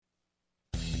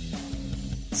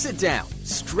Sit down,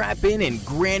 strap in, and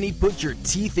Granny put your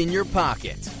teeth in your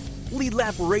pocket. Lead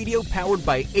Lap Radio powered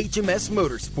by HMS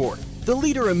Motorsport, the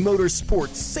leader in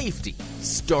motorsports safety,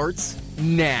 starts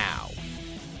now.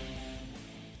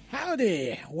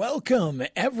 Howdy. Welcome,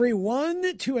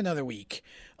 everyone, to another week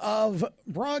of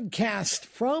broadcast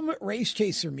from Race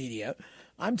Chaser Media.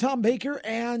 I'm Tom Baker,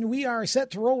 and we are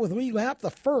set to roll with Lead Lap, the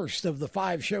first of the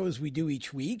 5 shows we do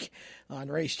each week on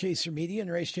Race Chaser Media and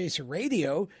Race Chaser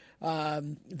Radio.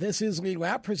 This is Lead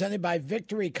Lap, presented by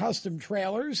Victory Custom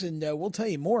Trailers, and we'll tell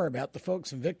you more about the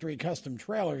folks in Victory Custom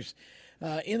Trailers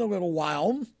in a little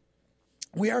while.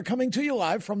 We are coming to you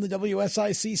live from the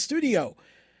WSIC studio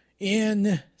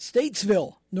in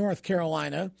Statesville, North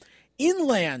Carolina,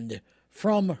 inland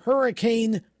from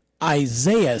Hurricane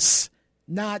Isaias,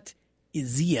 not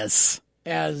Isaias,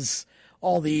 as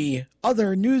all the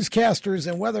other newscasters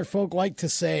and weather folk like to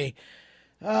say.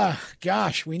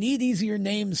 Gosh, we need easier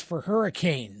names for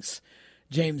hurricanes,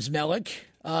 James Mellick.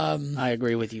 I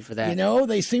agree with you for that. You know,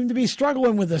 they seem to be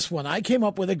struggling with this one. I came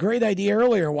up with a great idea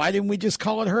earlier. Why didn't we just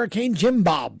call it Hurricane Jim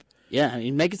Bob? Yeah,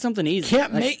 you make it something easy.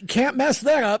 Can't mess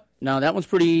that up. No, that one's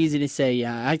pretty easy to say.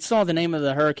 Yeah, I saw the name of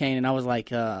the hurricane and I was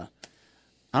like,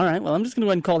 all right, well, I'm just going to go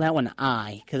ahead and call that one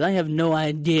I, because I have no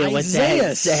idea what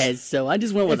that says. So I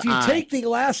just went with I. If you take the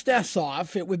last S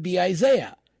off, it would be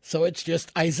Isaiah. So it's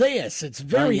just Isaias. It's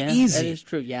very easy. That is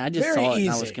true. Yeah, I just saw it and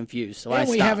I was confused. So and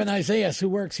we have an Isaias who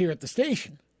works here at the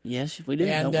station. Yes, we do.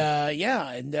 And,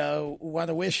 want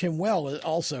to wish him well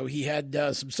also. He had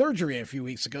some surgery a few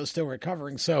weeks ago, still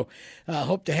recovering. So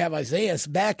hope to have Isaias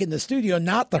back in the studio,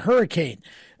 not the hurricane.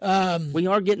 We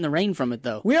are getting the rain from it,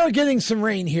 though. We are getting some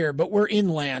rain here, but we're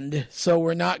inland, so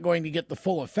we're not going to get the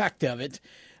full effect of it.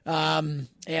 I'm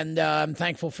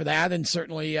thankful for that, and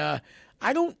certainly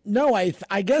I don't know.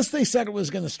 I guess they said it was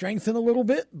going to strengthen a little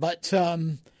bit, but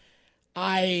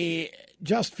I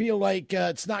just feel like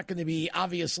it's not going to be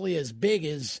obviously as big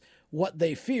as what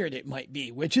they feared it might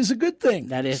be, which is a good thing.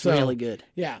 That is really good.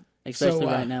 Yeah. Especially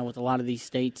right now with a lot of these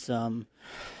states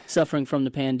suffering from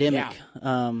the pandemic.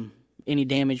 Yeah. Any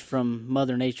damage from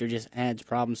Mother Nature just adds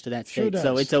problems to that state. Sure does.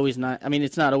 So it's always not. I mean,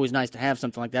 it's not always nice to have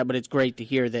something like that, but it's great to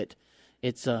hear that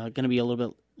it's going to be a little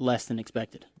bit less than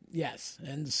expected. Yes,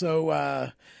 and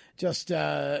so just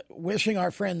wishing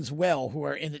our friends well who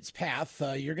are in its path.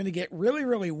 You're going to get really,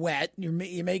 really wet. You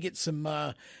may get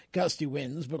some gusty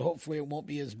winds, but hopefully it won't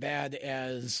be as bad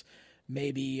as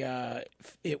maybe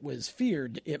it was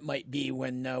feared it might be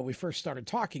when we first started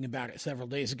talking about it several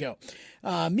days ago.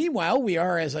 Meanwhile, we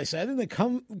are, as I said, in the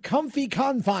comfy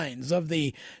confines of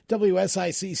the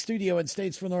WSIC studio in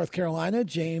Statesville, North Carolina.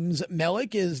 James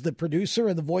Mellick is the producer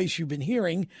and the voice you've been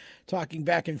hearing talking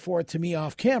back and forth to me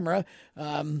off camera.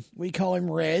 We call him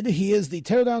Red. He is the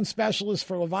teardown specialist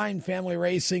for Levine Family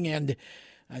Racing, and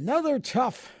another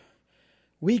tough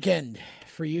weekend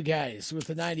for you guys with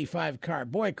the 95 car.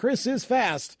 Boy, Chris is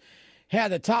fast.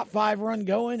 Had a top 5 run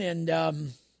going and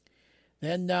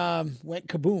then went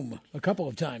kaboom a couple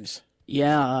of times.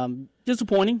 Yeah,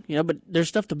 disappointing, but there's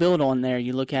stuff to build on there.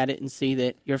 You look at it and see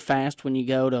that you're fast when you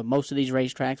go to most of these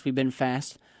racetracks. We've been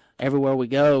fast everywhere we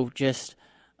go. Just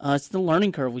it's the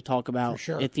learning curve we talk about. For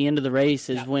sure. At the end of the race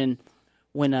is when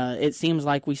it seems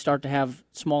like we start to have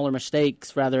smaller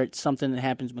mistakes, rather it's something that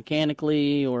happens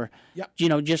mechanically or,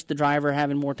 just the driver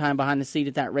having more time behind the seat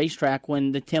at that racetrack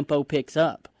when the tempo picks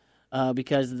up.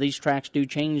 Because these tracks do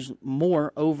change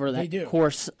more over that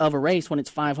course of a race when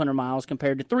it's 500 miles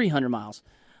compared to 300 miles.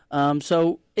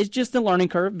 So it's just a learning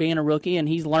curve, being a rookie, and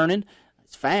he's learning.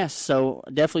 It's fast, so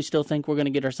definitely still think we're going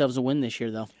to get ourselves a win this year,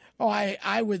 though. Oh,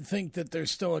 I would think that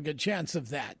there's still a good chance of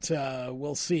that.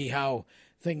 We'll see how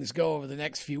things go over the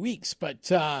next few weeks.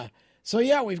 But,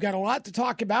 we've got a lot to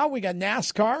talk about. We got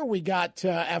NASCAR. We got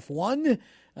F1.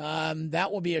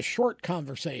 That will be a short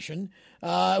conversation. We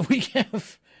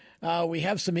have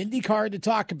some IndyCar to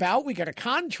talk about. We got a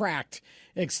contract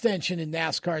extension in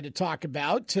NASCAR to talk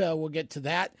about. We'll get to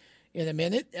that in a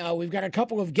minute. We've got a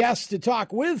couple of guests to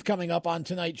talk with coming up on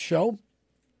tonight's show.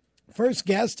 First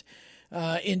guest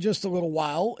in just a little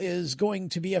while is going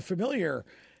to be a familiar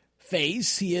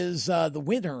face. He is the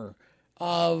winner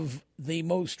of the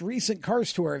most recent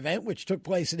CARS Tour event, which took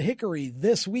place at Hickory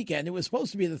this weekend. It was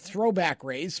supposed to be the throwback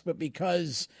race, but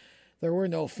because there were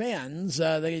no fans,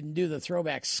 they didn't do the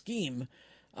throwback scheme.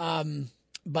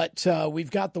 But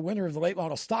we've got the winner of the late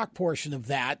model stock portion of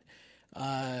that,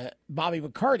 Bobby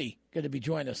McCarty, going to be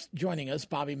joining us,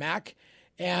 Bobby Mac.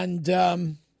 And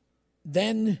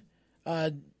then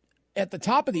at the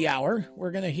top of the hour,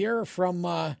 we're going to hear from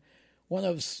one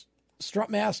of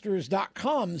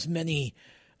Strutmasters.com's many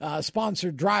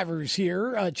sponsored drivers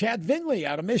here. Chad Finley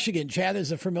out of Michigan. Chad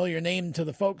is a familiar name to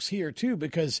the folks here, too,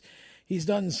 because he's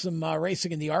done some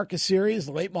racing in the ARCA series,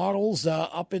 the late models,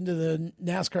 up into the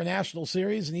NASCAR National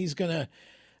Series, and he's going to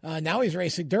now he's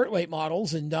racing dirt late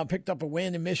models and picked up a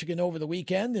win in Michigan over the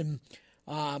weekend. And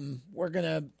we're going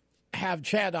to have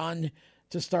Chad on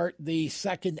to start the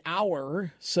second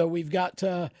hour. So we've got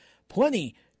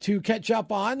plenty to catch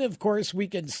up on. Of course, we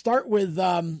can start with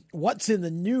what's in the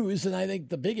news, and I think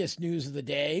the biggest news of the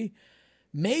day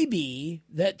may be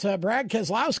that Brad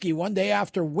Keselowski, one day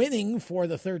after winning for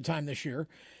the third time this year,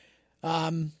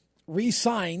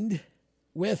 re-signed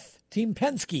with Team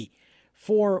Penske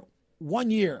for 1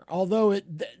 year, although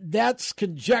that's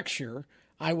conjecture,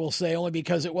 I will say, only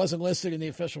because it wasn't listed in the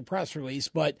official press release,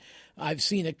 but I've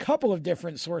seen a couple of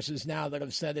different sources now that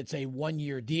have said it's a 1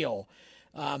 year deal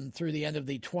through the end of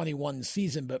the 21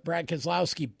 season. But Brad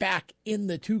Keselowski back in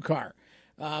the 2-car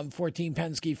for Team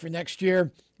Penske for next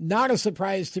year. Not a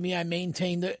surprise to me. I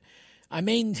maintained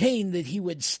that he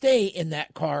would stay in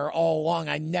that car all along.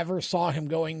 I never saw him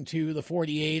going to the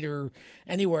 48 or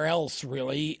anywhere else,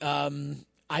 really.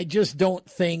 I just don't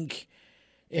think,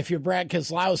 if you're Brad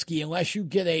Keselowski, unless you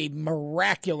get a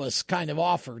miraculous kind of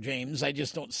offer, James, I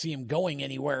just don't see him going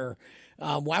anywhere.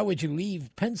 Why would you leave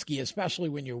Penske, especially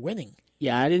when you're winning?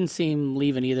 Yeah, I didn't see him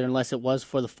leaving either unless it was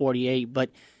for the 48,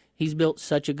 but he's built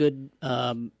such a good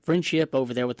friendship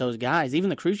over there with those guys, even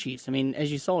the crew chiefs. I mean,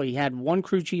 as you saw, he had one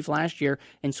crew chief last year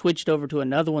and switched over to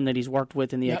another one that he's worked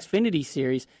with in the Xfinity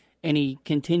Series, and he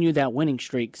continued that winning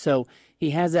streak. So he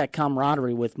has that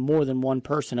camaraderie with more than one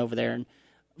person over there. And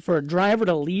for a driver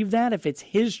to leave that, if it's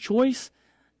his choice,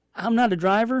 I'm not a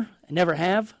driver. I never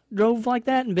have drove like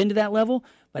that and been to that level.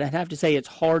 But I'd have to say it's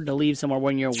hard to leave somewhere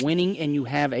when you're winning and you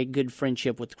have a good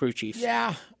friendship with crew chiefs.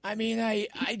 Yeah, I mean, I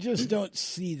just don't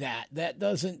see that. That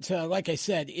doesn't, like I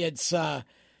said, it's,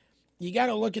 you got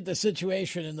to look at the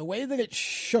situation and the way that it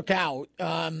shook out.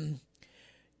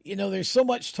 There's so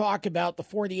much talk about the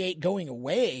 48 going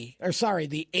away,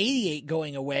 the 88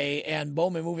 going away and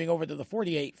Bowman moving over to the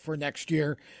 48 for next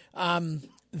year.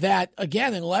 That,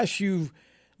 again, unless you're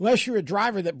a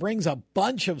driver that brings a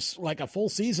bunch of, like a full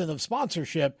season of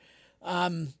sponsorship,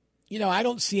 I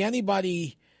don't see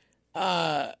anybody,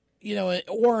 or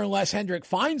unless Hendrick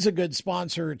finds a good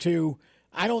sponsor or two,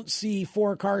 I don't see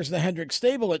 4 cars in the Hendrick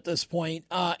stable at this point.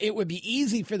 It would be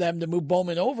easy for them to move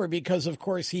Bowman over because, of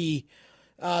course, the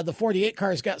 48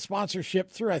 cars got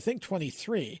sponsorship through, I think,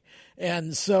 23.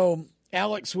 And so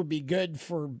Alex would be good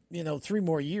for, 3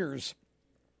 more years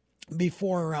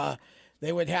before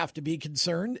they would have to be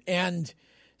concerned. And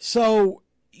so,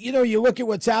 you look at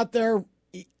what's out there.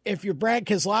 If you're Brad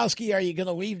Keselowski, are you going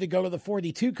to leave to go to the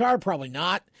 42 car? Probably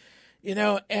not.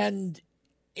 And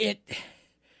it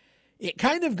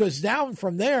kind of goes down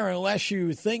from there unless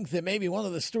you think that maybe one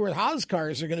of the Stewart-Haas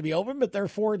cars are going to be open, but they're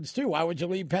Fords too. Why would you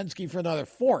leave Penske for another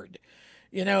Ford?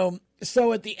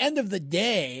 So at the end of the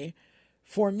day,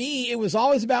 for me, it was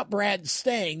always about Brad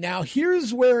staying. Now,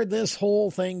 here's where this whole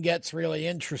thing gets really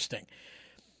interesting.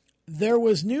 There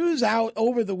was news out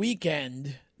over the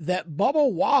weekend that Bubba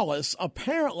Wallace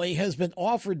apparently has been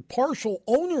offered partial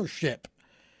ownership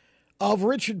of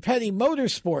Richard Petty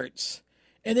Motorsports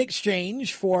in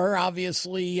exchange for,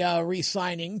 obviously,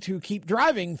 re-signing to keep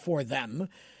driving for them,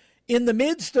 in the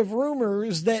midst of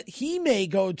rumors that he may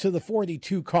go to the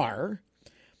 42 car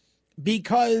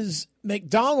because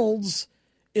McDonald's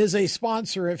is a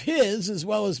sponsor of his, as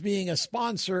well as being a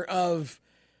sponsor of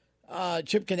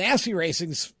Chip Ganassi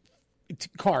Racing's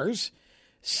cars.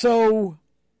 So,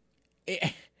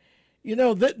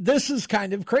 this is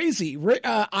kind of crazy.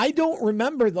 I don't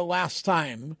remember the last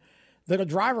time that a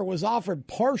driver was offered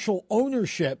partial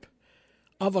ownership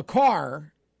of a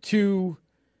car to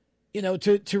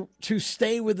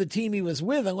stay with the team he was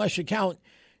with, unless you count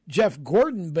Jeff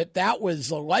Gordon, but that was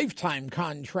a lifetime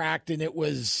contract, and it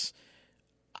was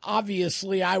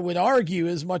obviously, I would argue,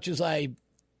 as much as I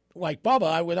like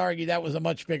Bubba, I would argue that was a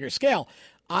much bigger scale.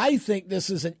 I think this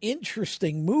is an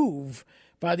interesting move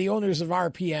by the owners of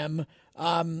RPM,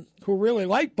 who really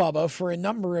like Bubba for a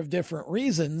number of different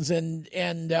reasons. And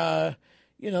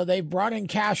they've brought in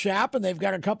Cash App, and they've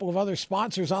got a couple of other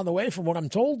sponsors on the way from what I'm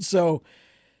told. So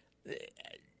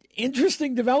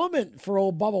interesting development for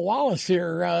old Bubba Wallace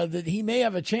here, that he may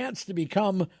have a chance to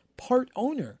become part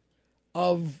owner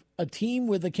of a team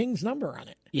with the King's number on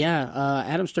it. Yeah.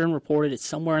 Adam Stern reported it's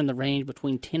somewhere in the range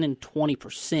between 10 and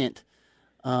 20%.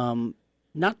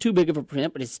 Not too big of a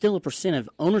percent, but it's still a percent of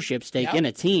ownership stake in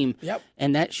a team. Yep.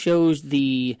 And that shows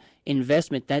the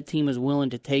investment that team is willing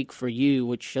to take for you,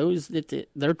 which shows that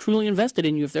they're truly invested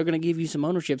in you if they're going to give you some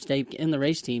ownership stake in the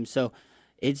race team. So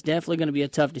it's definitely going to be a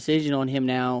tough decision on him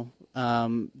now,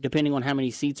 depending on how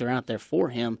many seats are out there for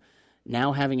him.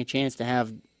 Now having a chance to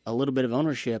have a little bit of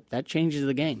ownership, that changes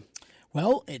the game.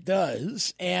 Well, it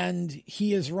does, and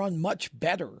he has run much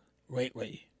better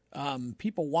lately.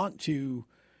 People want to,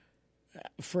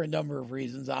 for a number of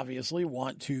reasons, obviously,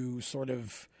 want to sort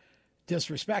of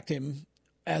disrespect him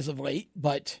as of late,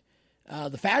 but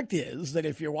the fact is that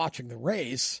if you're watching the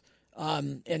race,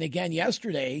 and again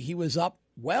yesterday, he was up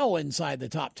well inside the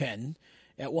top 10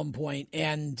 at one point,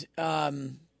 and,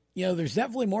 there's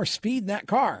definitely more speed in that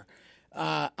car.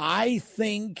 I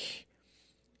think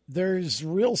there's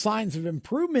real signs of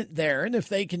improvement there, and if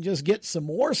they can just get some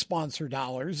more sponsor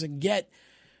dollars and get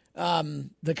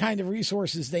the kind of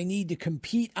resources they need to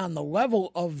compete on the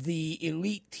level of the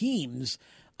elite teams,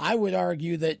 I would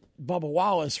argue that Bubba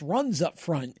Wallace runs up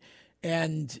front.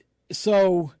 And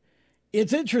so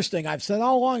it's interesting. I've said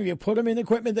all along, if you put him in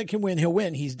equipment that can win, he'll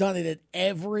win. He's done it at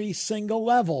every single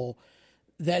level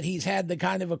that he's had the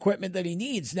kind of equipment that he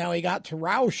needs. Now, he got to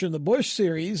Roush in the Busch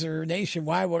Series or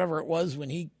Nationwide, whatever it was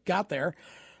when he got there.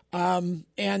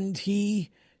 And he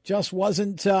just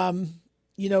wasn't, they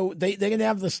didn't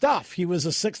have the stuff. He was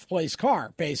a sixth-place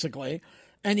car, basically.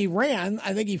 And he ran,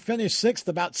 I think he finished sixth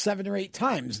about 7 or 8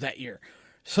 times that year.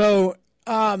 So,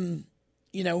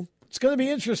 it's going to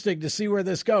be interesting to see where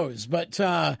this goes. But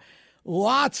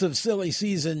lots of silly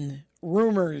season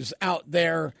rumors out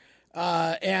there.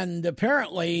 And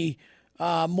apparently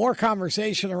more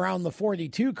conversation around the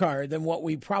 42 car than what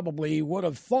we probably would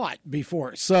have thought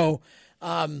before. So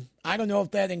I don't know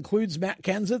if that includes Matt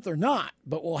Kenseth or not,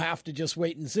 but we'll have to just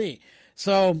wait and see.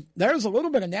 So there's a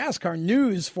little bit of NASCAR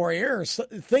news for you, or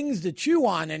things to chew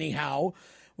on anyhow.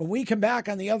 When we come back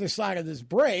on the other side of this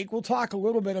break, we'll talk a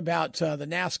little bit about the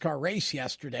NASCAR race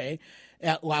yesterday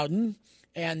at Loudon.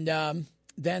 And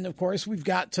then, of course, we've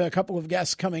got a couple of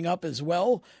guests coming up as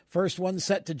well. First one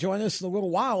set to join us in a little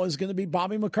while is going to be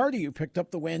Bobby McCarty, who picked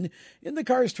up the win in the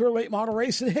CARS Tour late model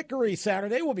race in Hickory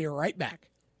Saturday. We'll be right back.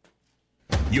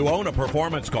 You own a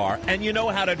performance car and you know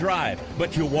how to drive,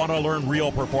 but you want to learn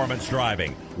real performance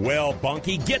driving. Well,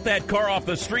 Bunky, get that car off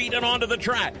the street and onto the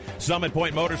track. Summit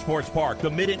Point Motorsports Park, the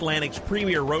Mid-Atlantic's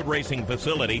premier road racing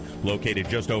facility, located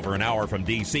just over an hour from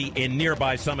D.C. in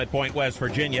nearby Summit Point, West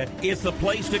Virginia, is the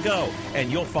place to go.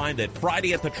 And you'll find that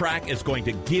Friday at the track is going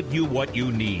to give you what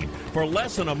you need. For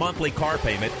less than a monthly car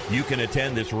payment, you can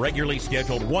attend this regularly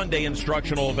scheduled one-day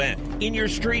instructional event in your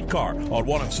street car on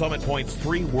one of Summit Point's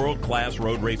 3 world-class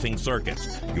road racing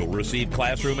circuits. You'll receive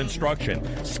classroom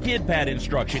instruction, skid pad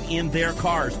instruction in their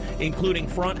cars, including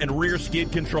front and rear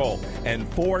skid control, and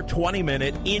 4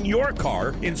 20-minute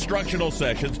in-your-car instructional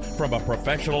sessions from a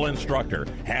professional instructor.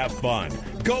 Have fun,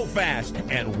 go fast,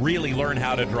 and really learn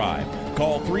how to drive.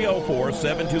 Call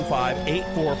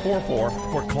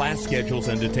 304-725-8444 for class schedules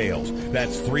and details.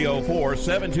 That's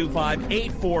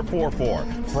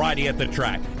 304-725-8444. Friday at the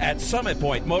track at Summit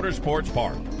Point Motorsports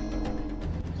Park.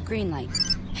 Green light.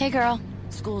 Hey girl,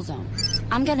 school zone.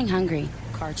 I'm getting hungry.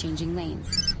 Car changing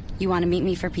lanes. You want to meet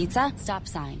me for pizza? Stop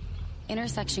sign.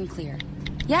 Intersection clear.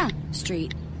 Yeah,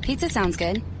 street. Pizza sounds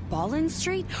good. Ball in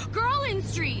street? Girl in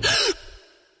street!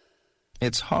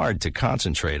 It's hard to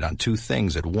concentrate on 2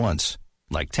 things at once,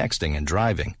 like texting and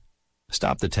driving.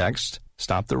 Stop the text,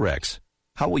 stop the wrecks.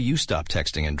 How will you stop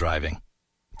texting and driving?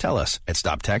 Tell us at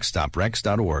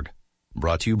stoptextstoprex.org.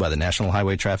 Brought to you by the National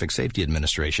Highway Traffic Safety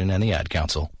Administration and the Ad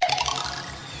Council.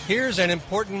 Here's an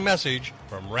important message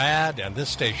from RAD and this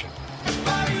station.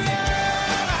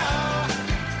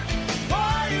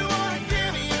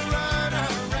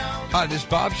 Hi, this is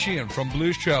Bob Sheehan from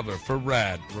Blues Traveler for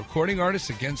RAD, recording artists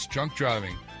against drunk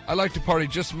driving. I like to party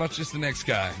just as much as the next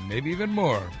guy, maybe even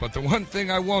more. But the one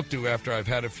thing I won't do after I've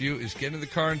had a few is get in the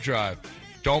car and drive.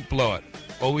 Don't blow it.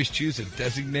 Always choose a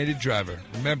designated driver.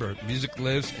 Remember, music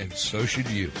lives, and so should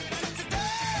you.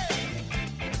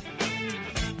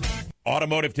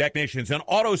 Automotive technicians and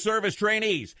auto service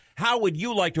trainees, how would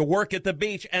you like to work at the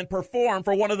beach and perform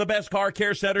for one of the best car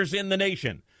care centers in the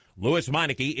nation? Louis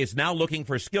Meineke is now looking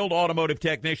for skilled automotive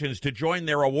technicians to join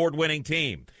their award-winning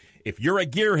team. If you're a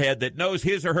gearhead that knows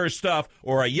his or her stuff,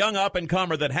 or a young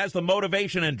up-and-comer that has the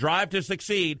motivation and drive to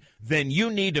succeed, then you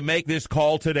need to make this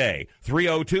call today.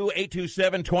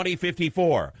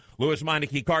 302-827-2054. Louis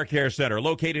Meineke Car Care Center,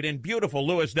 located in beautiful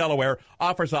Lewis, Delaware,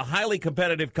 offers a highly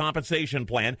competitive compensation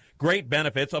plan, great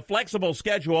benefits, a flexible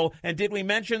schedule, and did we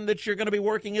mention that you're going to be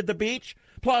working at the beach?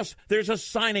 Plus, there's a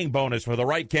signing bonus for the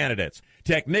right candidates.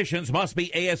 Technicians must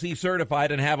be ASE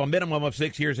certified and have a minimum of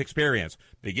 6 years experience.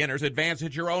 Beginners advance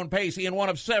at your own pace in one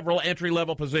of several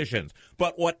entry-level positions.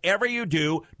 But whatever you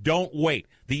do, don't wait.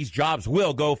 These jobs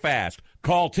will go fast.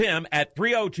 Call Tim at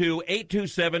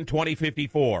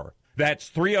 302-827-2054. That's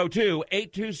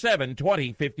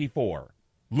 302-827-2054.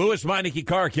 Lewis Meineke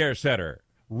Car Care Center.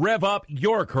 Rev up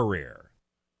your career.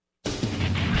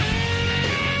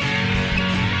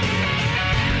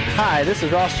 Hi, this is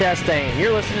Ross Chastain.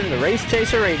 You're listening to Race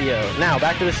Chaser Radio. Now,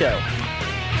 back to the show.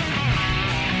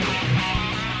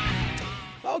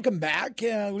 Welcome back.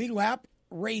 Lead Lap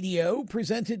Radio,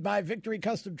 presented by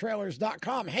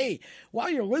VictoryCustomTrailers.com. Hey, while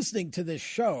you're listening to this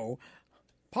show,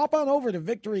 pop on over to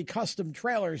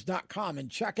VictoryCustomTrailers.com and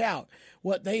check out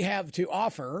what they have to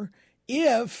offer.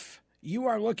 If you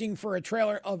are looking for a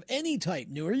trailer of any type,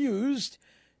 new or used,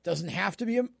 doesn't have to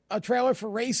be a trailer for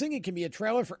racing. It can be a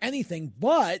trailer for anything,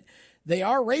 but they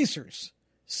are racers.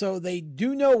 So they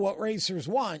do know what racers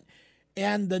want.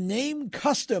 And the name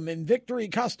custom in Victory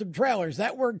Custom Trailers,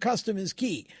 that word custom is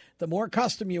key. The more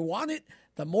custom you want it,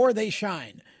 the more they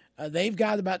shine. They've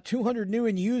got about 200 new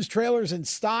and used trailers in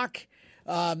stock.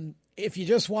 If you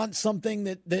just want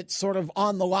something that's sort of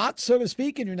on the lot, so to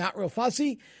speak, and you're not real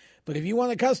fussy, but if you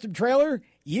want a custom trailer,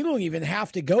 you don't even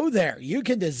have to go there. You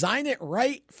can design it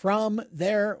right from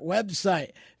their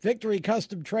website. Victory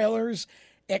Custom Trailers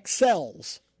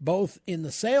excels both in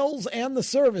the sales and the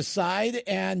service side,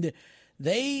 and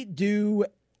they do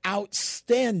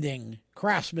outstanding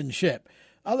craftsmanship.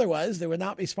 Otherwise, they would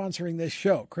not be sponsoring this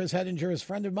show. Chris Hedinger is a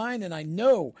friend of mine, and I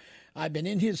know I've been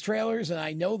in his trailers, and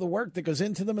I know the work that goes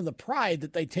into them and the pride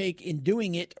that they take in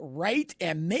doing it right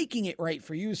and making it right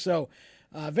for you. So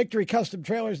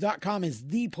VictoryCustomTrailers.com is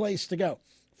the place to go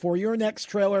for your next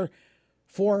trailer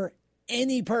for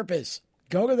any purpose.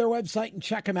 Go to their website and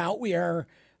check them out. We are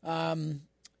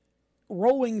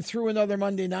rolling through another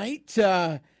Monday night.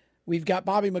 We've got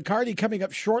Bobby McCarty coming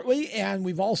up shortly, and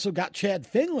we've also got Chad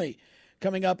Finley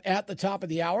coming up at the top of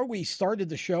the hour. We started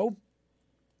the show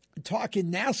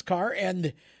talking NASCAR,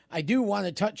 and I do want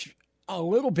to touch a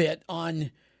little bit on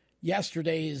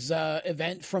yesterday's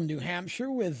event from New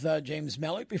Hampshire with James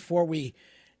Mellick before we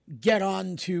get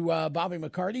on to Bobby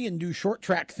McCarty and do short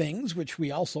track things, which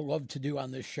we also love to do on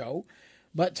this show.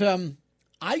 But I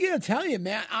got to tell you,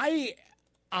 man, I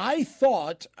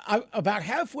thought about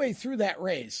halfway through that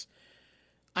race,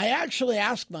 I actually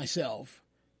asked myself,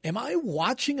 am I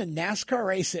watching a NASCAR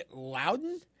race at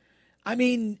Loudon? I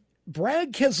mean,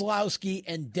 Brad Keselowski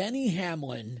and Denny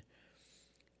Hamlin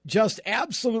just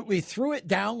absolutely threw it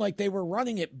down like they were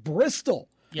running at Bristol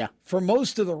for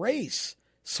most of the race,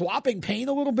 swapping paint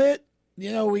a little bit.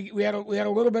 You know, we had a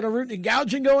little bit of root and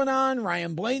gouging going on.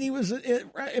 Ryan Blaney was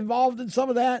involved in some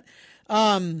of that.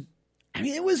 I mean,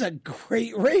 it was a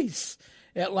great race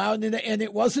at Loudon, and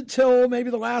it wasn't till maybe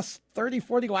the last 30,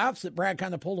 40 laps that Brad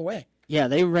kind of pulled away. Yeah,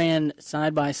 they ran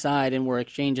side by side and were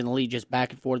exchanging the lead just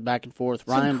back and forth, back and forth.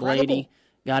 Ryan Blaney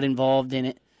got involved in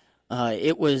it.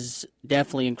 It was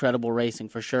definitely incredible racing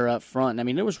for sure up front. I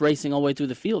mean, it was racing all the way through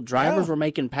the field. Drivers were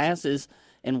making passes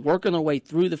and working their way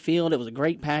through the field. It was a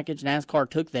great package NASCAR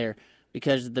took there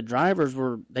because the drivers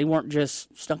they weren't just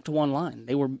stuck to one line.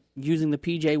 They were using the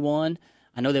PJ1.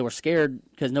 I know they were scared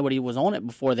because nobody was on it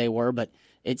before they were, but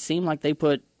it seemed like they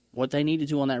put what they needed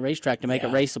to on that racetrack to make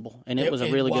it raceable, and it was a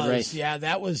really good race. Yeah,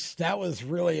 that was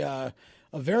really a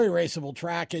very raceable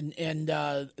track, and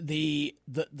the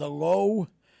low.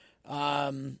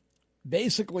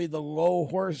 Basically the low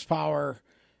horsepower,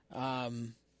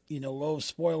 low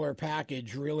spoiler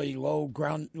package, really low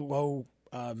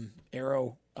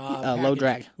aero, low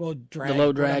drag, the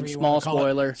low drag, small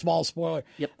spoiler.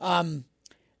 Yep.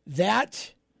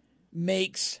 That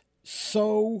makes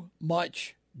so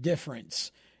much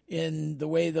difference in the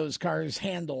way those cars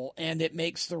handle, and it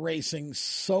makes the racing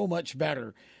so much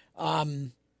better.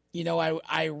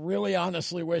 I really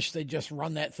honestly wish they just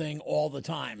run that thing all the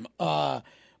time.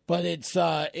 But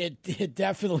it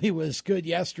definitely was good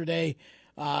yesterday.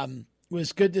 It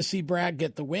was good to see Brad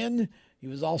get the win. He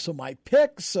was also my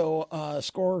pick, so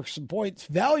score some points,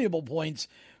 valuable points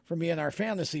for me in our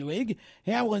fantasy league.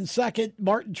 Hamlin second,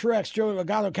 Martin Truex, Joey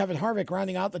Logano, Kevin Harvick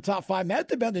rounding out the top five. Matt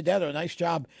DiBenedetto, nice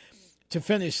job to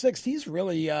finish sixth. He's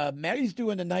really Matty's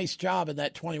doing a nice job in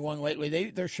that 21 lately.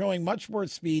 They're showing much more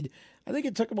speed. I think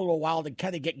it took them a little while to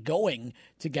kind of get going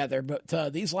together,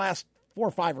 but these last 4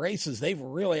 or 5 races, they've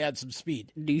really had some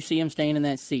speed. Do you see him staying in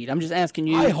that seat? I'm just asking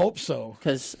you. I hope so.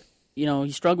 Because,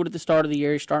 he struggled at the start of the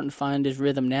year. He's starting to find his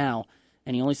rhythm now,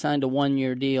 and he only signed a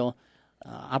 1-year deal.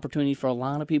 Opportunity for a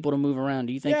lot of people to move around.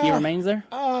 Do you think he remains there?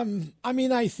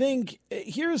 I think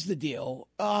here's the deal.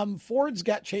 Ford's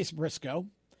got Chase Briscoe.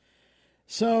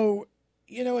 So,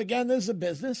 again, this is a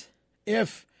business.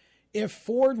 If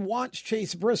Ford wants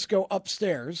Chase Briscoe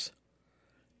upstairs,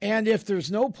 and if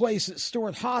there's no place at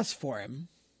Stewart-Haas for him,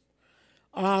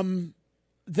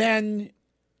 then,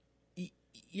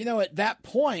 at that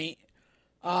point,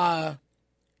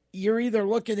 you're either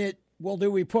looking at, well,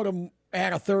 do we put him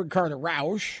at a third car to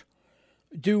Roush?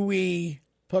 Do we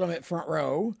put him at front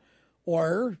row?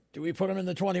 Or do we put him in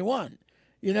the 21?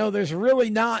 There's really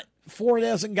not, Ford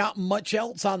hasn't got much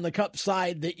else on the Cup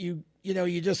side that you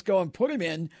just go and put him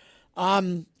in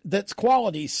that's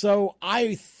quality. So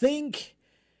I think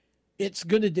it's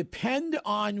going to depend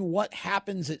on what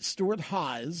happens at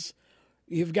Stewart-Haas.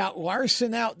 You've got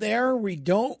Larson out there. We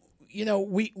don't,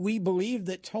 we believe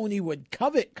that Tony would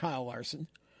covet Kyle Larson.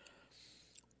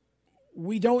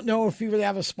 We don't know if he would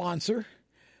have a sponsor.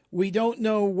 We don't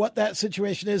know what that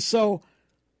situation is. So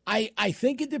I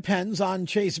think it depends on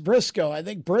Chase Briscoe. I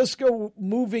think Briscoe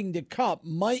moving to Cup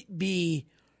might be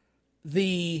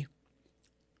the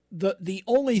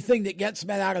only thing that gets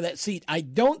Matt out of that seat. I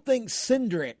don't think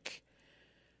Cindric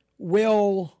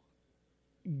will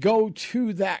go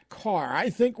to that car. I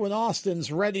think when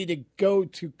Austin's ready to go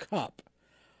to Cup,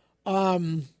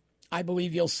 I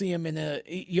believe you'll see him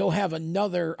you'll have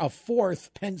a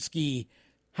fourth Penske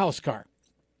house car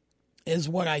is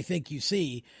what I think you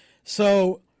see.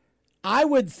 So I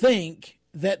would think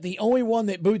that the only one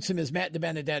that boots him is Matt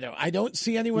DiBenedetto. I don't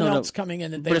see anyone else coming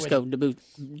in. Briscoe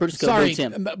boots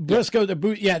him. Briscoe to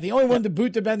boot. Yeah, the only one to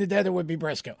boot DiBenedetto would be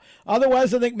Briscoe.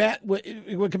 Otherwise, I think Matt would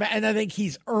come back, and I think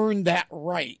he's earned that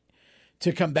right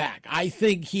to come back. I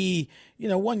think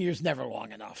 1 year's never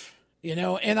long enough.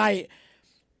 And I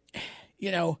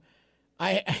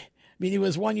mean, he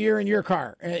was 1 year in your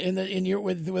car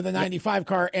with a 95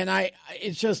 car, and I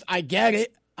get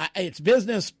it. It's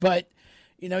business, but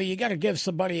you got to give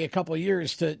somebody a couple of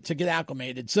years to get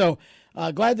acclimated. So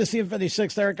glad to see him finish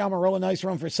 6th. Eric Almirola, nice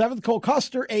run for 7th. Cole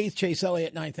Custer, 8th. Chase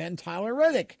Elliott, 9th. And Tyler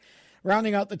Reddick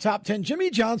rounding out the top 10. Jimmy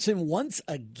Johnson once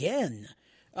again.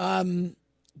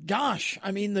 Gosh,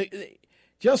 I mean,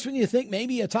 just when you think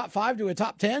maybe a top 5 to a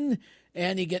top 10,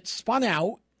 and he gets spun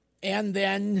out, and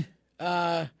then,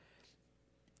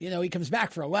 he comes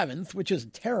back for 11th, which is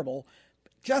terrible.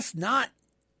 Just not.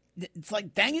 It's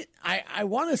like, dang it, I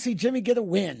want to see Jimmy get a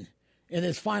win in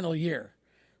his final year.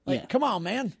 Come on,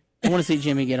 man. I want to see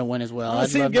Jimmy get a win as well. I'd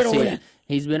see him get a win.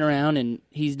 He's been around, and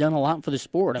he's done a lot for the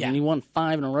sport. I mean, he won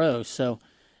 5 in a row, so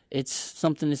it's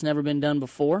something that's never been done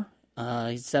before.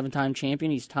 He's a 7-time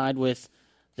champion. He's tied with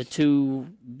the 2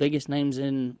 biggest names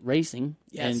in racing,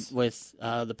 and with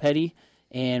the Petty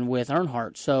and with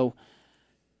Earnhardt. So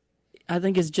I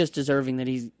think it's just deserving that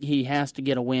he has to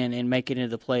get a win and make it into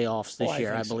the playoffs this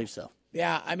year. I believe so.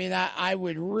 Yeah, I mean, I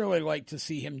would really like to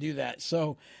see him do that.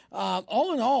 So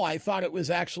all in all, I thought it was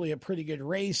actually a pretty good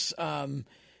race. And,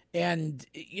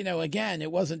 again,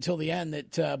 it wasn't until the end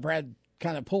that Brad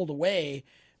kind of pulled away.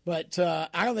 But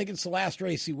I don't think it's the last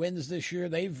race he wins this year.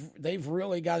 They've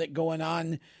really got it going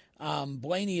on.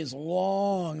 Blaney is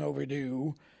long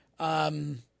overdue.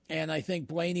 And I think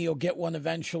Blaney will get one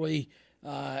eventually.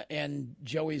 And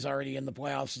Joey's already in the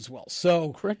playoffs as well.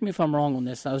 So correct me if I'm wrong on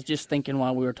this. I was just thinking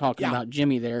while we were talking about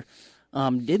Jimmy there.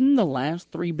 Didn't the last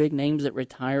 3 big names that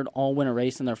retired all win a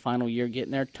race in their final year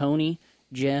getting there? Tony,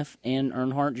 Jeff, and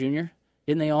Earnhardt Jr.?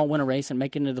 Didn't they all win a race and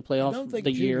make it into the playoffs? I don't think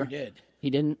the Junior year? Did.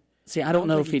 He didn't? See, I don't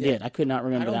know if he did. I could not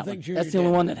remember that one. That's the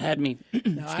only one that had me.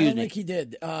 No, I don't think he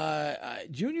did.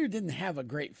 Junior didn't have a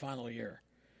great final year.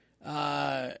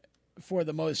 For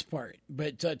the most part.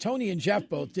 But Tony and Jeff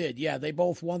both did. Yeah, they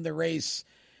both won the race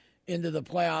into the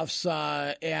playoffs,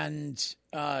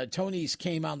 and Tony's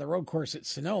came on the road course at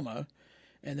Sonoma,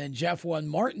 and then Jeff won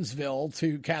Martinsville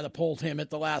to catapult him at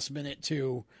the last minute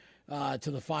to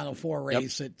the Final Four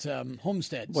race at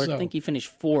Homestead. Where I think he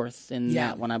finished 4th in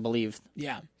that one, I believe.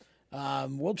 Yeah.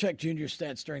 We'll check Junior's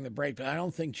stats during the break, but I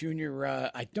don't think Junior,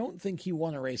 I don't think he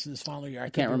won a race in his final year. I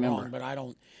can't remember. Wrong, but I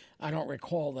don't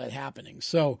recall that happening.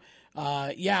 So,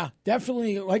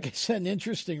 definitely, like I said, an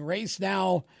interesting race.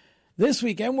 Now, this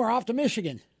weekend, we're off to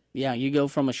Michigan. Yeah, you go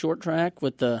from a short track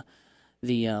with the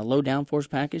low downforce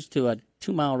package to a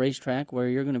 2-mile racetrack where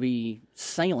you're going to be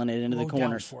sailing it into the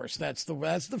corners. Low downforce. That's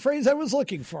the phrase I was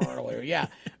looking for earlier. Yeah,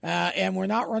 and we're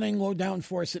not running low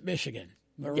downforce at Michigan.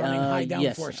 We're running high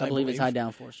downforce. Yes, I believe it's high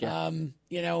downforce.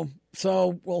 Yeah.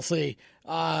 So we'll see.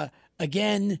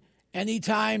 Again,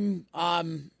 anytime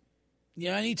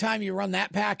you run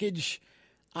that package,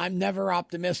 I'm never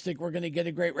optimistic we're going to get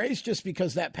a great race just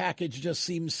because that package just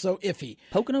seems so iffy.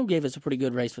 Pocono gave us a pretty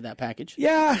good race for that package.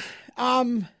 Yeah.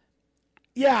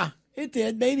 It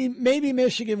did. Maybe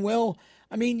Michigan will.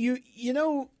 I mean,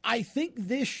 I think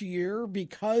this year,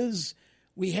 because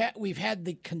we've had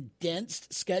the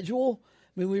condensed schedule,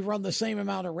 I mean, we've run the same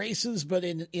amount of races, but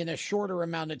in a shorter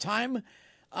amount of time.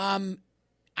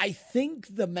 I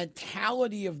think the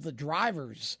mentality of the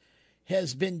drivers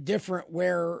has been different,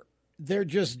 where they're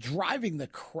just driving the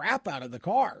crap out of the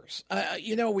cars.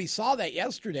 We saw that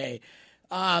yesterday.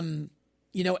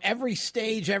 Every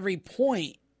stage, every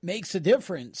point makes a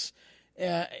difference.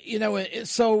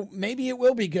 So maybe it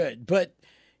will be good. But,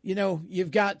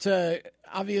 you've got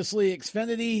obviously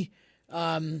Xfinity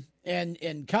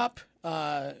and Cup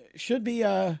should be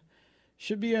a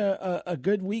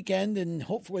good weekend, and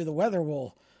hopefully the weather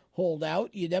will hold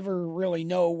out. You never really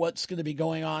know what's going to be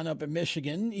going on up in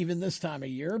Michigan, even this time of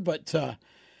year, but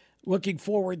looking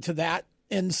forward to that.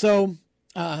 And so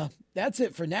that's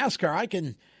it for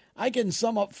NASCAR. I can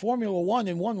sum up Formula One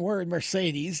in one word: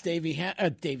 Mercedes. Lewis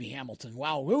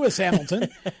Hamilton.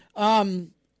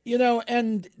 And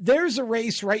there's a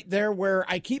race right there where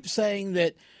I keep saying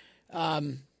that,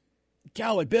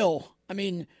 golly, Bill,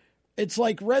 it's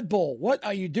like Red Bull. What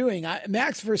are you doing?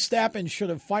 Max Verstappen should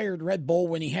have fired Red Bull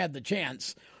when he had the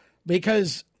chance,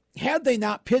 because had they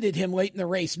not pitted him late in the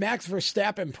race, Max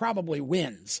Verstappen probably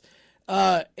wins.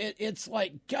 It's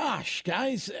like, gosh,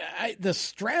 guys, the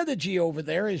strategy over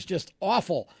there is just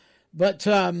awful. But,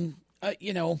 a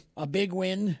big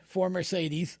win for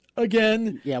Mercedes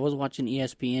again. Yeah, I was watching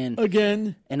ESPN.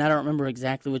 Again. And I don't remember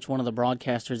exactly which one of the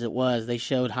broadcasters it was. They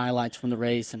showed highlights from the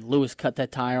race, and Lewis cut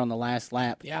that tire on the last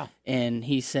lap. Yeah. And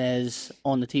he says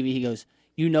on the TV, he goes,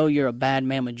 you're a bad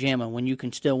mamma jamma when you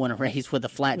can still win a race with a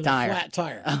flat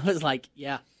tire. I was like,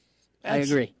 yeah, I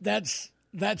agree. That's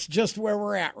just where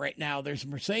we're at right now. There's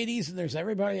Mercedes and there's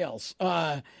everybody else.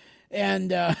 And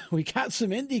we got some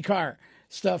IndyCar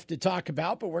stuff to talk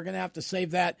about, but we're going to have to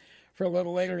save that for a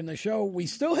little later in the show. We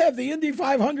still have the Indy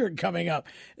 500 coming up.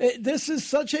 This is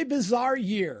such a bizarre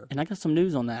year. And I got some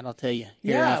news on that, I'll tell you.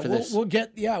 After this. We'll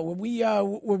get,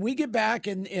 when we get back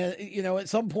and, at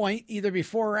some point, either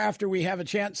before or after we have a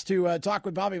chance to talk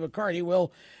with Bobby McCarty,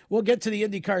 we'll get to the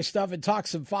IndyCar stuff and talk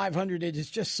some 500. It is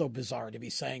just so bizarre to be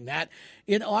saying that.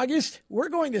 In August, we're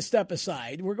going to step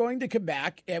aside. We're going to come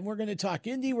back, and we're going to talk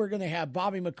Indy. We're going to have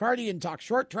Bobby McCarty and talk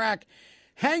short track.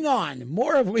 Hang on.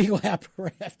 More of Legal App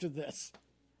right after this.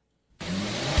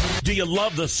 Do you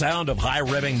love the sound of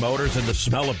high-revving motors and the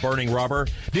smell of burning rubber?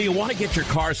 Do you want to get your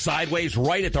car sideways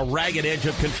right at the ragged edge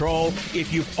of control?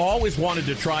 If you've always wanted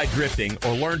to try drifting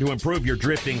or learn to improve your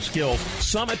drifting skills,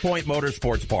 Summit Point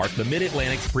Motorsports Park, the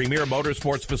Mid-Atlantic's premier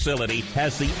motorsports facility,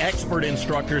 has the expert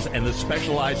instructors and the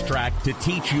specialized track to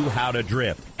teach you how to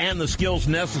drift and the skills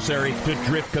necessary to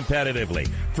drift competitively.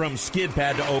 From skid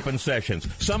pad to open sessions,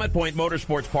 Summit Point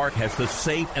Motorsports Park has the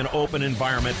safe and open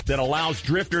environment that allows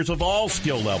drifters of all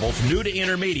skill levels, new to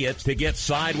intermediate, to get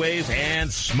sideways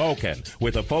and smoking.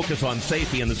 With a focus on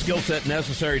safety and the skill set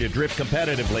necessary to drift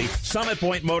competitively, Summit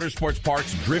Point Motorsports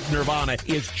Park's Drift Nirvana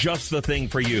is just the thing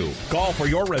for you. Call for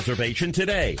your reservation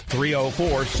today,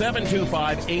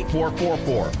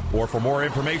 304-725-8444. Or for more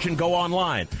information, go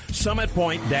online,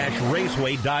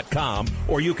 summitpoint-raceway.com,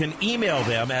 or you can email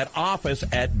them at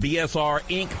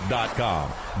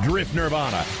office@bsrinc.com. Drift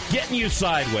Nirvana, getting you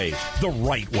sideways the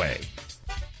right way.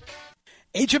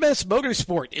 HMS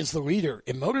Motorsport is the leader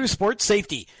in motorsport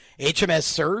safety. HMS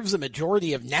serves a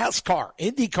majority of NASCAR,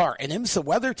 IndyCar, and IMSA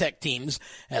WeatherTech teams,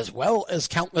 as well as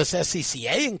countless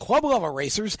SCCA and club-level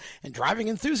racers and driving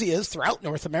enthusiasts throughout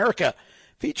North America.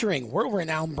 Featuring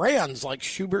world-renowned brands like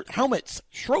Schubert helmets,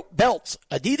 Schroep belts,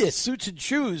 Adidas suits and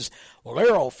shoes,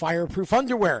 Olero fireproof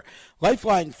underwear,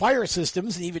 Lifeline fire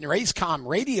systems, and even Racecom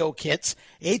radio kits,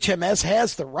 HMS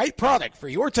has the right product for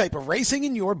your type of racing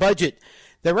and your budget.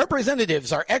 Their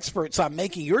representatives are experts on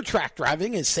making your track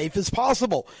driving as safe as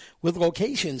possible. With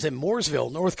locations in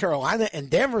Mooresville, North Carolina, and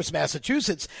Danvers,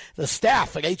 Massachusetts, the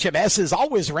staff at HMS is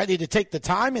always ready to take the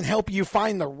time and help you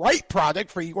find the right product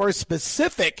for your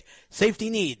specific safety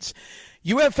needs.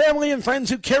 You have family and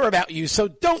friends who care about you, so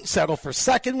don't settle for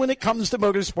second when it comes to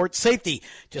motorsport safety.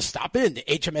 Just stop in to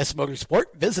HMS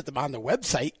Motorsport, visit them on their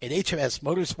website at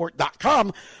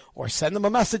hmsmotorsport.com, or send them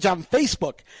a message on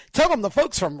Facebook. Tell them the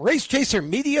folks from Race Chaser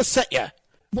Media sent you.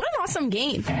 What an awesome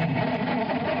game.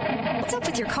 What's up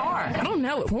with your car? I don't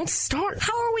know. It won't start.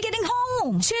 How are we getting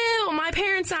home? Chill. My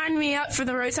parents signed me up for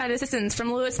the roadside assistance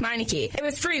from Lewis Meineke. It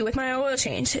was free with my oil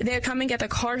change. They would come and get the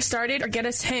car started or get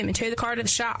us home and tow the car to the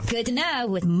shop. Good to know.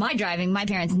 With my driving, my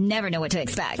parents never know what to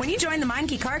expect. When you join the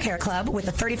Meineke Car Care Club with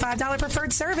a $35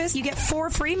 preferred service, you get 4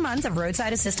 free months of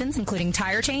roadside assistance, including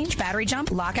tire change, battery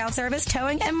jump, lockout service,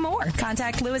 towing, and more.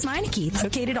 Contact Lewis Meineke,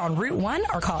 located on Route 1,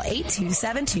 or call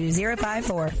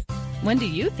 827-2054. When do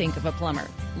you think of a plumber?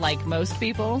 Like most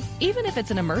people, even if it's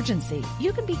an emergency,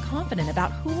 you can be confident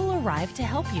about who will arrive to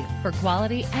help you. For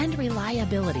quality and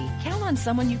reliability, count on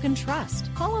someone you can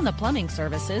trust. Call on the plumbing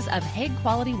services of Hague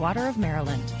Quality Water of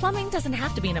Maryland. Plumbing doesn't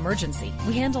have to be an emergency.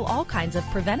 We handle all kinds of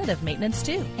preventative maintenance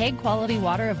too. Hague Quality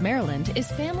Water of Maryland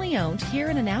is family-owned here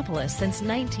in Annapolis since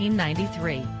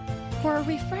 1993. For a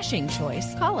refreshing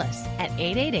choice, call us at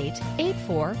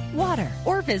 888-84-WATER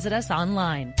or visit us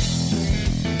online.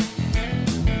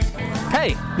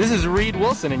 Hey, this is Reed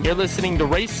Wilson, and you're listening to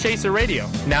Race Chaser Radio.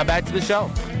 Now back to the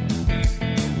show.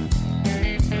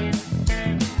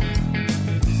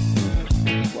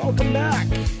 Welcome back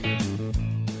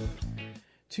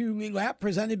to Lead Lap,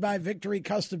 presented by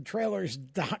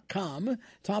VictoryCustomTrailers.com.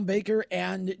 Tom Baker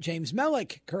and James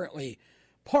Mellick currently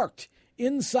parked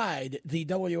inside the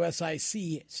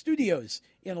WSIC studios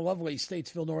in lovely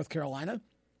Statesville, North Carolina.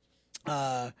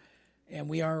 And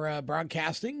we are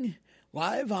broadcasting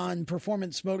live on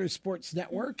Performance Motorsports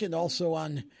Network and also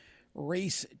on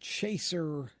Race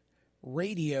Chaser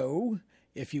Radio,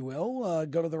 if you will.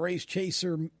 Go to the Race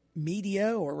Chaser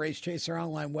Media or Race Chaser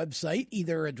online website.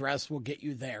 Either address will get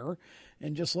you there.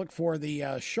 And just look for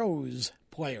the shows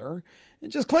player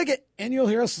and just click it, and you'll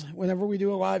hear us whenever we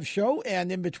do a live show.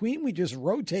 And in between, we just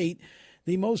rotate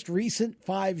the most recent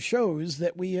 5 shows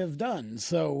that we have done.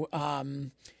 So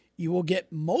you will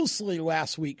get mostly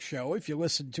last week's show. If you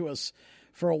listened to us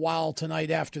for a while tonight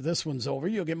after this one's over,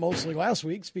 you'll get mostly last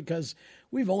week's because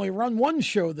we've only run one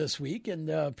show this week. And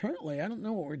apparently, I don't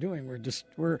know what we're doing.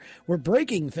 We're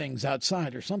breaking things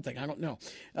outside or something. I don't know.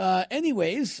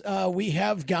 Anyways, we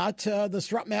have got the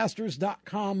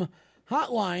strutmasters.com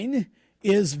hotline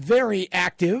is very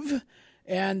active.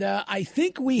 And I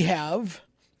think we have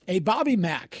a Bobby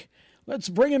Mac. Let's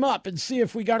bring him up and see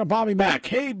if we got a Bobby Mac.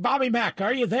 Hey, Bobby Mac,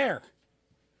 are you there?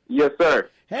 Yes, sir.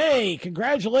 Hey,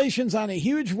 congratulations on a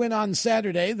huge win on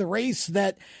Saturday. The race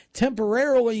that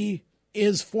temporarily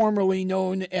is formerly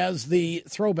known as the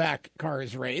Throwback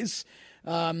Cars Race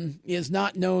is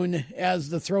not known as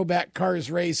the Throwback Cars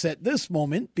Race at this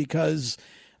moment because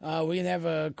we didn't have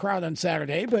a crowd on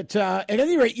Saturday. But at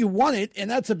any rate, you won it, and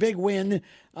that's a big win.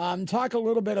 Talk a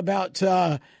little bit about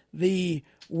the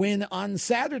win on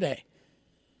Saturday.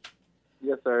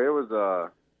 Yes, sir. It was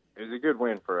a good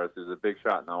win for us. It was a big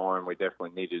shot in the arm. We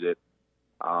definitely needed it.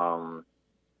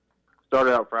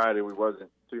 Started out Friday. We wasn't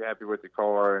too happy with the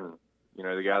car, and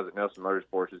the guys at Nelson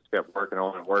Motorsports just kept working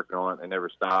on it. They never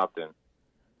stopped, and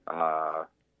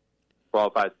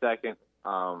qualified second.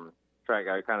 Track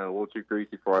got kind of a little too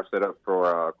greasy for our setup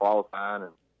for qualifying,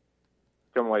 and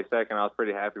come away second. I was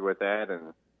pretty happy with that,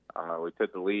 and we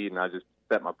took the lead, and I just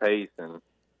set my pace, and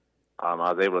I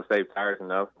was able to save tires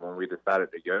enough when we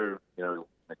decided to go. The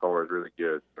car was really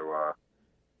good. So,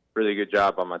 really good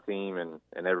job by my team and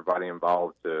everybody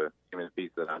involved to give me the piece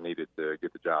that I needed to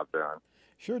get the job done.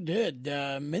 Sure did.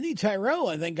 Minnie Tyrell,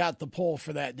 I think, got the pole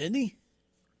for that, didn't he?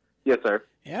 Yes, sir.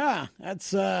 Yeah, that's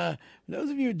those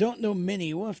of you who don't know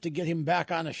Minnie, we'll have to get him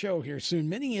back on a show here soon.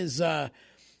 Minnie is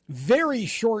very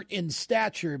short in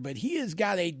stature, but he has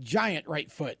got a giant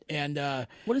right foot. And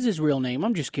what is his real name?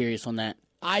 I'm just curious on that.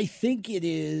 I think it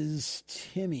is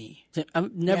Timmy.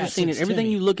 I've never seen it. Everything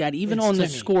Timmy. You look at, even on the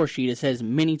score sheet, it says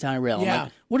Minnie Tyrell. Yeah.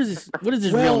 Like, what is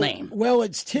his real name? Well,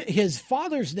 it's his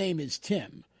father's name is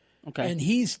Tim. Okay. And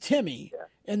he's Timmy. Yeah.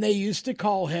 And they used to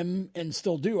call him, and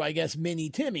still do, I guess,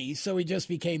 Mini Timmy. So he just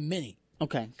became Minnie.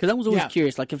 Okay. Because I was always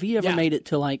curious. Like, if he ever made it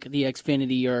to, like, the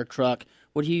Xfinity or a truck,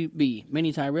 would he be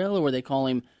Minnie Tyrell, or would they call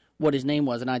him what his name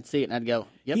was, and I'd see it and I'd go,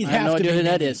 yep, I have no idea who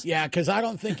that is. Yeah, because I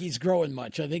don't think he's growing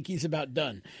much. I think he's about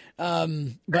done.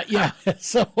 But yeah,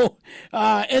 so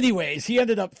anyways, he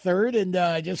ended up third, and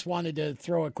I just wanted to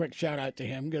throw a quick shout out to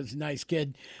him because he's a nice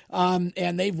kid.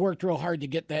 And they've worked real hard to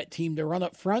get that team to run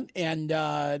up front, and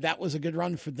that was a good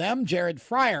run for them. Jared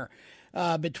Fryer,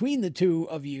 between the two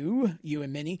of you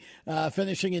and Minnie,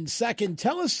 finishing in second.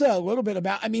 Tell us a little bit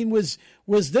about,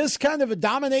 was this kind of a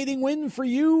dominating win for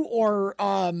you, or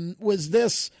was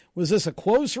this a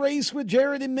close race with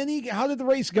Jared and Minnie? How did the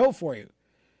race go for you?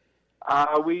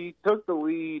 We took the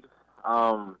lead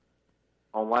on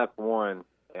lap one,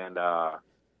 and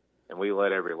we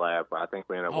led every lap. I think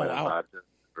we ended up winning by just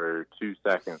for 2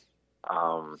 seconds.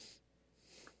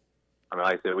 Like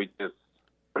I said, we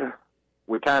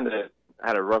kind of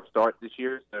had a rough start this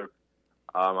year, so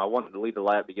I wanted to lead the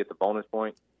lap to get the bonus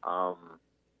point,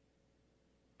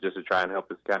 just to try and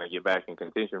help us kind of get back in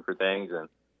contention for things. And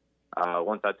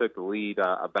once I took the lead,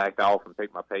 I backed off and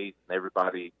picked my pace, and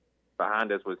everybody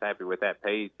behind us was happy with that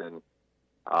pace. And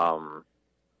I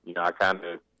kind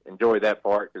of enjoyed that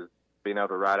part because being able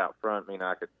to ride out front mean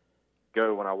I could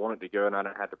go when I wanted to go, and I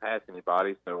didn't have to pass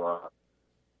anybody. So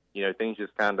things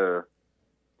just kind of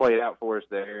played out for us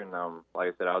there. And like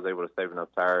I said, I was able to save enough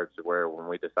tires to where when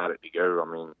we decided to go, I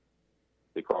mean,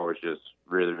 the car was just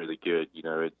really, really good. You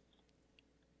know,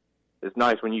 it's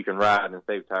nice when you can ride and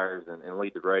save tires and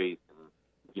lead the race and,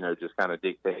 you know, just kind of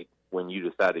dictate when you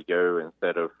decide to go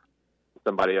instead of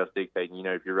somebody else dictating. You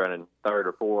know, if you're running third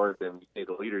or fourth and you see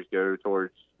the leaders go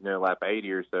towards, you know, lap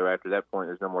 80 or so, after that point,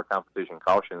 there's no more competition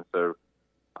caution. So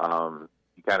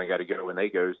you kind of got to go when they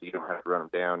go so you don't have to run them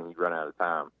down and you run out of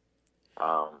time.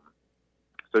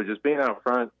 So just being out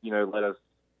front, you know, let us,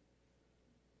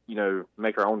 you know,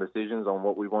 make our own decisions on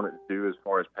what we wanted to do as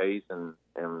far as pace and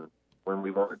when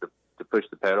we wanted to push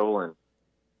the pedal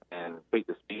and pick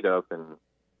the speed up. And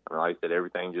like I said,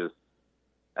 everything just,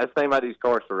 that's the thing about these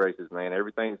CARS Tour races, man.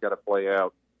 Everything's got to play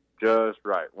out just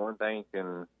right. One thing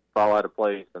can fall out of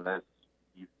place, and that's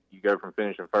you go from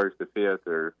finishing first to fifth,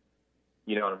 or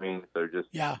you know what I mean. So just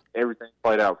everything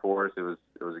played out for us. It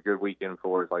was a good weekend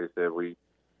for us. Like I said, we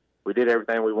did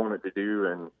everything we wanted to do,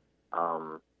 and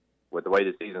with the way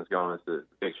the season's going, it's a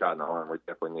big shot in the arm. We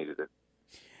definitely needed it.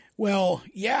 Well,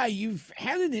 yeah, you've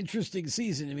had an interesting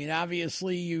season. I mean,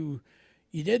 obviously you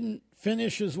didn't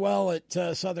finish as well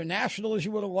at Southern National as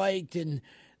you would have liked, and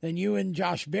then you and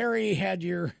Josh Berry had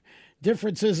your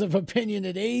differences of opinion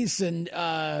at Ace, and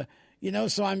you know,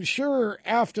 so I'm sure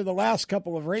after the last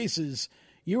couple of races,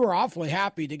 you were awfully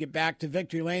happy to get back to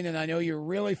victory lane, and I know you're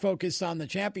really focused on the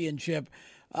championship,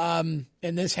 and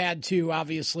this had to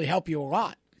obviously help you a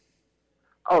lot.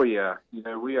 Oh yeah, you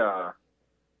know,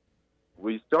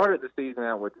 we started the season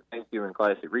out with the Thanksgiving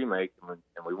Classic remake,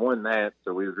 and we won that,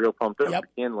 so we was real pumped up for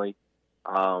Kinley.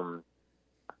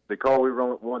 The car we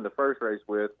won the first race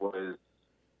with was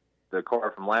the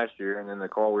car from last year, and then the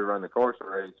car we run the CARS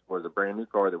Tour race was a brand new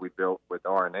car that we built with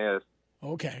R&S.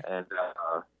 Okay. And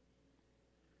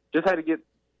just had to get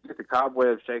the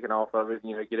cobwebs shaken off of it,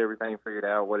 you know, get everything figured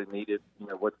out, what it needed, you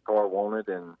know, what the car wanted,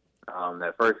 and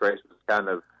that first race was kind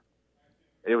of,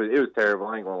 it was terrible,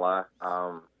 I ain't gonna lie.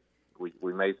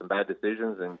 We made some bad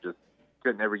decisions and just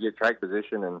couldn't ever get track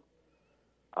position, and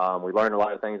we learned a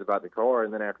lot of things about the car.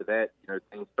 And then after that, you know,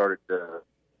 things started to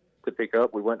pick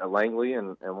up. We went to Langley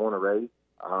and won a race.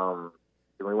 Then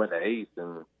we went to Ace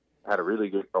and had a really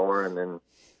good car, and then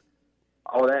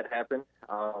all that happened.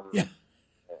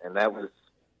 And that was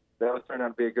turned out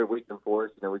to be a good weekend for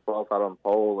us. You know, we qualified on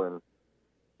pole and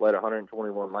led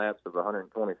 121 laps of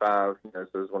 125. You know,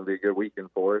 so it was going to be a good weekend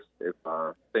for us if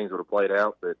things would have played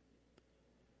out. But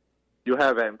you'll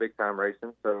have that in big time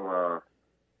racing. So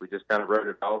we just kind of wrote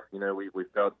it off. You know, we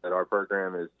felt that our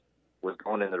program was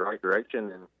going in the right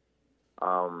direction, and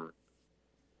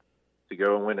to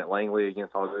go and win at Langley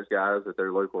against all those guys at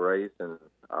their local race, and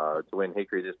to win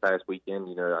Hickory this past weekend,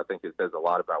 you know, I think it says a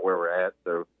lot about where we're at.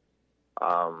 So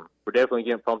we're definitely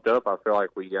getting pumped up. I feel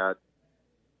like we got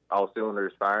all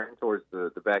cylinders firing towards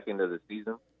the back end of the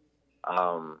season,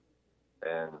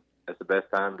 and that's the best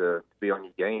time to be on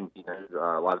your game. You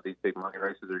know, a lot of these big money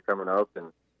races are coming up,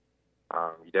 and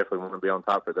you definitely want to be on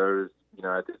top of those. You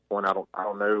know, at this point, I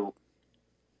don't know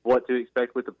what to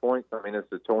expect with the points. I mean,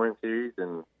 it's a touring series,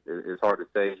 and it's hard to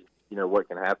say, you know, what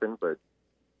can happen. But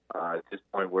at this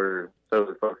point, we're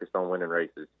totally focused on winning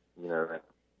races. You know,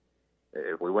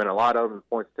 if we win a lot of them, the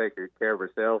points take care of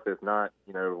itself. If not,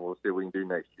 you know, we'll see what we can do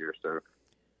next year. So,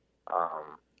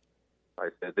 like I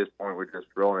said, at this point, we're just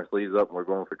rolling our sleeves up and we're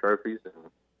going for trophies,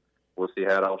 and we'll see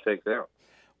how it all shakes out.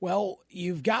 Well,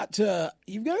 you've got a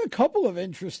couple of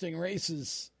interesting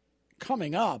races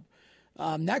coming up.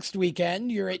 Next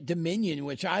weekend, you're at Dominion,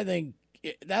 which I think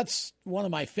that's one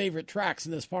of my favorite tracks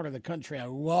in this part of the country. I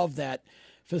love that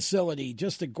facility.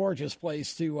 Just a gorgeous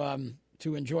place to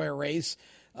enjoy a race.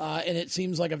 And it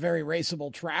seems like a very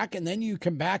raceable track. And then you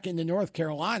come back into North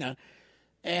Carolina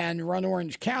and run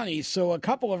Orange County. So a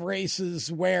couple of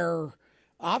races where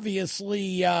obviously,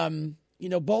 you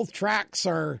know, both tracks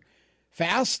are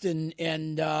fast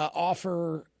and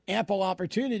offer ample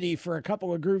opportunity for a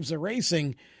couple of grooves of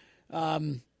racing.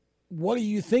 What do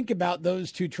you think about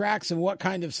those two tracks, and what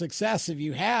kind of success have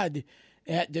you had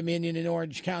at Dominion and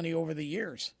Orange County over the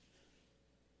years?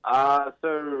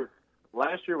 So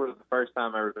last year was the first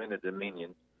time I ever been to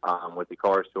Dominion with the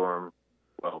CARS Tour.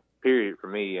 Well, period for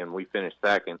me, and we finished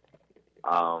second.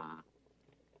 So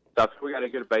we got a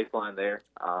good baseline there.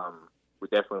 We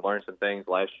definitely learned some things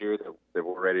last year that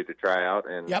we're ready to try out,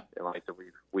 and, and like I said,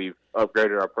 we've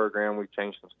upgraded our program. We've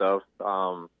changed some stuff.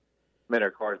 Made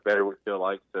our cars better, we feel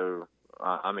like, so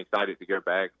I'm excited to go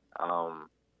back. And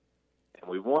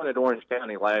we won at Orange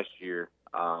County last year,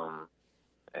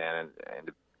 and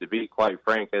to be quite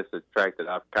frank, that's a track that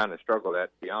I've kind of struggled at,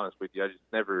 to be honest with you. I just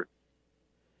never,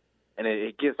 and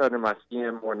it gets under my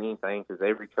skin more than anything, because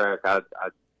every track I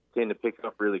tend to pick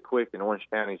up really quick, and Orange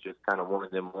County is just kind of one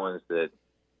of them ones that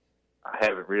I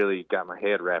haven't really got my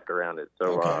head wrapped around it.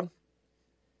 So,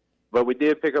 but we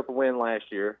did pick up a win last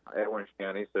year at Orange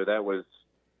County, so that was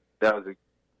a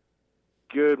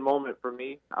good moment for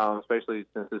me, especially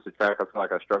since it's a track I feel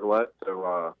like I struggle at.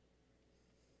 So,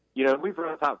 we've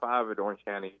run top 5 at Orange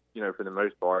County, for the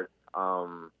most part.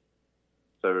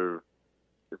 So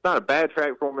it's not a bad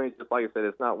track for me. Just like I said,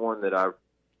 it's not one that I've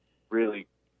really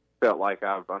felt like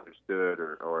I've understood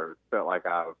or felt like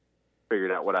I've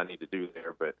figured out what I need to do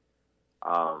there. But,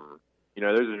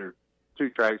 those are 2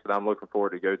 tracks that I'm looking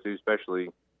forward to go to, especially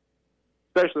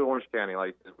Orange County.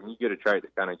 Like, when you get a track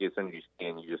that kind of gets under your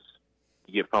skin, you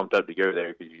get pumped up to go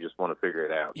there because you just want to figure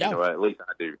it out. Yeah. At least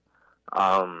I do.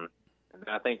 And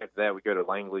then I think after that we go to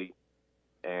Langley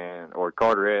or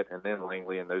Carteret and then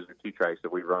Langley, and those are 2 tracks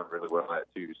that we run really well at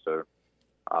too. So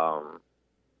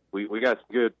we got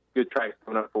some good tracks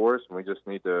coming up for us, and we just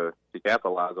need to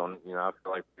capitalize on it. I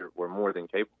feel like we're more than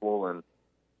capable, and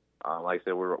like I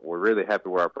said, we're really happy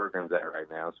where our program's at right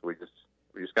now. So we just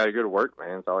got to go to work,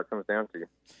 man. That's all it comes down to.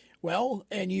 Well,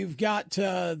 and you've got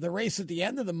the race at the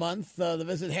end of the month, the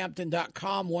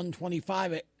visithampton.com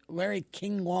 125 at Larry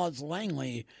Kinglaw's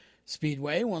Langley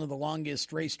Speedway, one of the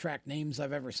longest racetrack names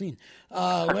I've ever seen.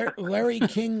 Larry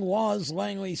Kinglaw's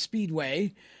Langley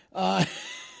Speedway. Yeah,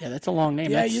 that's a long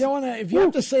name. Yeah, you don't want to. If you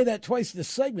have to say that twice this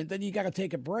segment, then you got to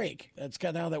take a break. That's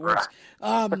kind of how that works.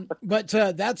 But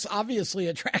that's obviously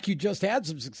a track you just had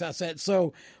some success at.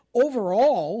 So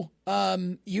overall,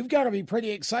 you've got to be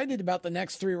pretty excited about the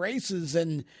next 3 races.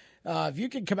 And if you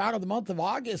can come out of the month of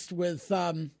August with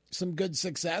some good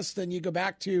success, then you go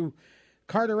back to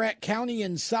Carteret County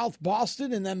in South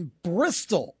Boston, and then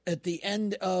Bristol at the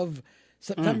end of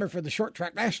September for the Short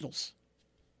Track Nationals.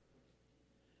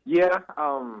 Yeah,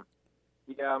 I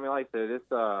mean, like I said,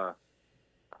 it's I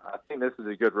think this is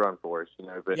a good run for us,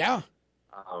 But yeah,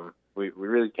 we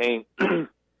really can't.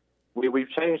 We've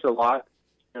changed a lot,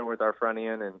 with our front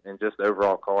end and just the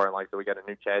overall car. And like I said, we got a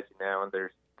new chassis now, and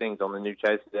there's things on the new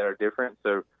chassis that are different.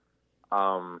 So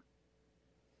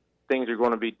things are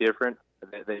going to be different.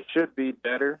 They should be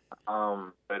better.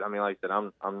 But I mean, like I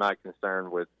said, I'm not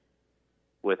concerned with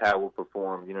how we'll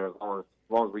perform. As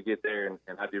long as we get there and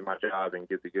I do my job and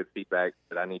get the good feedback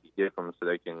that I need to give them so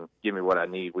they can give me what I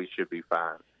need, we should be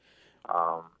fine.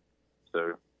 So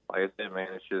like I said, man,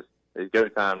 it's go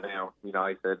time now. Like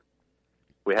I said,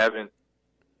 we haven't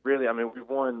really, we've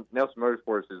won, Nelson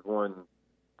Motorsports has won,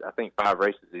 I think, 5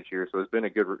 races this year. So it's been a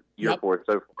good year for us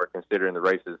so far, considering the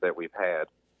races that we've had.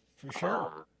 For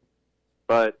sure.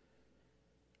 But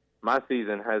my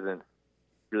season hasn't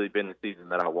really been the season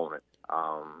that I wanted.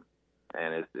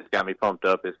 And it's got me pumped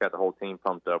up. It's got the whole team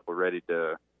pumped up. We're ready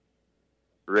to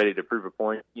prove a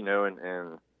point,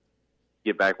 and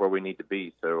get back where we need to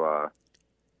be. So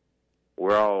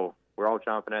we're all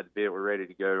chomping at the bit. We're ready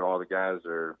to go. All the guys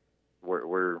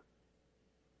we're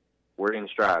in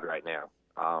stride right now.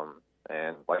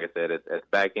 And like I said, it's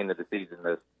back into the season.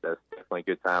 That's definitely a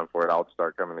good time for it all to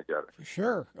start coming together. For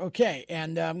sure. Okay,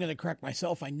 and I'm going to correct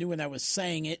myself. I knew when I was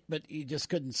saying it, but you just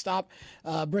couldn't stop.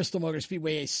 Bristol Motor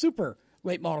Speedway, a super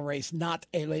late model race, not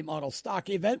a late model stock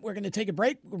event. We're going to take a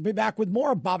break. We'll be back with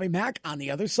more of Bobby Mack on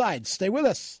the other side. Stay with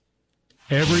us.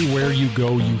 Everywhere you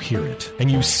go, you hear it,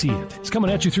 and you see it. It's coming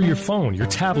at you through your phone, your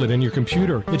tablet, and your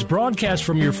computer. It's broadcast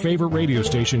from your favorite radio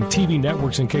station, TV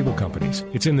networks, and cable companies.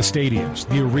 It's in the stadiums,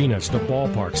 the arenas, the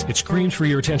ballparks. It screams for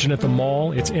your attention at the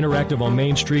mall. It's interactive on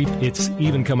Main Street. It's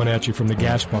even coming at you from the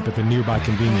gas pump at the nearby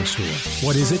convenience store.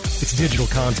 What is it? It's digital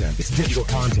content. It's digital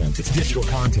content. It's digital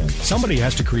content. Somebody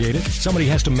has to create it. Somebody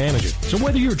has to manage it. So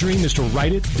whether your dream is to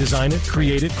write it, design it,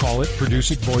 create it, call it,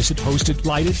 produce it, voice it, host it,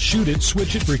 light it, shoot it,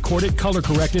 switch it, record it, color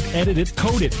correct it, edit it,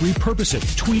 code it, repurpose it,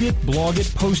 tweet it, blog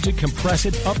it, post it, compress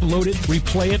it, upload it,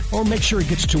 replay it, or make sure it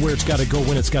gets to where it's got to go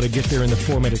when it's got to get there in the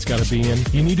format it's got to be in,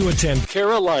 you need to attend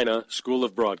Carolina School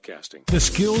of Broadcasting. The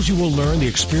skills you will learn, the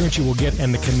experience you will get,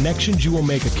 and the connections you will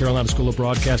make at Carolina School of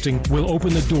Broadcasting will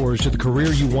open the doors to the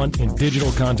career you want in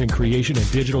digital content creation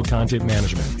and digital content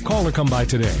management. Call or come by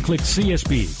today. Click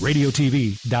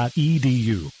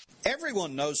csbradiotv.edu.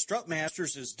 Everyone knows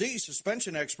Strutmasters is the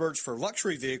suspension experts for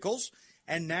luxury vehicles,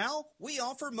 and now we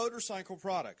offer motorcycle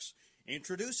products.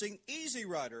 Introducing Easy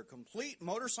Rider Complete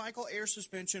Motorcycle Air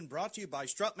Suspension, brought to you by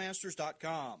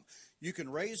Strutmasters.com. You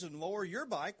can raise and lower your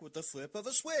bike with the flip of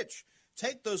a switch.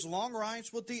 Take those long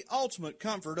rides with the ultimate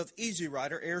comfort of Easy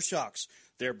Rider Air Shocks.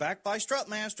 They're backed by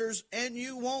Strutmasters, and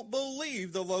you won't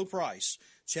believe the low price.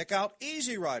 Check out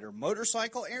Easy Rider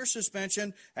Motorcycle Air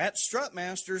Suspension at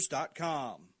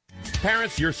Strutmasters.com.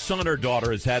 Parents, your son or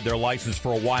daughter has had their license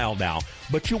for a while now,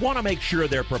 but you want to make sure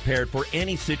they're prepared for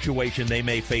any situation they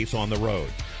may face on the road.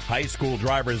 High school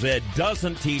driver's ed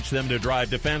doesn't teach them to drive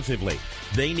defensively.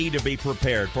 They need to be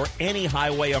prepared for any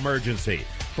highway emergency.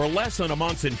 For less than a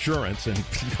month's insurance, and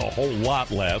a whole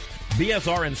lot less,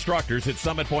 BSR instructors at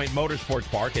Summit Point Motorsports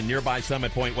Park in nearby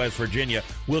Summit Point, West Virginia,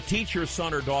 will teach your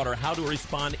son or daughter how to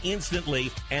respond instantly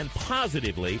and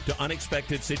positively to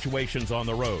unexpected situations on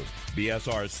the road.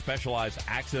 BSR's specialized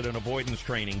accident avoidance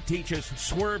training teaches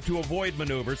swerve to avoid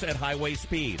maneuvers at highway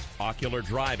speed, ocular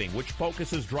driving, which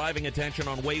focuses driving attention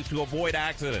on ways to avoid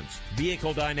accidents,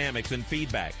 vehicle dynamics and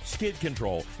feedback, skid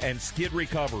control and skid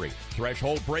recovery,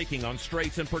 threshold braking on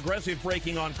straights and progressive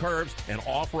braking on curves, and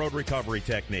off-road recovery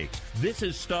techniques. This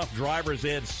is stuff driver's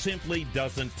ed simply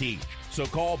doesn't teach. So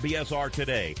call BSR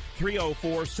today,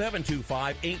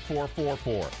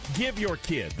 304-725-8444. Give your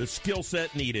kid the skill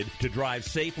set needed to drive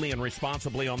safely and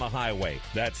responsibly on the highway.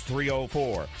 That's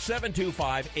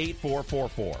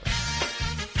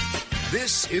 304-725-8444.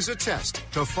 This is a test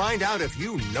to find out if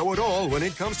you know it all when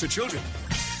it comes to children.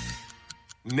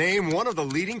 Name one of the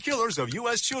leading killers of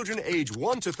U.S. children age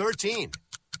 1 to 13.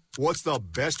 What's the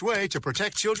best way to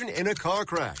protect children in a car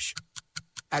crash?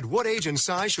 At what age and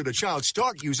size should a child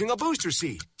start using a booster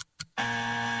seat?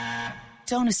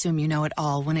 Don't assume you know it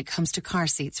all when it comes to car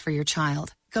seats for your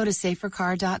child. Go to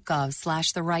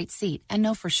safercar.gov/the right seat and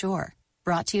know for sure.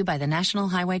 Brought to you by the National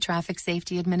Highway Traffic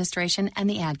Safety Administration and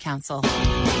the Ad Council.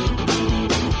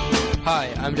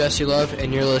 Hi, I'm Jesse Love,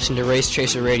 and you're listening to Race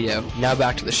Chaser Radio. Now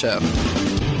back to the show.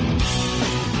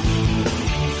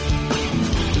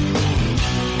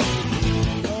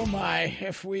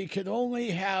 If we could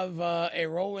only have a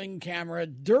rolling camera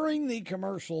during the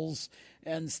commercials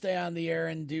and stay on the air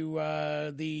and do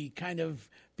the kind of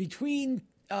between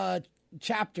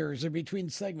chapters or between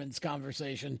segments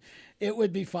conversation, it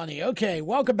would be funny. Okay,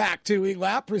 welcome back to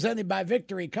ELAP, presented by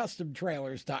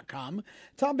VictoryCustomTrailers.com.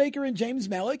 Tom Baker and James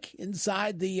Mellick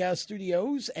inside the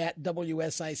studios at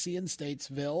WSIC in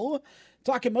Statesville.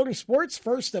 Talking motorsports,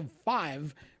 first of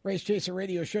 5 Race Chaser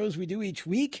radio shows we do each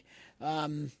week.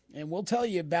 And we'll tell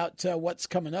you about what's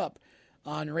coming up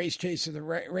on Race Chaser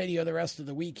Radio the rest of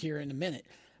the week here in a minute.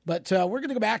 But we're going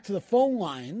to go back to the phone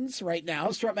lines right now.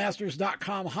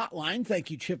 Strutmasters.com hotline. Thank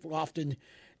you, Chip Lofton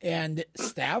and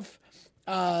staff.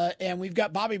 And we've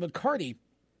got Bobby McCarty.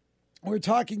 We're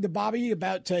talking to Bobby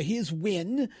about his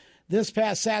win this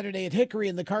past Saturday at Hickory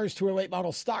in the CARS Tour Late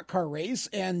Model Stock Car Race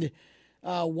and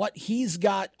what he's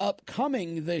got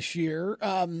upcoming this year.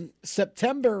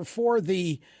 September for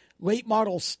the late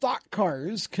model stock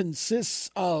cars consists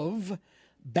of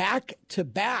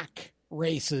back-to-back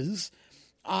races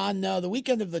on the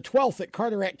weekend of the 12th at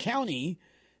Carteret County,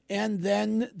 and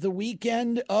then the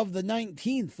weekend of the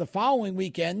 19th, the following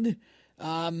weekend,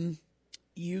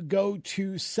 you go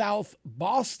to South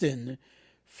Boston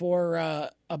for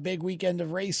a big weekend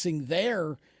of racing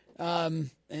there. And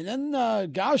then,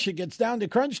 it gets down to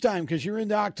crunch time because you're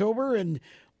into October, and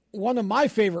one of my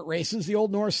favorite races, the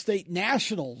Old North State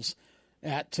Nationals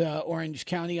at Orange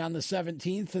County on the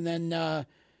 17th. And then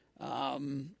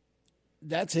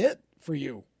that's it for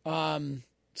you.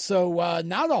 So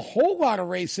not a whole lot of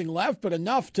racing left, but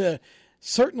enough to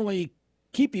certainly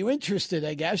keep you interested,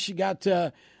 I guess. You got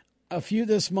a few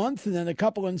this month and then a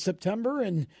couple in September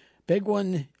and big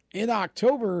one in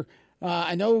October.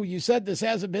 I know you said this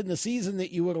hasn't been the season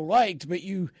that you would have liked, but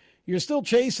you're still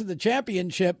chasing the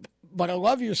championship. But I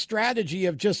love your strategy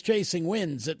of just chasing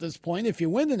wins at this point. If you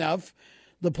win enough,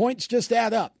 the points just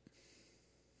add up.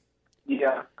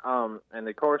 Yeah, and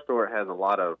the CARS Tour has a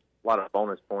lot of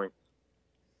bonus points.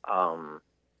 I'm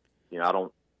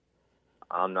not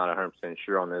 100%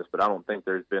 sure on this, but I don't think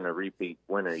there's been a repeat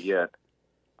winner yet.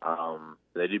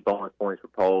 They do bonus points for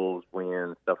poles,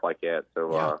 wins, stuff like that.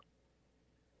 So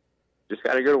just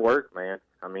got to go to work, man.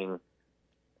 I mean,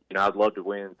 I'd love to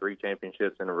win 3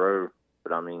 championships in a row.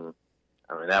 But, I mean,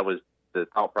 that was the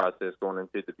thought process going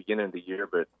into the beginning of the year.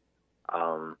 But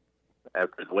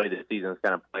after the way the season's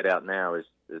kind of played out now, it's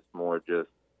more just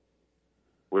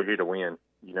we're here to win,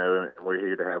 and we're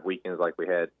here to have weekends like we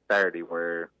had Saturday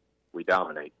where we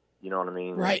dominate. You know what I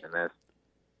mean? Right. And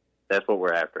that's what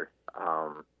we're after.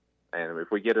 And if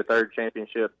we get a 3rd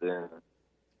championship, then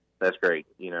that's great.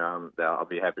 I'll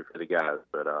be happy for the guys.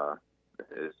 But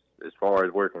as far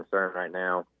as we're concerned right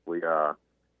now, we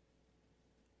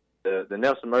the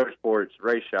Nelson Motorsports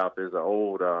race shop is an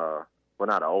old,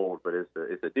 not old, but it's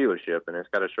a dealership, and it's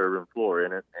got a showroom floor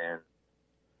in it. And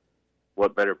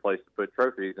what better place to put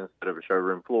trophies instead of a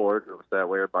showroom floor? So that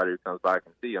way everybody who comes by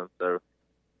can see them. So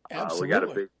we got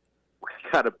a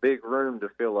big room to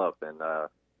fill up, and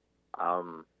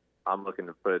I'm looking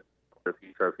to put a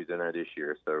few trophies in there this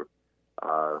year. So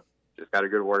just got to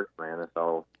go to work, man. That's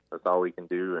all we can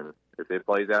do. And if it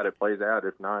plays out, it plays out.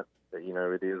 If not,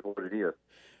 it is what it is.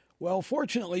 Well,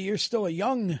 fortunately, you're still a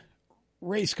young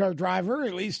race car driver,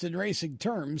 at least in racing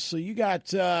terms. So you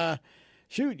got,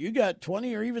 you got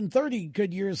 20 or even 30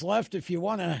 good years left if you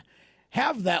want to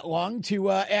have that long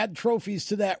to add trophies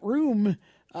to that room.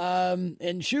 And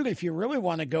if you really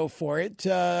want to go for it,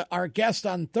 our guest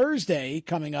on Thursday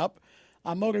coming up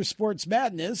on Motorsports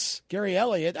Madness, Gary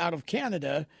Elliott out of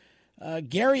Canada.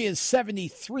 Gary is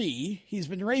 73. He's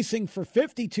been racing for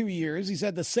 52 years. He's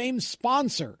had the same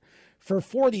sponsor for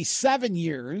 47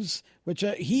 years, which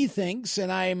he thinks,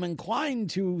 and I am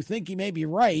inclined to think he may be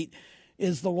right,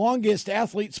 is the longest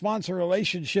athlete-sponsor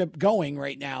relationship going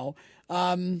right now.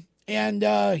 And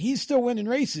he's still winning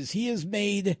races. He is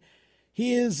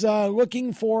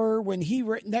looking for, when he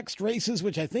next races,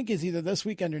 which I think is either this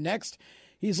weekend or next,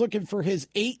 he's looking for his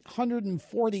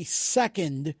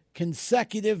 842nd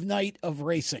consecutive night of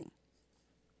racing.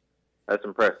 That's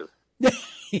impressive.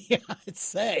 Yeah, I'd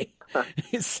say. That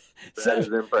is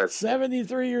impressive.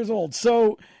 73 years old.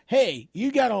 So, hey,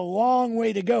 you got a long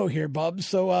way to go here, bub.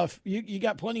 So you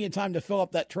got plenty of time to fill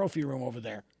up that trophy room over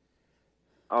there.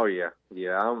 Oh, yeah.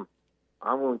 Yeah,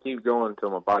 I'm going to keep going until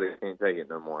my body can't take it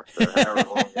no more. So however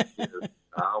long it is,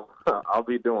 I'll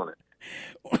be doing it.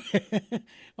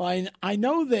 Well, I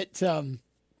know that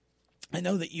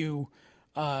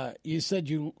you said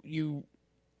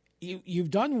you've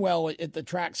done well at the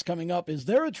tracks coming up. Is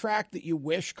there a track that you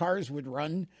wish CARS would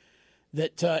run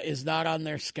that is not on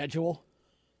their schedule?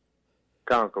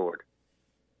 Concord.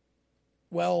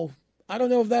 Well, I don't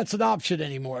know if that's an option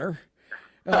anymore.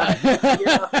 I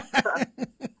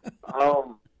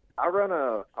run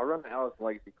an Allison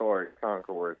Legacy car at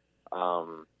Concord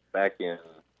back in,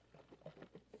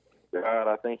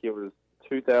 I think it was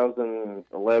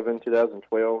 2011,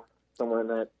 2012, somewhere in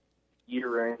that year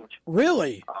range.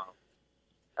 Really?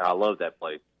 I love that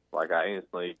place. Like, I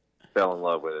instantly fell in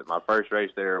love with it. My first race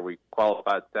there, we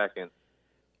qualified second,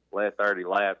 led 30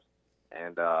 laps,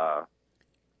 and had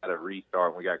a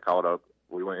restart, and we got caught up.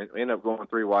 We ended up going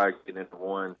 3 wide, getting into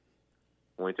one.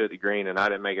 We took the green, and I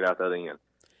didn't make it out the other end.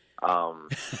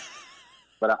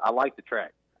 But I liked the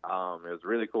track. It was a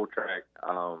really cool track.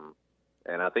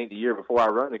 And I think the year before I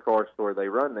run the CARS Tour, they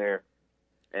run there.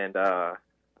 And I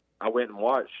went and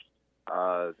watched. It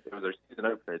was our season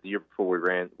opener the year before we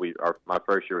ran. My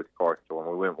first year with the CARS Tour,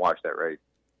 and we went and watched that race.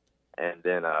 And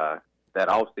then that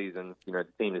off season, the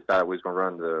team decided we was going to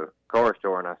run the CARS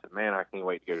Tour, and I said, man, I can't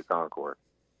wait to go to Concord.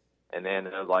 And then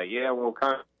I was like, yeah, well,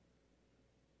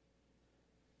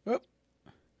 Whoop.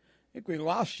 I think we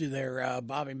lost you there,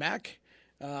 Bobby Mack.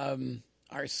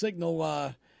 Our signal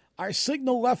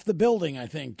left the building, I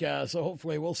think. So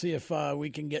hopefully we'll see if we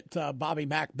can get Bobby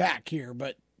Mack back here.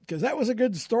 But because that was a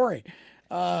good story.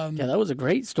 Yeah, that was a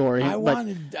great story. I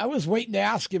was waiting to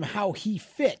ask him how he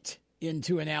fit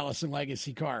into an Allison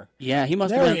Legacy car. Yeah, he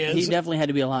must have been. He definitely had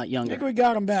to be a lot younger. I think we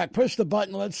got him back. Push the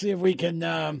button. Let's see if we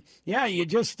can. You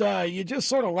just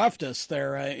sort of left us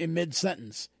there in mid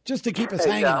sentence just to keep us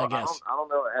hanging. I guess. I don't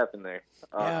know what happened there.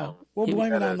 Yeah, we'll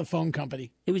blame it on the phone company.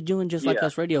 He was doing just like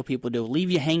us radio people do. Leave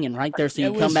you hanging right there so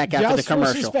you come back after the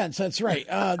commercial. For suspense, that's right.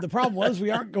 The problem was we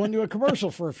aren't going to a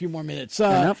commercial for a few more minutes.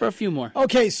 Not for a few more.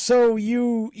 Okay, so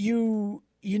you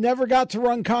never got to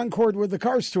run Concord with the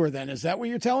CARS Tour then? Is that what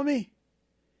you're telling me?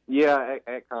 Yeah,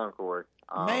 at Concord.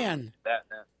 Man.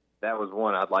 That was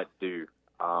one I'd like to do.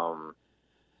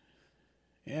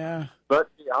 Yeah. But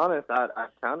to be honest, I've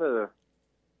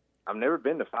never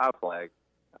been to Five Flags.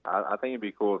 I think it'd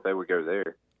be cool if they would go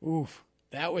there. Oof,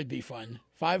 that would be fun.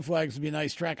 Five Flags would be a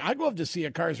nice track. I'd love to see a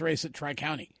CARS race at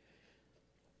Tri-County.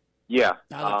 Yeah.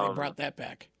 Now that they brought that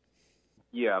back.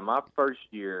 Yeah, my first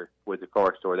year with the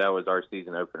CARS Tour, that was our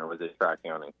season opener, was at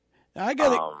Tri-County. I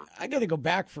gotta go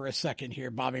back for a second here,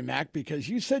 Bobby Mack, because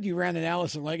you said you ran an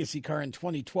Allison Legacy car in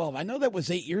 2012. I know that was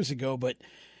 8 years ago, but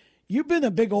you've been a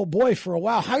big old boy for a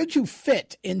while. How did you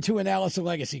fit into an Allison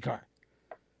Legacy car?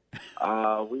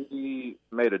 We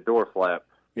made a door flap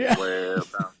where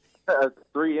about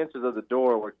 3 inches of the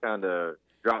door would kind of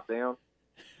drop down.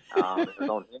 It was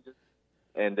on hinges,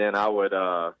 and then I would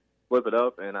flip it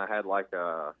up, and I had like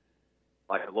a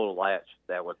little latch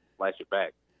that would latch it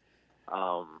back.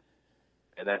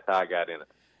 And that's how I got in it.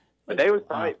 But they was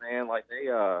tight, man. Like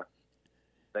it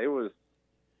was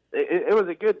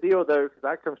a good deal though, because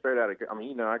I come straight out of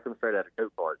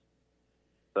go-karts.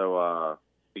 So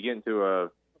to get into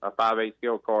a 5/8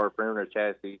 scale car, perimeter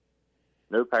chassis,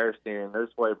 no power steering, no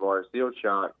sway bar, sealed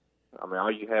shocks. I mean,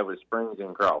 all you have was springs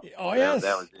and cross. Oh yes,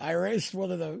 I raced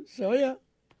one of those. Oh yeah.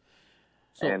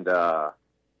 and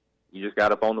you just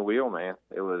got up on the wheel, man.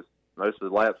 It was most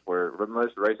of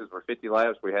the races were 50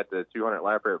 laps. We had the 200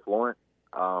 lapper at Florence,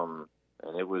 and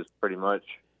it was pretty much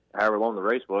however long the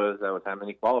race was. That was how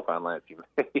many qualifying laps you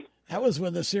made. That was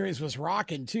when the series was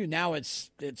rocking too. Now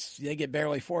it's they get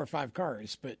barely 4 or 5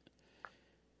 cars, but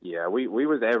yeah, we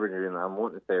was averaging, I'm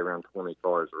wanting to say, around 20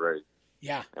 cars a race.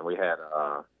 Yeah, and we had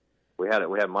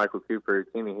Michael Cooper,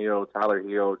 Timmy Hill, Tyler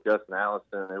Hill, Justin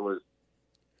Allison. It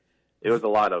was a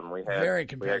lot of them. We had very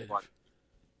competitive.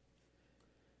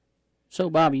 So,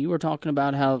 Bobby, you were talking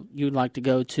about how you'd like to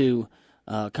go to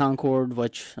Concord,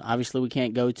 which obviously we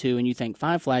can't go to, and you think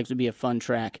Five Flags would be a fun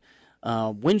track.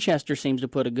 Winchester seems to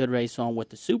put a good race on with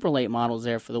the super late models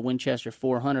there for the Winchester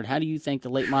 400. How do you think the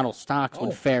late model stocks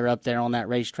would fare up there on that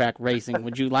racetrack racing?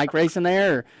 Would you like racing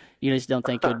there, or you just don't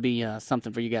think it would be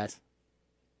something for you guys?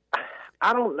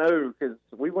 I don't know, because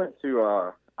we went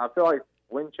to I feel like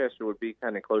Winchester would be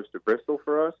kind of close to Bristol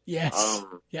for us. Yes,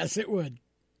 yes, it would.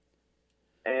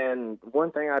 And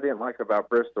one thing I didn't like about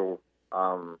Bristol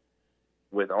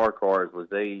with our cars was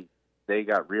they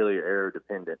got really aero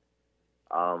dependent.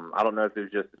 I don't know if it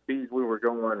was just the speeds we were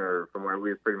going or from where we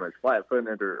were pretty much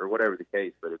flat-footed or whatever the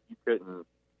case, but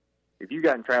if you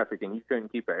got in traffic and you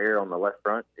couldn't keep an air on the left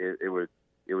front, it would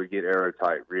get aero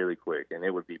tight really quick, and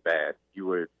it would be bad. You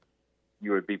would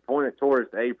be pointed towards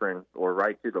the apron or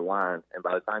right to the line, and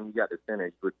by the time you got to center,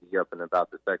 you would be up in about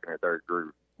the second or third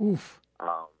groove. Oof.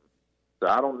 So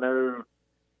I don't know.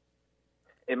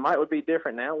 It would be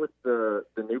different now with the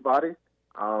new bodies,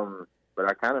 but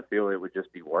I kind of feel it would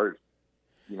just be worse,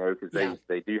 because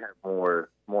they do have more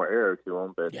aero to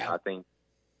them. But I think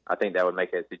that would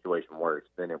make that situation worse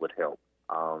than it would help.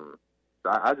 So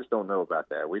I just don't know about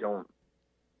that.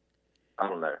 I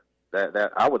don't know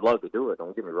that I would love to do it.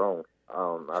 Don't get me wrong.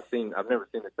 I've never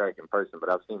seen the track in person, but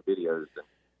I've seen videos, and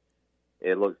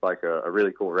it looks like a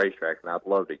really cool racetrack, and I'd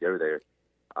love to go there.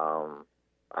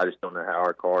 I just don't know how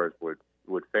our cars would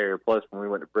fare. Plus, when we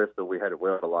went to Bristol, we had to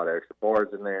weld a lot of extra bars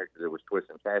in there because it was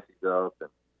twisting chassis up. And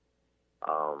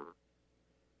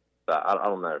so I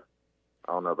don't know.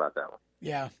 I don't know about that one.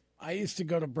 Yeah, I used to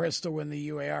go to Bristol when the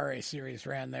UARA series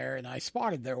ran there, and I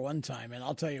spotted there one time. And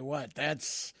I'll tell you what,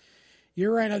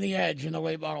 you're right on the edge in a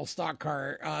late model stock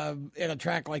car in a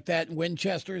track like that.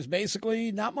 Winchester is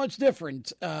basically not much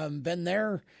different. Been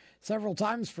there several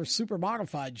times for super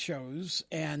modified shows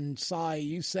and saw a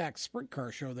USAC sprint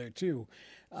car show there too.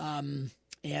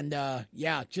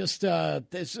 It's just a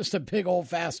big old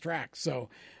fast track. So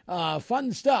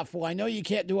fun stuff. Well, I know you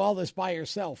can't do all this by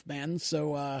yourself, man.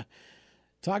 So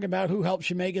talk about who helps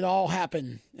you make it all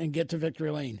happen and get to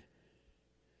victory lane.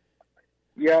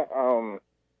 Yeah,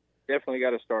 definitely got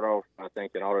to start off, I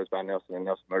think, in Autos by Nelson and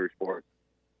Nelson Motorsports.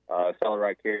 Solid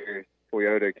Right Carriers,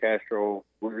 Toyota, Castrol,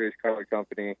 Blue Ridge Color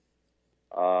Company,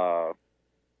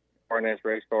 Barnett's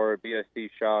Race Car,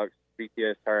 BST Shocks,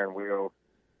 BTS Tire and Wheel.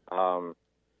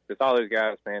 Just all those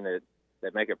guys, man,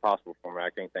 that make it possible for me.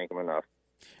 I can't thank them enough.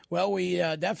 Well, we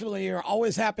definitely are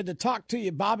always happy to talk to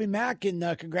you, Bobby Mack, and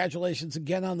congratulations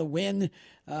again on the win.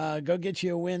 Go get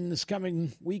you a win this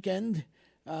coming weekend,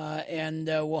 and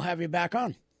we'll have you back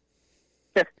on.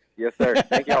 Yes, sir.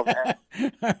 Thank y'all. All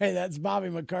right, that's Bobby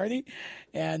McCarty,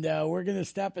 and we're going to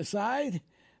step aside.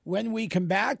 When we come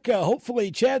back, hopefully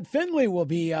Chad Finley will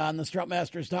be on the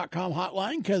Strutmasters.com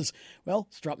hotline because, well,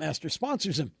 Strutmaster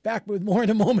sponsors him. Back with more in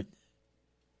a moment.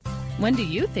 When do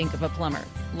you think of a plumber?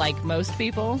 Like most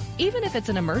people, even if it's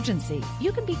an emergency,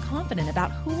 you can be confident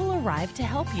about who will arrive to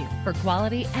help you. For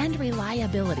quality and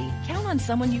reliability, count on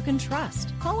someone you can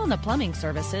trust. Call on the plumbing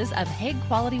services of Hague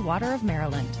Quality Water of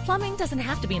Maryland. Plumbing doesn't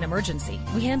have to be an emergency.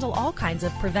 We handle all kinds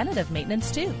of preventative maintenance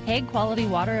too. Hague Quality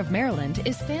Water of Maryland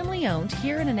is family owned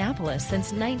here in Annapolis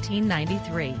since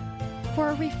 1993. For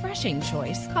a refreshing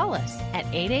choice, call us at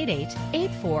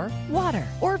 888-84-WATER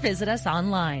or visit us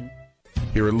online.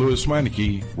 Here at Lewis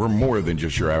Meineke, we're more than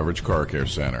just your average car care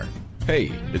center.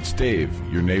 Hey, it's Dave,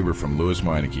 your neighbor from Lewis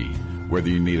Meineke. Whether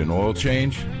you need an oil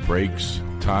change, brakes,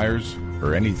 tires,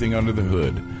 or anything under the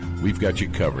hood, we've got you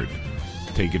covered.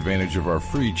 Take advantage of our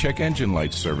free check engine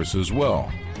light service as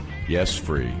well. Yes,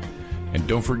 free. And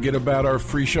don't forget about our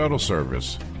free shuttle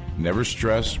service. Never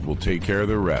stress, we'll take care of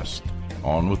the rest.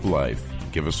 On with life.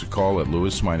 Give us a call at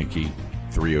Lewis Meineke,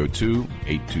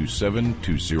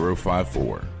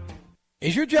 302-827-2054.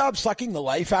 Is your job sucking the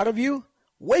life out of you?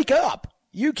 Wake up.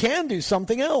 You can do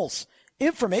something else.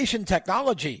 Information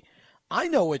technology. I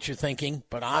know what you're thinking,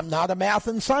 but I'm not a math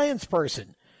and science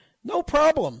person. No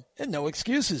problem and no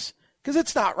excuses. Because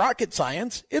it's not rocket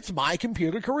science, it's My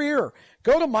Computer Career.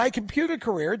 Go to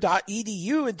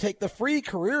mycomputercareer.edu and take the free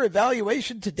career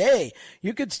evaluation today.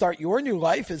 You can start your new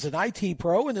life as an IT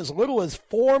pro in as little as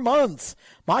 4 months.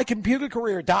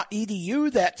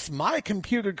 mycomputercareer.edu, that's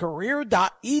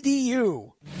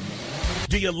mycomputercareer.edu.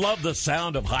 Do you love the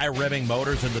sound of high-revving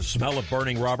motors and the smell of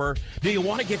burning rubber? Do you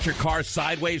want to get your car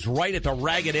sideways right at the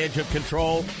ragged edge of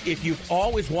control? If you've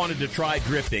always wanted to try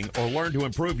drifting or learn to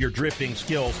improve your drifting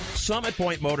skills, Summit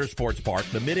Point Motorsports Park,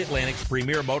 the Mid-Atlantic's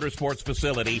premier motorsports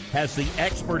facility, has the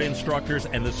expert instructors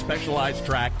and the specialized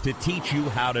track to teach you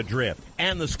how to drift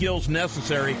and the skills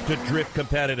necessary to drift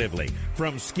competitively.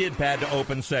 From skid pad to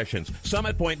open sessions,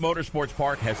 Summit Point Motorsports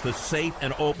Park has the safe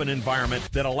and open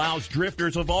environment that allows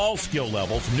drifters of all skill levels,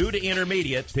 new to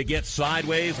intermediate, to get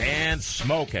sideways and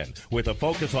smoking. With a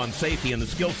focus on safety and the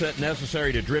skill set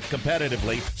necessary to drift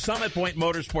competitively, Summit Point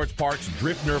Motorsports Park's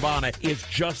Drift Nirvana is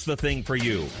just the thing for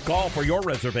you. Call for your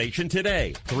reservation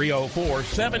today,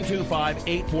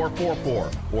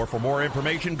 304-725-8444. Or for more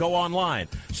information, go online,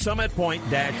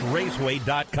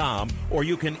 summitpoint-raceway.com, or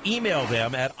you can email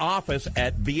them at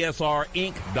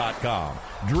office@bsrinc.com.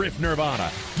 Drift Nirvana,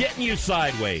 getting you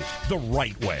sideways the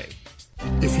right way.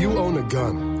 If you own a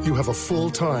gun, you have a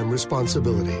full-time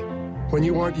responsibility. When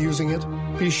you aren't using it,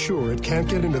 be sure it can't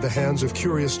get into the hands of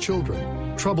curious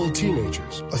children, troubled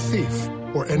teenagers, a thief,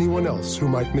 or anyone else who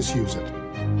might misuse it.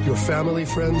 Your family,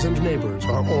 friends, and neighbors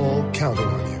are all counting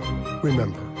on you.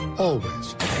 Remember,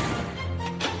 always,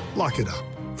 lock it up.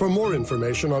 For more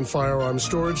information on firearm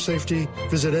storage safety,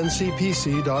 visit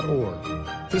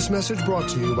ncpc.org. This message brought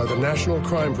to you by the National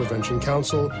Crime Prevention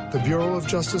Council, the Bureau of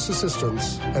Justice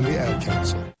Assistance, and the Ad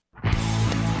Council.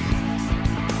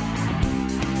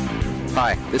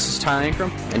 Hi, this is Ty Ankrum,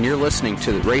 and you're listening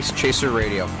to the Race Chaser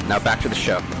Radio. Now back to the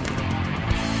show.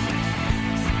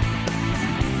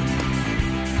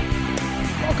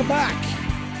 Welcome back.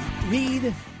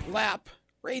 Lead Lap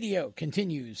Radio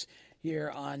continues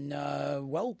here on,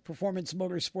 Performance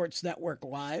Motorsports Network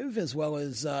Live, as well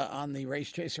as on the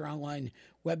Race Chaser Online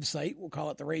website. We'll call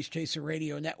it the Race Chaser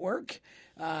Radio Network.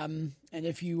 And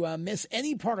if you miss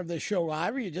any part of the show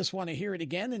live, or you just want to hear it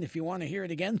again, and if you want to hear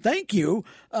it again, thank you.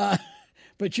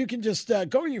 But you can just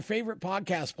go to your favorite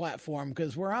podcast platform,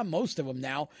 because we're on most of them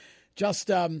now. Just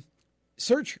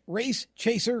search Race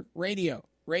Chaser Radio.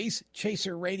 Race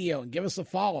Chaser Radio, and give us a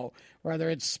follow, whether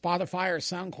it's Spotify or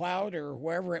SoundCloud or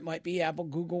wherever it might be, Apple,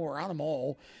 Google, we're on them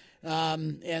all.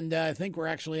 And I think we're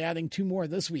actually adding 2 more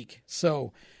this week.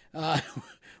 So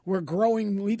we're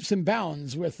growing leaps and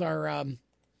bounds with our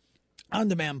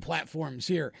on-demand platforms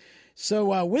here.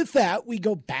 So with that, we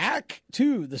go back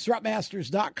to the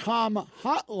strutmasters.com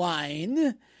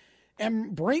hotline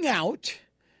and bring out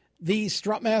the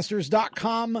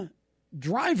strutmasters.com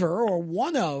driver, or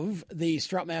one of the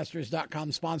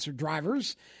strutmasters.com sponsored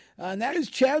drivers, and that is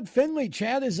Chad Finley.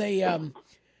 Chad is a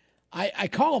I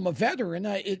call him a veteran.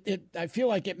 I feel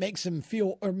like it makes him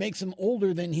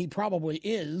older than he probably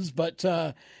is, but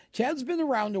Chad's been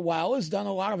around a while, has done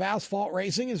a lot of asphalt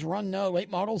racing, has run late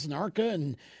models and ARCA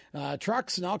and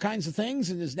trucks and all kinds of things,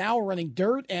 and is now running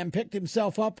dirt, and picked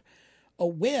himself up a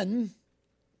win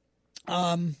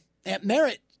at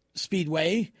Merritt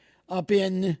Speedway up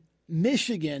in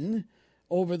Michigan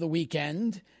over the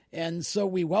weekend. And so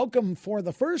we welcome for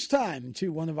the first time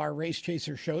to one of our Race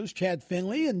Chaser shows, Chad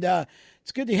Finley. And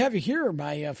it's good to have you here,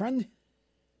 my friend.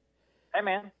 Hey,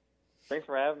 man. Thanks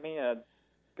for having me.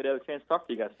 Good to have a chance to talk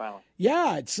to you guys finally.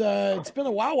 Yeah, it's been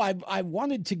a while. I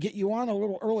wanted to get you on a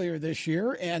little earlier this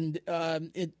year, and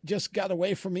it just got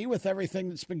away from me with everything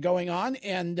that's been going on.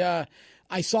 And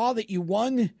I saw that you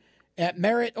won at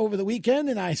Merritt over the weekend,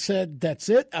 and I said, that's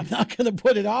it. I'm not going to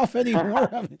put it off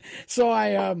anymore.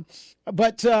 So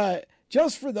but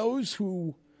just for those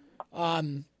who,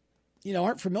 aren't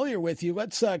familiar with you,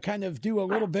 let's kind of do a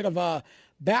little bit of a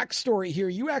backstory here.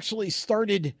 You actually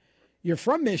you're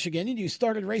from Michigan, and you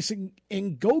started racing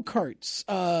in go-karts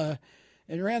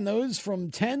and ran those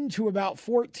from 10 to about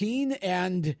 14.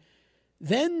 And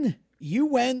then you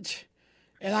went,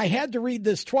 and I had to read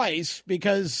this twice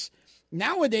because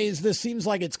nowadays, this seems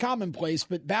like it's commonplace,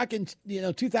 but back in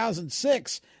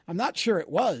 2006, I'm not sure it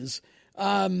was.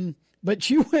 But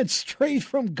you went straight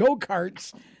from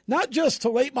go-karts, not just to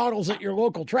late models at your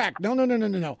local track.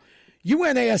 No. You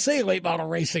went ASA late model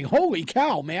racing. Holy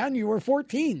cow, man! You were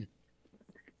 14.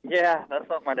 Yeah, that's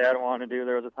something my dad wanted to do.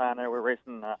 There was a time that we were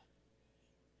racing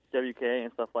WK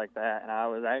and stuff like that, and I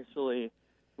was actually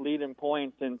leading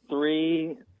points in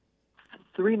three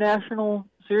national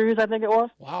series, I think it was.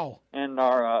 Wow. And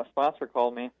our sponsor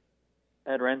called me,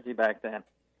 Ed Renzi, back then,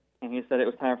 and he said it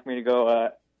was time for me to go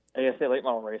ASA late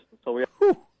model racing. So we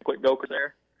quick go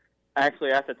there.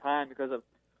 Actually, at the time, because of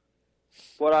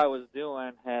what I was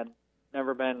doing, had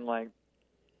never been like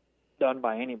done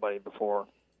by anybody before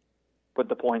with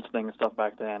the points thing and stuff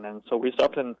back then. And so we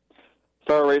stopped and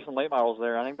started racing late models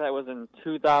there. I think that was in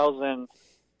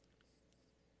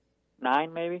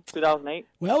 2009, maybe 2008.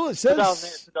 Well, it says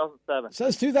 2008 or 2007. It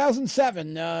says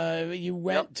 2007. You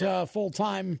went full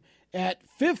time at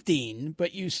 15,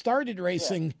 but you started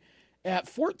racing at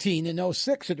 14 in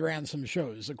 06 at ran some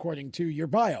shows, according to your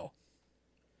bio.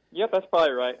 Yep, that's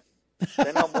probably right.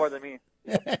 They know more than me.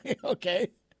 Okay.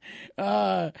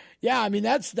 Yeah, I mean,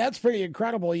 that's pretty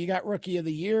incredible. You got Rookie of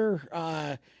the Year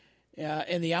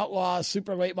in the Outlaw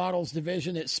Super Late Models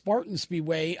division at Spartan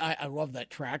Speedway. I love that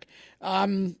track.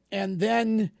 And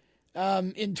then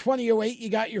in 2008, you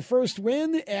got your first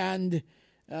win and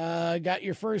got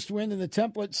your first win in the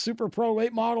Template Super Pro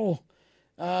Late Model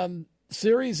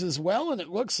series as well. And it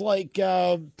looks like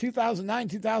 2009,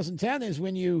 2010 is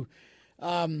when you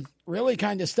really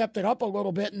kind of stepped it up a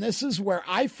little bit. And this is where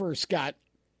I first got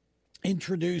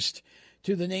introduced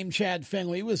to the name Chad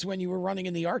Finley, was when you were running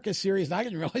in the ARCA series. And I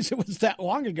didn't realize it was that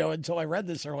long ago until I read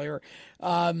this earlier.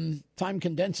 Time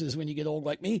condenses when you get old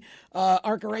like me.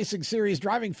 ARCA Racing Series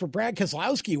driving for Brad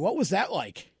Keselowski. What was that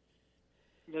like?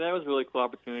 Yeah, that was a really cool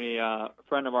opportunity. A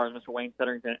friend of ours, Mr. Wayne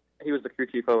Setterington, he was the crew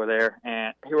chief over there,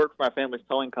 and he worked for my family's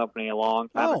towing company a long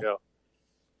time ago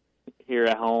here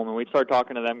at home. And we started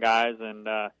talking to them guys, and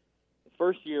the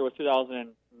first year was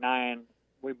 2009.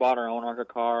 We bought our own ARCA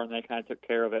car, and they kind of took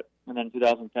care of it. And then in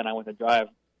 2010, I went to drive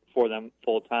for them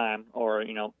full-time, or,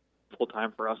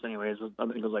 full-time for us anyways. I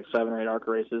think it was like 7 or 8 ARCA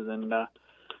races, and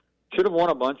should have won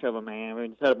a bunch of them, man. We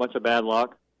just had a bunch of bad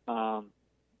luck,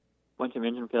 bunch of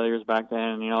engine failures back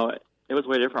then. It was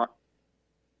way different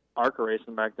ARCA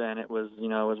racing back then. It was, it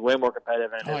was way more competitive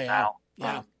than it is now.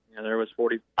 Yeah. There was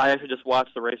 40. I actually just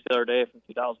watched the race the other day from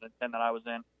 2010 that I was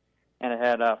in, and it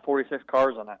had 46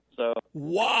 cars on it. So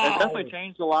wow, it's definitely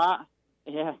changed a lot.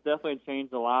 Yeah, it's definitely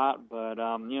changed a lot. But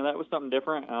that was something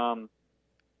different.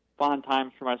 Fun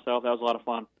times for myself. That was a lot of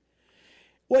fun.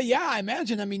 Well, yeah, I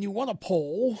imagine. I mean, you won a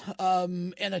pole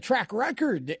and a track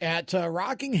record at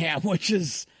Rockingham, which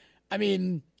is, I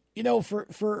mean,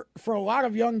 for a lot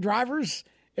of young drivers,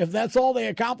 if that's all they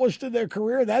accomplished in their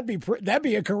career, that'd be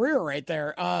a career right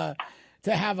there.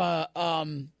 To have a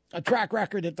track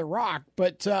record at the Rock,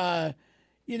 but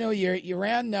you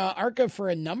ran ARCA for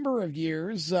a number of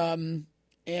years, and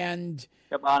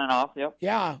yep, on and off, yep,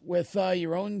 yeah, with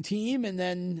your own team, and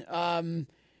then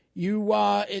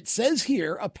it says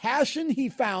here a passion he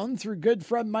found through good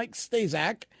friend Mike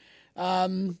Stazak,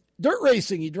 dirt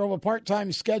racing. He drove a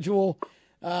part-time schedule.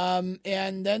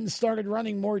 And then started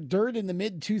running more dirt in the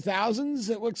mid-2000s,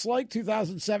 it looks like,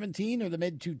 2017, or the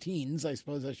mid-teens, I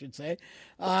suppose I should say.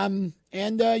 And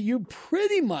you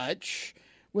pretty much,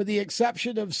 with the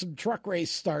exception of some truck race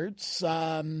starts,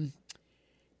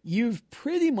 you've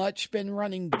pretty much been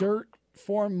running dirt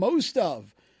for most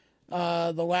of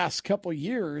the last couple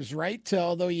years, right?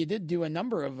 Although you did do a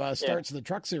number of starts of the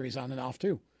truck series on and off,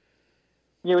 too.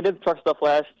 Yeah, we did the truck stuff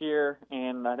last year,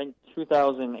 and I think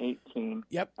 2018.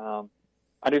 Yep.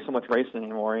 I do so much racing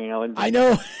anymore, I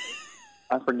know.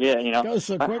 I forget, Goes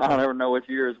so quickly. I don't ever know which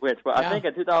year is which. But I think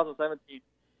in 2017,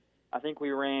 I think we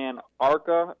ran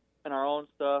ARCA and our own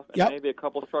stuff, and maybe a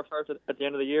couple of truck starts at the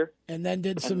end of the year. And then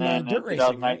did some dirt racing.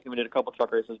 2019, right? we did a couple of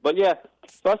truck races. But yeah,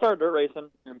 so I started dirt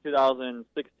racing in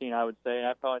 2016, I would say.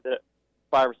 I probably did it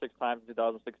 5 or 6 times in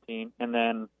 2016. And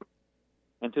then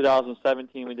in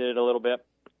 2017, we did it a little bit.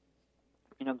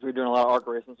 We were doing a lot of ARCA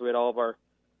racing, so we had all of our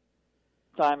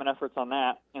time and efforts on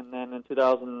that. And then in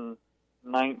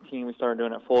 2019, we started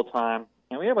doing it full time.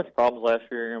 And we had a bunch of problems last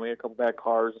year, and we had a couple bad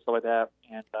cars and stuff like that,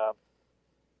 and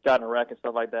got in a wreck and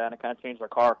stuff like that, and it kind of changed our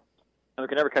car. And we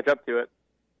could never catch up to it.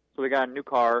 So we got a new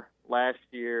car last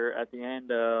year at the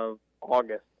end of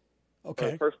August.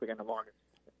 Okay. The first weekend of August.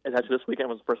 Actually, this weekend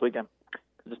was the first weekend.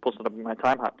 I just posted up my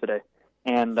time hop today.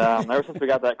 And ever since we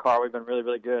got that car, we've been really,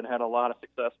 really good. Had a lot of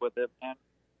success with it. And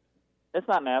it's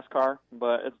not NASCAR,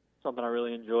 but it's something I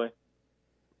really enjoy.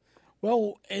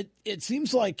 Well, it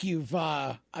seems like you've,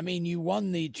 you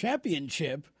won the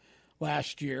championship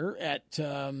last year at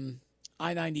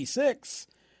I-96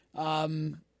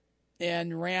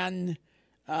 and ran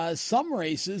some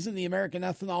races in the American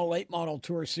Ethanol Late Model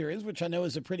Tour Series, which I know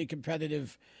is a pretty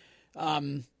competitive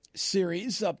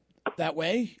series up that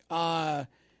way.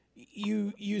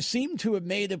 You seem to have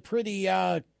made a pretty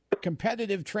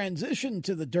competitive transition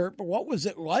to the dirt, but what was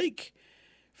it like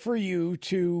for you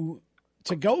to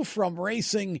go from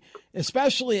racing,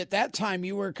 especially at that time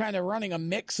you were kind of running a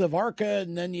mix of ARCA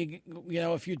and then you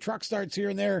know a few truck starts here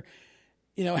and there,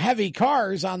 heavy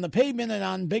cars on the pavement and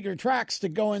on bigger tracks to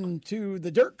going to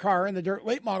the dirt car and the dirt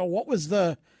late model. What was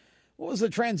the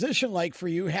transition like for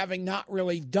you, having not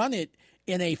really done it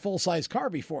in a full-size car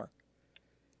before?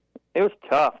 It was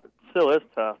tough. It still is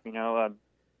tough. Dirt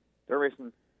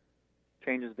racing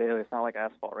changes daily. It's not like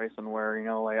asphalt racing where,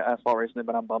 like asphalt racing, they've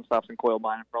been on bump stops and coil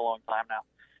binding for a long time now.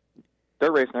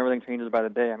 Dirt racing, everything changes by the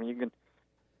day. I mean, you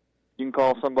can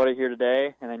call somebody here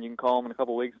today, and then you can call them in a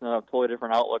couple of weeks, and they'll have a totally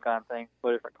different outlook on things,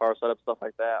 totally different car setup, stuff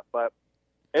like that. But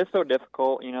it's so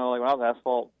difficult. Like when I was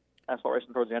asphalt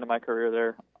racing towards the end of my career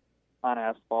there on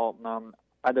asphalt,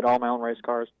 I did all my own race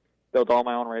cars, built all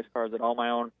my own race cars, did all my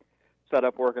own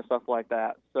setup work and stuff like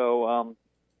that. So on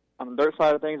the dirt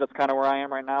side of things, that's kind of where I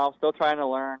am right now. Still trying to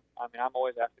learn. I mean, I'm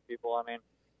always asking people. I mean,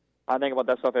 I think about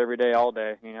that stuff every day, all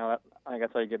day. I think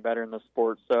that's how you get better in the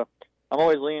sport. So I'm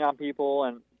always leaning on people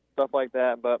and stuff like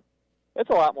that. But it's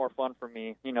a lot more fun for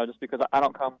me, just because I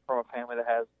don't come from a family that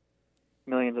has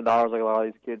millions of dollars like a lot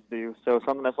of these kids do. So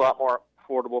something that's a lot more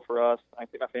affordable for us. I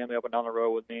take my family up and down the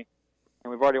road with me.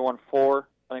 And we've already won 4.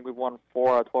 I think we've won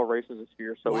 4 out of 12 races this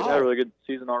year. So We've had a really good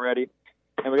season already.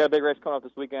 And we got a big race coming up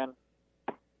this weekend.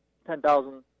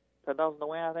 10,000 to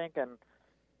win, I think. And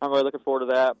I'm really looking forward to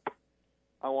that.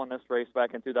 I won this race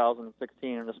back in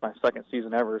 2016, and this is my second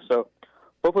season ever. So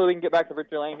hopefully we can get back to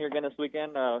victory lane here again this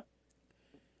weekend.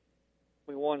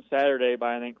 We won Saturday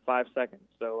by, I think, 5 seconds.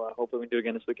 So hopefully we can do it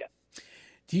again this weekend.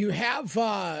 Do you have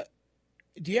a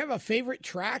favorite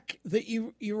track that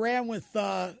you ran with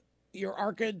your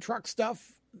ARCA truck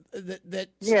stuff that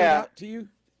stood out to you?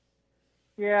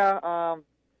 Yeah,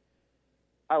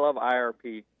 I love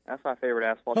IRP. That's my favorite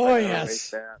asphalt track. Oh,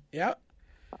 yes. Yep.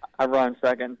 I run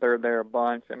second and third there a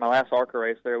bunch. In my last ARCA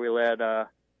race there, we led I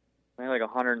think like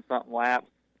 100 and something laps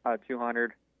out of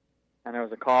 200. And there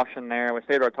was a caution there. We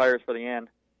saved our tires for the end.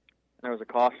 And there was a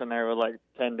caution there with like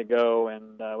 10 to go,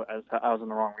 and I was in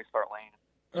the wrong restart lane.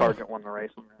 Sargent won the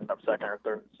race and we ended up second or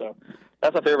third. So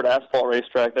that's my favorite asphalt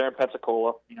racetrack there in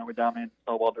Pensacola. We dominated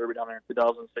Snowball Derby down there in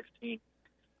 2016.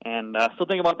 And still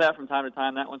think about that from time to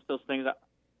time. That one still stings.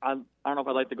 I don't know if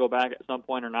I'd like to go back at some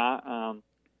point or not.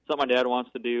 Something my dad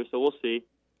wants to do, so we'll see.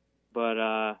 But,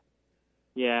 I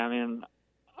mean,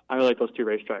 I really like those 2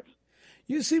 racetracks.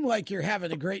 You seem like you're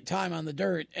having a great time on the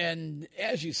dirt. And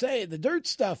as you say, the dirt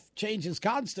stuff changes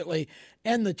constantly,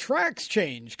 and the tracks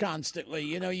change constantly.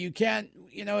 You can't,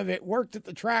 if it worked at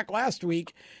the track last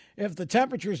week, if the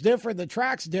temperature's different, the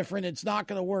track's different, it's not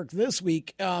going to work this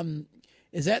week.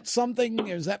 Is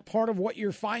that part of what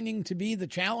you're finding to be the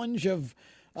challenge of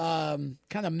kind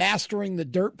of mastering the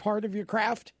dirt part of your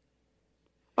craft?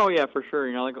 Oh, yeah, for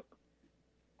sure. Like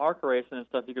ARCA racing and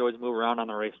stuff, you could always move around on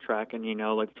the racetrack, and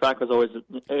like the track was always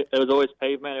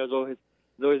pavement. It was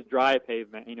always dry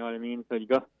pavement. You know what I mean? So you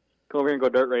go over here and go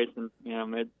dirt racing.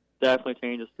 It definitely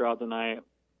changes throughout the night.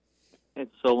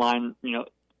 It's so line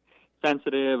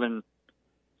sensitive and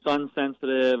sun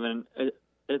sensitive, and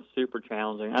it's super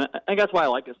challenging. I think that's why I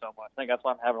like it so much. I think that's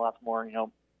why I'm having lots more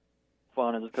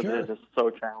fun, is because it's just so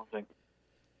challenging.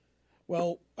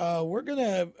 Well, we're going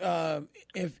to,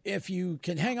 if you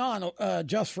can hang on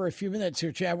just for a few minutes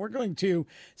here, Chad, we're going to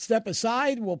step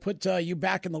aside. We'll put you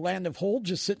back in the land of hold.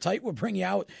 Just sit tight. We'll bring you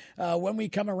out when we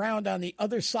come around on the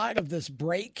other side of this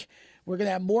break. We're going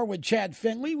to have more with Chad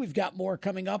Finley. We've got more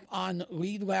coming up on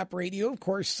Lead Lap Radio. Of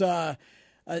course, a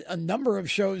number of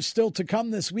shows still to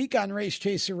come this week on Race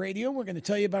Chaser Radio. We're going to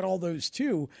tell you about all those,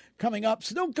 too, coming up.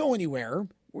 So don't go anywhere.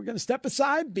 We're going to step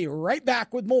aside, be right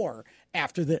back with more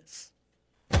after this.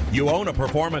 You own a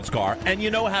performance car and you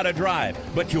know how to drive,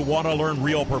 but you want to learn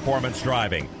real performance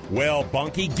driving. Well,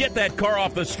 Bunky, get that car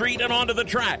off the street and onto the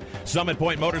track. Summit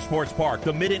Point Motorsports Park,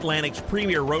 the Mid-Atlantic's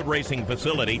premier road racing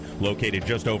facility, located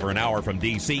just over an hour from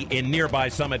D.C. in nearby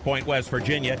Summit Point, West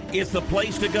Virginia, is the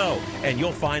place to go. And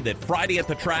you'll find that Friday at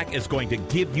the Track is going to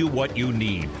give you what you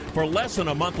need. For less than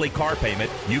a monthly car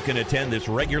payment, you can attend this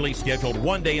regularly scheduled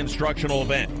one-day instructional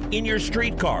event in your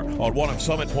street car on one of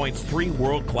Summit Point's 3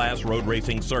 world-class road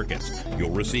racing circuits. You'll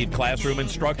receive classroom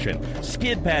instruction,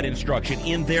 skid pad instruction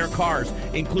in their cars,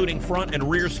 including front and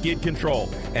rear skid control,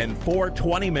 and 4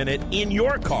 20-minute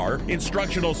in-your-car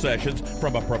instructional sessions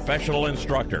from a professional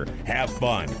instructor. Have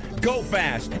fun, go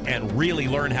fast, and really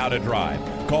learn how to drive.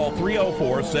 Call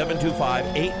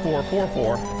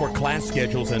 304-725-8444 for class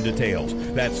schedules and details.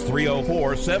 That's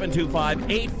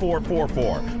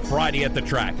 304-725-8444. Friday at the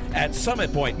Track at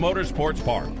Summit Point Motorsports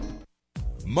Park.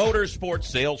 Motorsports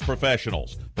Sales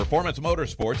Professionals. Performance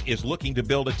Motorsports is looking to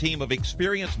build a team of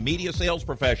experienced media sales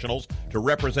professionals to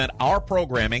represent our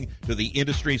programming to the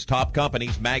industry's top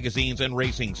companies, magazines, and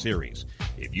racing series.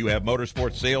 If you have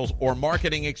motorsports sales or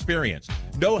marketing experience,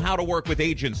 know how to work with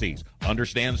agencies,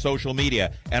 understand social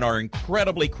media, and are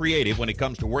incredibly creative when it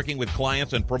comes to working with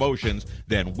clients and promotions,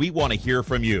 then we want to hear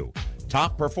from you.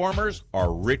 Top performers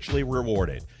are richly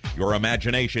rewarded. Your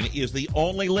imagination is the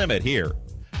only limit here.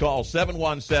 Call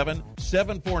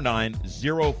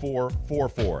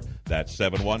 717-749-0444. That's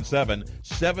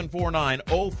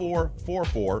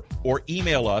 717-749-0444, or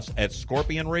email us at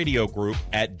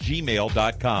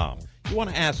scorpionradiogroup@gmail.com. You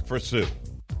want to ask for Sue.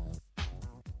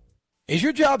 Is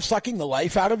your job sucking the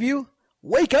life out of you?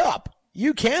 Wake up.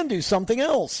 You can do something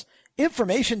else.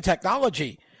 Information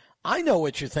technology. I know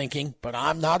what you're thinking, but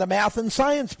I'm not a math and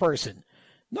science person.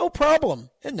 No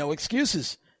problem, and no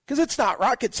excuses. Because it's not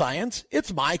rocket science,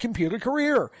 it's My Computer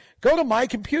Career. Go to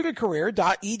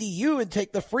mycomputercareer.edu and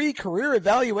take the free career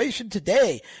evaluation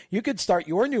today. You could start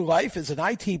your new life as an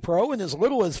IT pro in as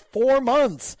little as 4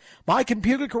 months.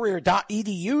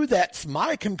 mycomputercareer.edu, that's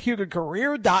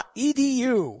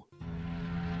mycomputercareer.edu.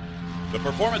 The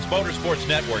Performance Motorsports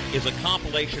Network is a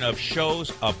compilation of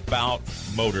shows about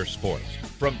motorsports.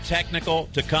 From technical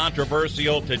to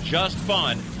controversial to just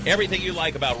fun, everything you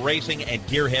like about racing and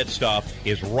gearhead stuff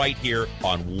is right here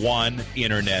on one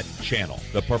internet channel.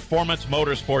 The Performance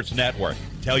Motorsports Network.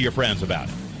 Tell your friends about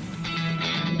it.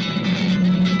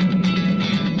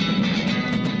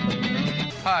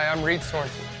 Hi, I'm Reed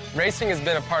Sorensen. Racing has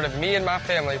been a part of me and my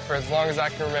family for as long as I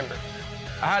can remember.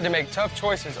 I had to make tough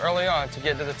choices early on to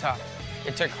get to the top.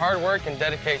 It took hard work and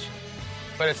dedication.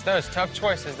 But it's those tough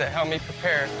choices that help me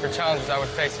prepare for challenges I would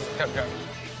face as a cup driver.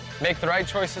 Make the right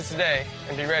choices today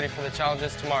and be ready for the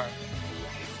challenges tomorrow.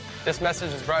 This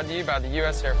message is brought to you by the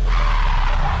U.S. Air Force.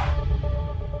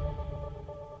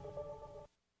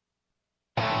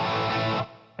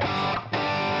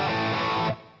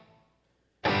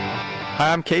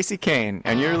 Hi, I'm Casey Kane,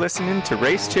 and you're listening to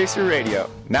Race Chaser Radio.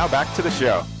 Now back to the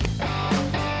show.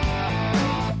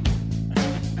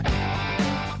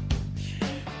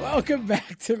 Welcome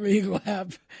back to Lead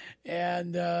Lab,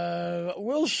 and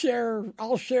I'll share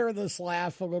this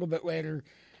laugh a little bit later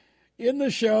in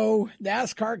the show.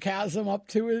 NASCAR Chasm up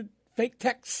to it, fake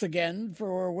texts again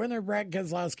for winner Brad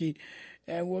Keselowski,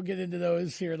 and we'll get into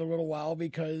those here in a little while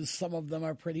because some of them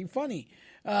are pretty funny.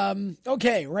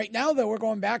 Okay, right now though we're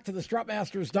going back to the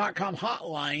strutmasters.com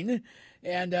hotline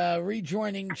and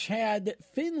rejoining Chad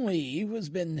Finley, who has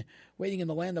been waiting in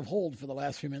the land of hold for the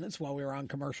last few minutes while we were on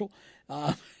commercial.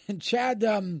 And Chad,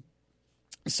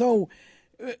 so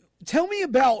tell me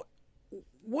about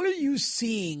what are you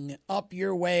seeing up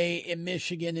your way in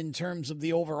Michigan in terms of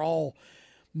the overall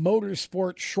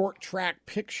motorsport short track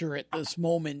picture at this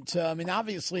moment? I mean,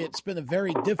 obviously it's been a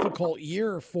very difficult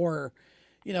year for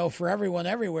everyone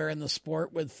everywhere in the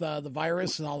sport with the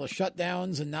virus and all the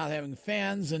shutdowns and not having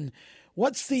fans. And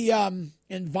what's the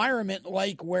environment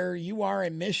like where you are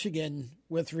in Michigan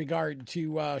with regard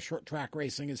to short track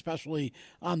racing, especially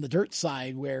on the dirt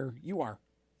side where you are?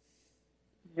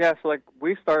 Yeah, so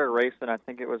we started racing, I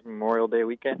think it was Memorial Day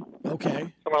weekend.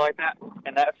 Okay. Somewhere like that.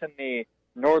 And that's in the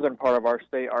northern part of our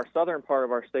state. Our southern part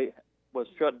of our state was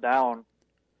shut down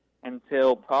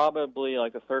until probably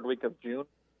the third week of June.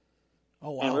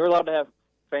 Oh, wow. And we were allowed to have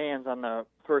fans on the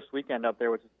first weekend up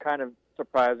there, which is kind of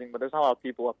surprising, but there's not a lot of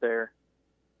people up there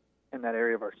in that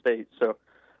area of our state. So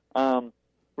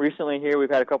recently here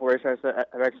we've had a couple race tracks that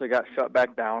have actually got shut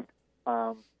back down.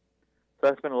 So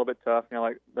that's been a little bit tough,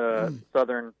 the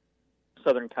southern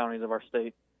counties of our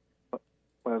state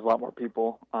when there's a lot more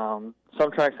people.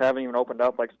 Some tracks haven't even opened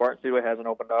up, like Spartan Speedway hasn't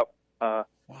opened up. Wow.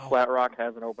 Flat Rock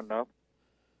hasn't opened up.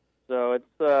 So it's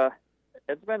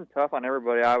been tough on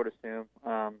everybody, I would assume.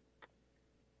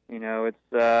 It's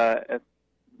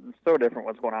so different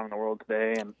what's going on in the world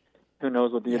today, and who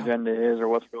knows what the agenda is or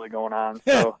what's really going on.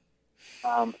 So,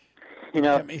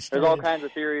 there's all kinds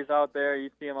of theories out there.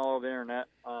 You see them all over the internet.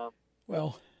 Of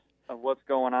what's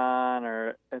going on,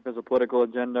 or if there's a political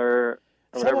agenda, or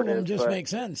some of them just make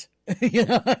sense.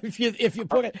 If you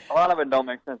put it, a lot of it don't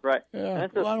make sense, right? Yeah,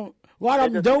 a lot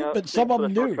of them don't, but some of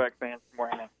them do. Track fans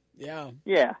more than Yeah.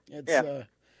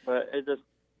 But it just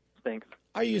stinks.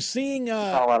 Are you seeing?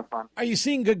 Not a lot of fun. Are you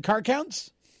seeing good car counts?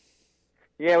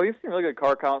 Yeah, we've seen really good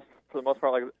car counts for the most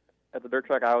part. At the dirt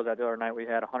track I was at the other night, we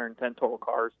had 110 total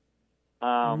cars.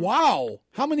 Wow!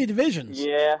 How many divisions?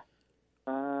 Yeah, 6.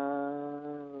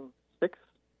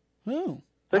 Oh,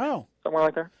 6, wow! Somewhere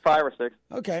like there, 5 or 6.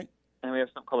 Okay. And we have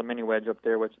something called a mini wedge up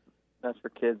there, which that's for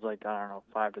kids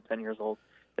 5 to 10 years old.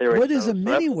 What is a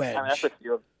mini wedge? That's a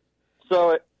field.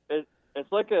 So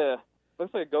it's like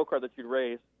looks like a go-kart that you'd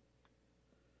race.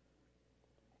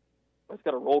 It's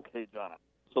got a roll cage on it.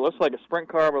 So it looks like a sprint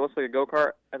car, but it looks like a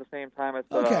go-kart at the same time. It's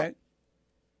a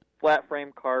flat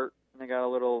frame cart, and they got a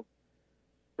little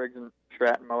Briggs &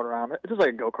 Stratton motor on it. It's just like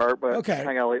a go-kart, but kind of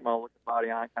got a late model looking body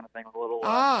on it kind of thing with a little...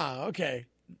 okay.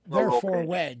 Therefore,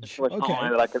 wedge.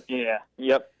 Okay.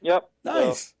 Yep.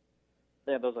 Nice. So,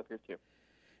 they have those up here, too.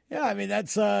 Yeah, I mean,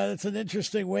 that's an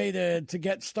interesting way to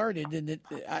get started, and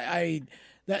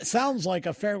that sounds like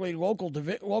a fairly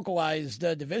localized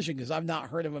division, because I've not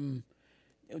heard of them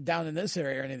down in this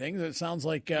area or anything. It sounds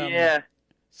like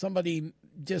somebody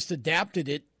just adapted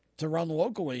it to run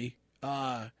locally. We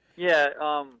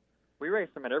race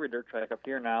them at every dirt track up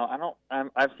here now.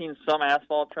 I've seen some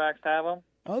asphalt tracks have them.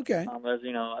 Okay. There's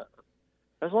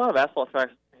a lot of asphalt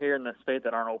tracks here in the state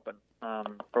that aren't open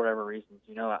for whatever reasons.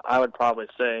 I would probably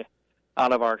say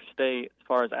out of our state, as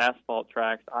far as asphalt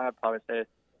tracks, I would probably say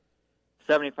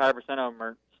 75% of them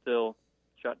are still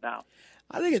shut down.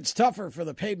 I think it's tougher for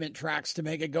the pavement tracks to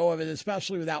make a go of it,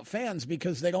 especially without fans,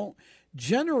 because they don't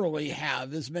generally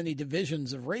have as many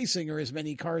divisions of racing or as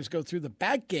many cars go through the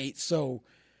back gate. So,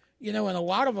 and a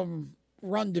lot of them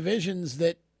run divisions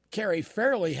that carry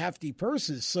fairly hefty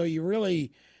purses. So you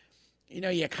really,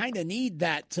 you kind of need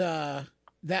that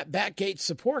back gate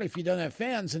support if you don't have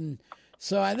fans. And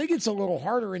so I think it's a little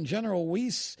harder in general.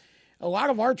 A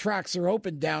lot of our tracks are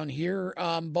open down here,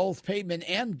 both pavement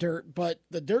and dirt, but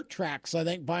the dirt tracks, I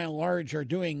think, by and large, are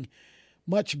doing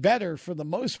much better for the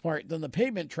most part than the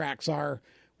pavement tracks are,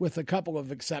 with a couple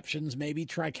of exceptions. Maybe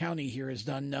Tri-County here has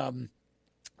done,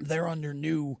 they're under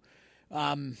new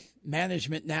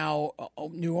management now,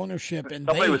 new ownership. And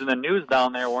somebody was in the news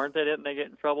down there, weren't they? Didn't they get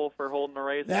in trouble for holding the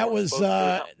race? That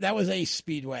was Ace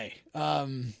Speedway.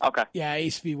 Okay. Yeah,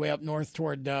 Ace Speedway up north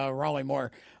toward Raleigh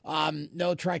Moore.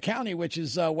 No, Tri-County, which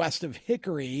is west of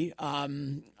Hickory.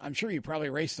 I'm sure you probably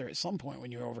raced there at some point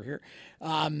when you were over here.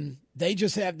 They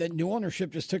just have the new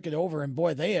ownership just took it over, and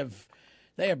boy, they have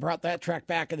brought that track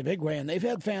back in a big way, and they've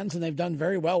had fans and they've done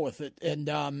very well with it. And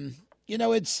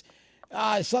it's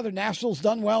Southern National's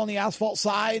done well on the asphalt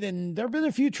side, and there have been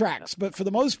a few tracks, but for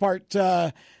the most part,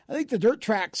 I think the dirt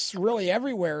tracks really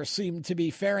everywhere seem to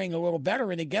be faring a little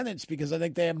better. And again, it's because I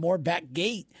think they have more back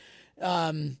gate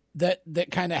that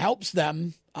kind of helps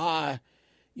them, but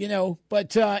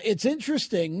it's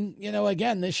interesting,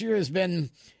 again, this year it's been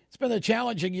a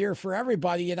challenging year for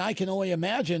everybody, and I can only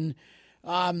imagine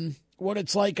what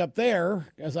it's like up there,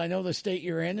 as I know the state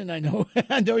you're in, and I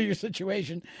know your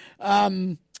situation.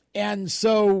 And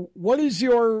so what is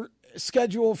your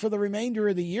schedule for the remainder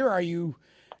of the year?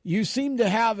 You seem to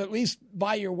have, at least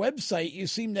by your website, you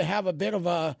seem to have a bit of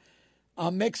a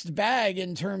mixed bag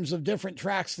in terms of different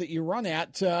tracks that you run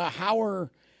at. How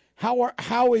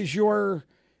is your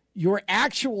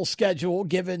actual schedule,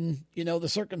 given, the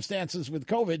circumstances with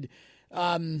COVID?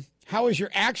 How is your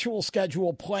actual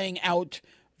schedule playing out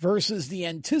versus the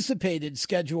anticipated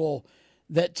schedule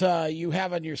that you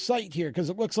have on your site here? Because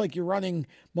it looks like you're running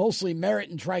mostly Merritt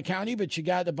and Tri-County, but you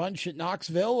got a bunch at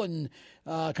Knoxville and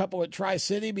a couple at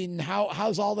Tri-City. I mean,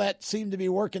 how's all that seem to be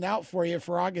working out for you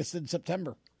for August and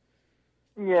September?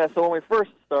 Yeah, so when we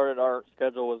first started, our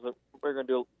schedule was that we were going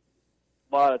to do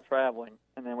a lot of traveling.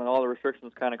 And then when all the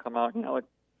restrictions kind of come out, it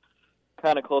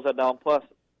kind of closed that down. Plus,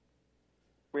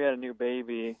 we had a new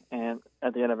baby and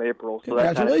at the end of April. So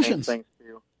that kind of changed things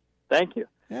too. Thank you.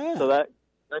 Yeah. So that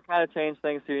kind of changed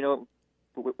things too.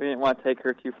 We didn't want to take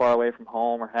her too far away from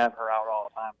home or have her out all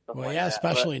the time. Well, yeah,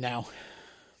 especially now.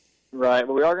 Right,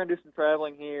 but we are going to do some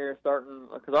traveling here, starting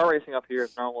because our racing up here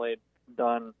is normally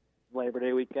done Labor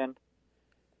Day weekend,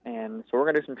 and so we're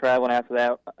going to do some traveling after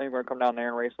that. I think we're going to come down there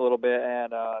and race a little bit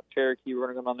at Cherokee. We're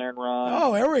going to come down there and run.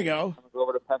 Oh, there we go. We're going to go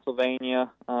over to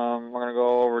Pennsylvania. We're going to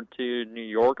go over to New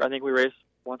York. I think we raced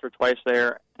once or twice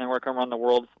there, and we're going to come run the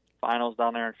World Finals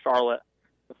down there in Charlotte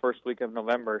the first week of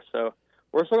November. So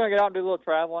we're still going to get out and do a little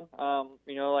traveling. I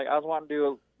was wanting to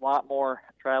do a lot more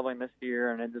traveling this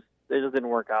year, and it just didn't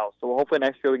work out. So hopefully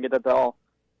next year we can get that to all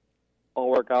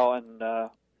work out, and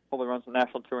hopefully run some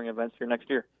national touring events here next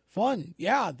year. Fun,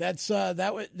 yeah. That's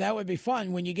that would be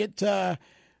fun when you get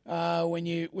when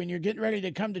you're getting ready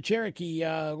to come to Cherokee.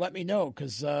 Let me know,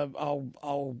 because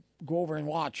I'll go over and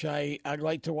watch. I'd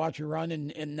like to watch you run,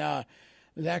 and I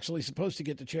was actually supposed to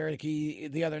get to Cherokee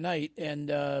the other night,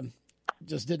 and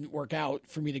just didn't work out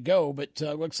for me to go. But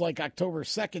looks like October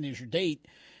 2nd is your date.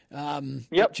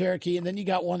 Yep. Cherokee, and then you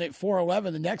got one at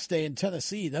 411 the next day in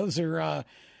Tennessee. Those are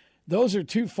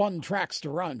two fun tracks to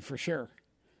run for sure.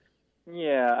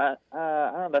 Yeah, I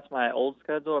don't know if that's my old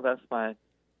schedule or that's my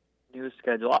new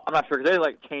schedule. I'm not sure, because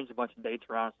they changed a bunch of dates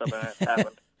around and stuff, and it's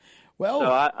happened. Well,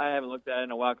 so I haven't looked at it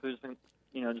in a while because we've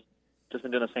been, just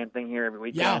been doing the same thing here every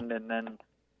weekend. Yeah. And then,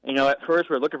 at first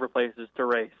we were looking for places to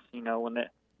race. When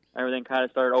everything kind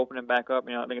of started opening back up.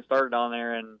 I think it started down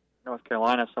there in North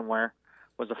Carolina somewhere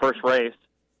was the first race,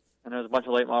 and there was a bunch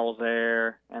of late models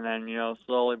there. And then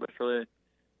slowly but surely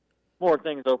more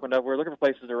things opened up. We were looking for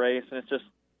places to race, and it's just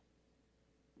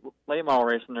late model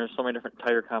racing. There's so many different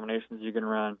tire combinations you can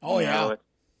run. Oh yeah.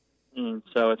 And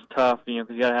so it's tough, because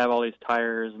you got to have all these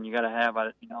tires, and you got to have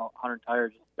 100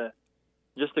 tires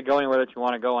just to go anywhere that you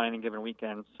want to go on any given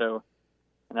weekend. So,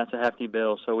 and that's a hefty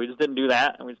bill. So we just didn't do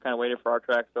that, and we just kind of waited for our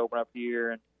tracks to open up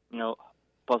here. And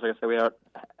plus, like I said, we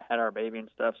had our baby and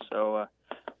stuff. So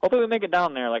hopefully we make it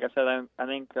down there. Like I said, I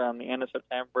think the end of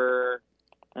September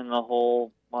and the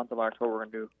whole month of October we're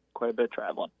going to do quite a bit of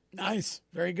traveling. Nice,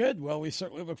 very good. Well, we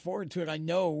certainly look forward to it. I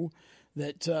know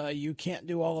that you can't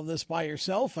do all of this by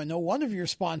yourself. I know one of your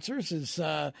sponsors is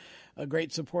a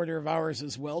great supporter of ours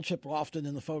as well, Chip Lofton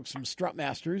and the folks from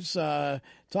Strutmasters.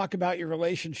 Talk about your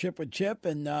relationship with Chip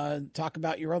and talk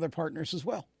about your other partners as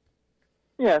well.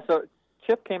 Yeah, so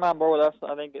Chip came on board with us,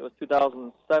 I think it was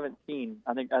 2017.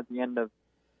 I think at the end of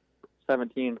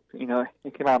 17,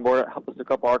 he came on board, helped us do a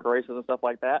couple ARCA races and stuff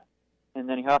like that. And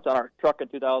then he hopped on our truck in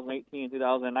 2018,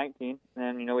 2019.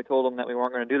 And, we told him that we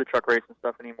weren't going to do the truck racing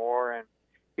stuff anymore. And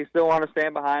he still wanted to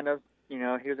stand behind us. He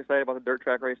was excited about the dirt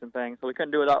track racing thing. So we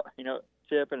couldn't do it without,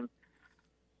 Chip and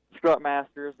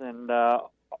Strutmasters. And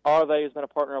RV has been a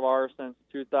partner of ours since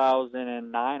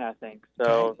 2009, I think.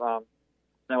 So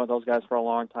been with those guys for a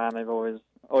long time. They've always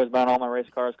been on all my race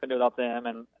cars. Couldn't do it without them.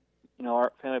 And,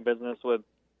 our family business with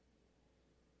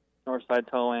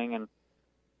Northside Towing and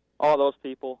all those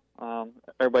people,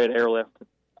 everybody at Airlift,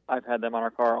 I've had them on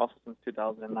our car also since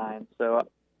 2009. So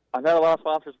I've had a lot of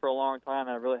sponsors for a long time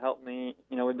that have really helped me.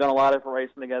 We've done a lot of different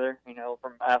racing together,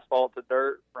 from asphalt to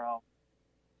dirt, from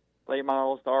late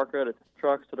models to ARCA to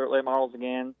trucks to dirt late models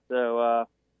again. So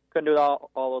couldn't do it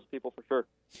all those people for sure.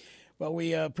 Well,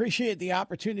 we appreciate the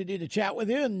opportunity to chat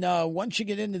with you. And once you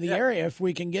get into the area, if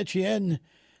we can get you in,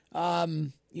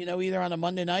 either on a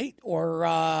Monday night or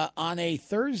on a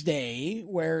Thursday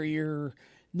where you're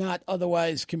not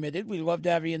otherwise committed, we'd love to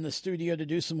have you in the studio to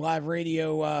do some live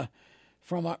radio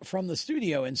from the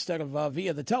studio instead of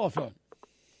via the telephone.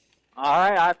 All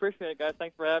right, I appreciate it, guys.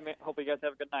 Thanks for having me. Hope you guys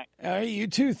have a good night. All right, you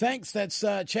too. Thanks. That's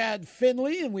Chad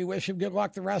Finley, and we wish him good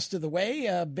luck the rest of the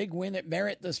way. Big win at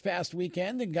Merritt this past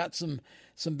weekend, and got some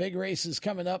big races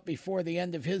coming up before the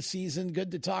end of his season.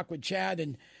 Good to talk with Chad,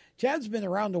 and Chad's been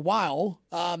around a while,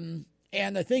 and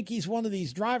I think he's one of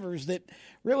these drivers that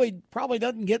really probably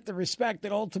doesn't get the respect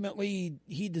that ultimately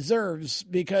he deserves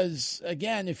because,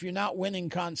 again, if you're not winning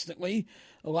constantly,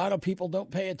 a lot of people don't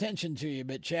pay attention to you.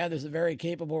 But Chad is a very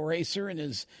capable racer and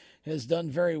has done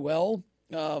very well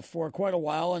for quite a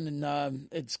while, and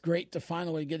it's great to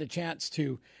finally get a chance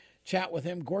to chat with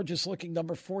him. Gorgeous-looking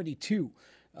number 42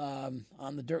 on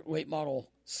the dirt late model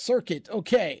circuit.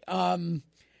 Okay,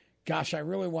 gosh, I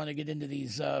really want to get into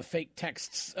these fake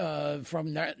texts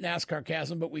from NASCAR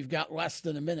Chasm, but we've got less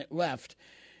than a minute left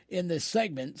in this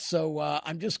segment. So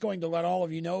I'm just going to let all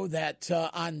of you know that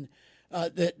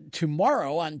that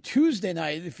tomorrow, on Tuesday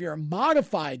night, if you're a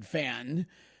modified fan,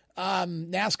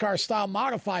 NASCAR-style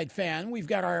modified fan, we've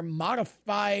got our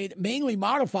mainly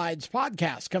modifieds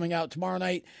podcast coming out tomorrow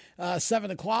night, 7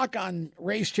 o'clock on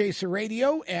Race Chaser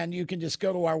Radio, and you can just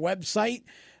go to our website,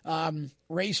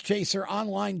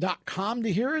 racechaseronline.com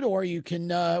to hear it, or you can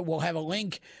we'll have a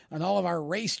link on all of our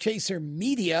Race Chaser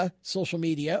media, social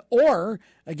media, or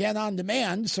again on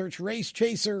demand, search Race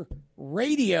Chaser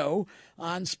Radio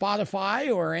on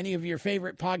Spotify or any of your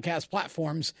favorite podcast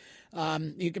platforms.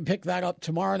 You can pick that up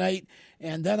tomorrow night,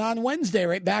 and then on Wednesday,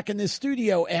 right back in this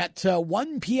studio at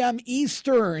 1 p.m.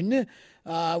 Eastern,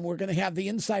 we're going to have the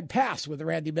Inside Pass with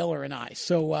Randy Miller and I.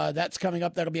 So that's coming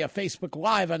up. That'll be a Facebook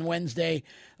Live on Wednesday,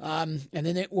 and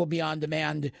then it will be on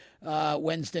demand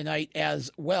Wednesday night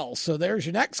as well. So there's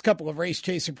your next couple of Race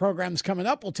Chaser programs coming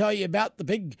up. We'll tell you about the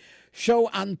big show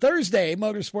on Thursday,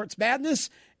 Motorsports Madness,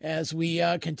 as we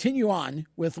continue on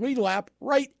with Lead Lap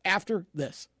right after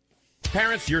this.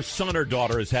 Parents, your son or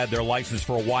daughter has had their license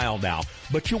for a while now,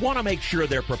 but you want to make sure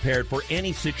they're prepared for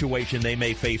any situation they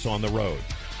may face on the road.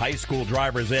 High school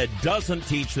driver's ed doesn't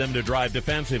teach them to drive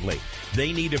defensively.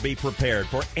 They need to be prepared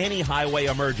for any highway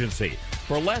emergency.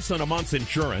 For less than a month's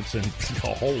insurance, and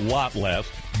a whole lot less,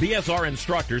 BSR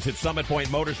instructors at Summit Point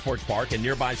Motorsports Park in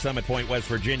nearby Summit Point, West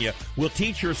Virginia, will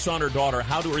teach your son or daughter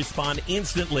how to respond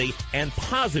instantly and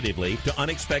positively to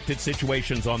unexpected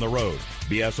situations on the road.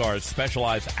 BSR's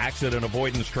specialized accident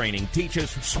avoidance training teaches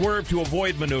swerve to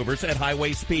avoid maneuvers at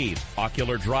highway speed,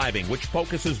 ocular driving, which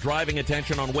focuses driving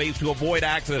attention on ways to avoid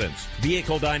accidents,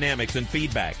 vehicle dynamics and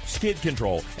feedback, skid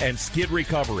control and skid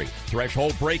recovery,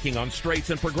 threshold braking on straights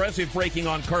and progressive braking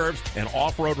on curves, and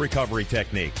off-road recovery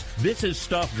techniques. This is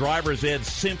stuff driver's ed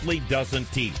simply doesn't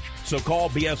teach. So call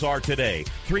BSR today,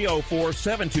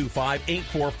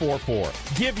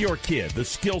 304-725-8444. Give your kid the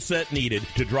skill set needed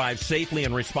to drive safely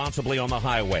and responsibly on the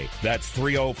highway. That's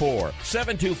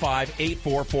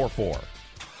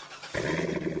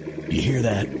 304-725-8444. You hear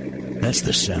that? That's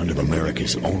the sound of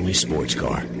America's only sports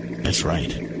car. That's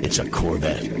right. It's a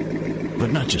Corvette.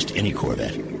 But not just any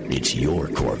Corvette. It's your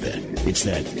Corvette. It's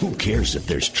that who cares if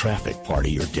there's traffic part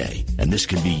of your day. And this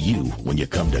can be you when you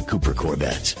come to Cooper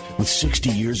Corvettes. With 60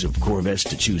 years of Corvettes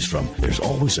to choose from, there's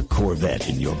always a Corvette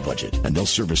in your budget. And they'll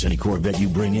service any Corvette you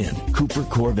bring in. Cooper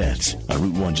Corvettes on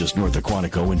Route 1 just north of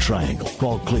Quantico and Triangle.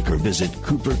 Call, click, or visit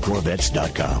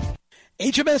CooperCorvettes.com.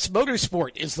 HMS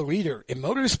Motorsport is the leader in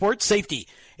motorsport safety.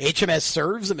 HMS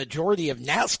serves a majority of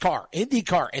NASCAR,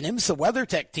 IndyCar, and IMSA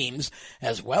WeatherTech teams,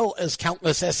 as well as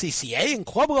countless SCCA and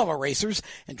club-level racers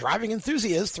and driving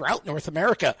enthusiasts throughout North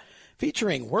America.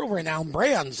 Featuring world-renowned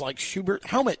brands like Schubert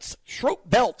helmets, Schroep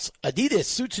belts, Adidas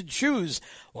suits and shoes,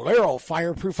 Olero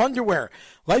fireproof underwear,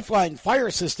 Lifeline fire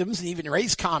systems, and even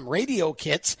Racecom radio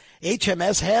kits,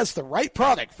 HMS has the right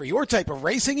product for your type of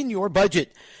racing and your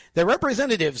budget. Their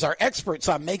representatives are experts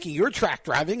on making your track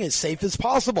driving as safe as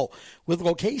possible. With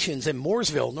locations in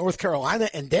Mooresville, North Carolina,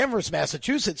 and Danvers,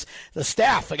 Massachusetts, the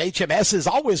staff at HMS is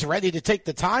always ready to take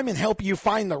the time and help you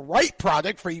find the right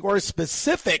product for your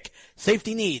specific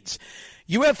safety needs.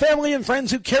 You have family and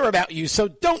friends who care about you, so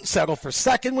don't settle for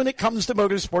second when it comes to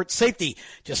motorsport safety.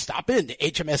 Just stop in to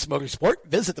HMS Motorsport,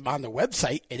 visit them on their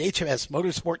website at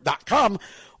hmsmotorsport.com,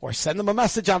 or send them a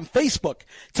message on Facebook.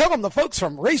 Tell them the folks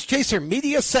from Race Chaser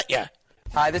Media sent you.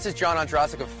 Hi, this is John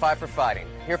Ondrasik of Five for Fighting,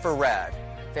 here for RAD,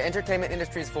 the entertainment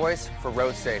industry's voice for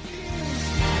road safety.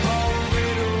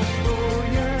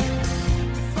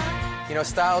 You know,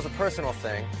 style is a personal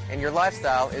thing, and your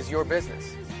lifestyle is your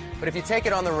business. But if you take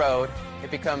it on the road,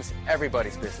 it becomes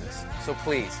everybody's business. So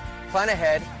please, plan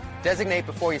ahead, designate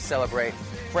before you celebrate.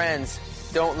 Friends,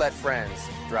 don't let friends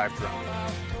drive drunk.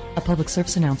 A public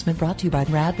service announcement brought to you by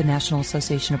RAD, the National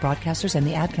Association of Broadcasters, and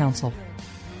the Ad Council.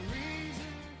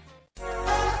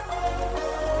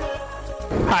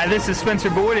 Hi, this is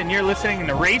Spencer Boyd, and you're listening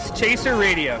to Race Chaser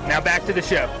Radio. Now back to the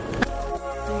show.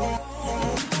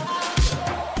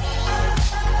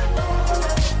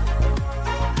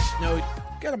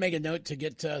 Got to make a note to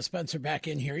get Spencer back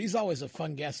in here. He's always a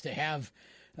fun guest to have.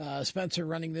 Spencer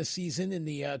running this season in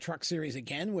the Truck Series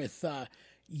again with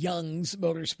Young's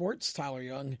Motorsports, Tyler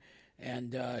Young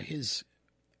and his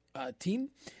team.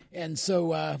 And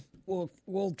so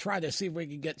we'll try to see if we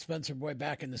can get Spencer Boyd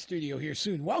back in the studio here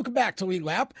soon. Welcome back to Lead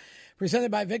Lap,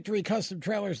 presented by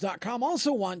VictoryCustomTrailers.com.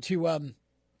 Also want to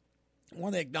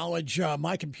acknowledge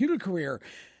My Computer Career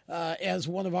as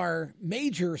one of our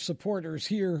major supporters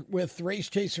here with Race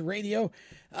Chaser Radio.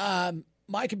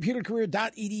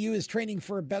 MyComputerCareer.edu is training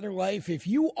for a better life. If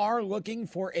you are looking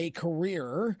for a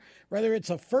career, whether it's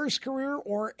a first career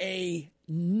or a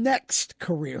next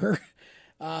career,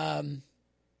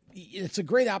 it's a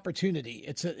great opportunity.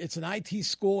 It's an IT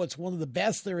school. It's one of the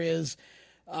best there is.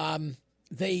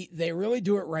 They really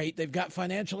do it right. They've got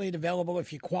financial aid available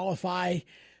if you qualify,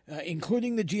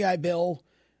 including the GI Bill.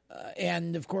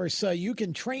 And, of course, you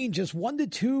can train just 1 to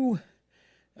 2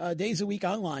 days a week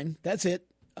online. That's it.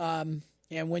 And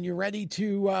when you're ready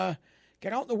to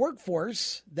get out in the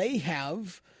workforce, they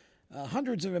have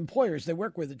hundreds of employers they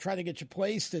work with to try to get you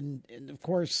placed. And of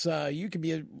course, you can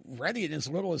be ready in as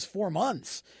little as 4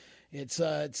 months. It's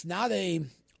not an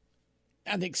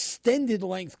extended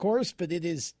length course, but it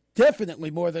is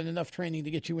definitely more than enough training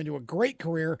to get you into a great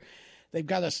career. They've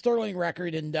got a sterling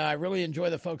record, and I really enjoy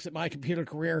the folks at My Computer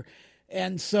Career.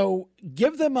 And so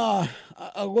give them a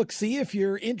look-see if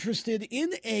you're interested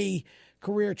in a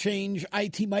career change.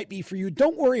 IT might be for you.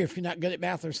 Don't worry if you're not good at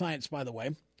math or science, by the way.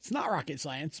 It's not rocket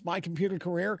science. My Computer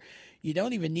Career, you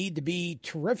don't even need to be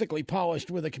terrifically polished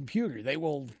with a computer. They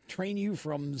will train you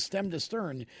from stem to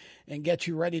stern and get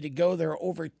you ready to go. There are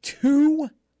over 2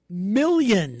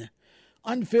 million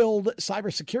unfilled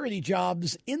cybersecurity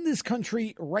jobs in this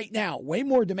country right now. Way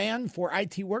more demand for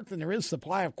IT work than there is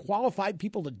supply of qualified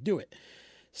people to do it.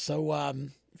 So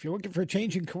if you're looking for a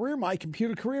change in career, My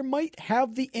Computer Career might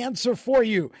have the answer for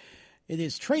you. It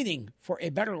is training for a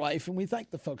better life, and we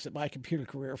thank the folks at My Computer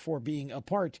Career for being a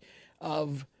part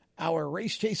of our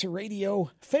Race Chaser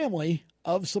Radio family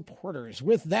of supporters.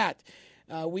 With that,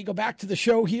 we go back to the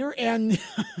show here, and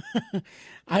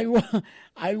I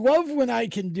love when I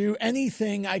can do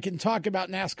anything. I can talk about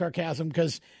NASCAR Chasm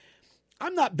because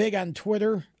I'm not big on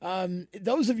Twitter.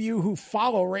 Those of you who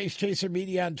follow Race Chaser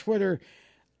Media on Twitter,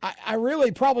 I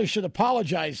really probably should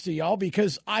apologize to y'all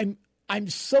because I'm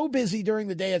so busy during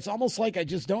the day. It's almost like I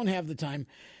just don't have the time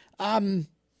to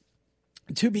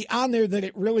be on there that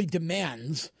it really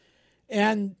demands.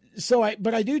 And so I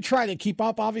do try to keep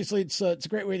up. Obviously, it's a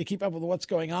great way to keep up with what's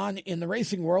going on in the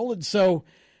racing world. And so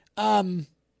NASCAR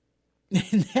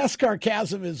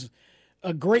Chasm is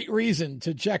a great reason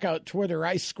to check out Twitter.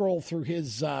 I scroll through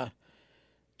his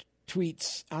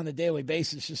tweets on a daily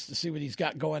basis just to see what he's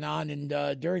got going on. And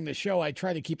during the show, I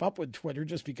try to keep up with Twitter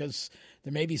just because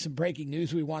there may be some breaking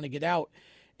news we want to get out.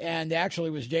 And actually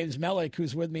it was James Mellick,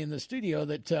 who's with me in the studio,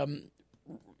 that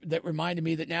reminded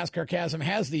me that NASCAR Chasm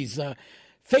has these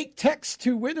fake texts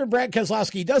to winner Brad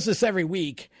Keselowski. He does this every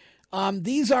week.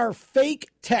 These are fake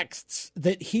texts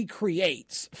that he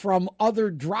creates from other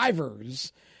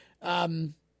drivers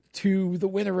to the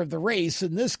winner of the race.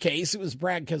 In this case, it was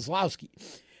Brad Keselowski.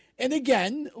 And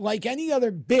again, like any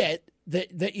other bit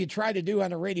that you try to do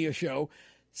on a radio show,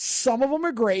 some of them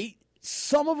are great,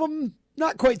 some of them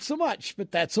not quite so much,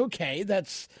 but that's okay.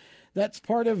 That's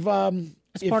part of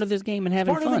it's part of this game and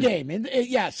having fun. Part of the game. And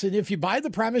yes, and if you buy the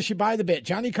premise, you buy the bit.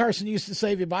 Johnny Carson used to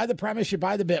say, if you buy the premise, you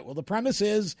buy the bit. Well, the premise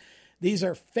is these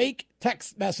are fake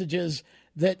text messages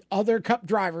that other Cup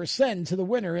drivers send to the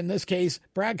winner, in this case,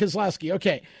 Brad Keselowski.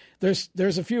 Okay,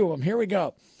 there's a few of them. Here we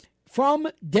go. From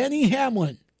Denny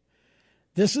Hamlin.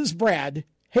 This is Brad.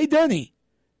 Hey, Denny.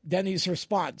 Denny's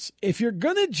response: if you're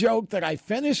going to joke that I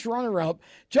finished runner-up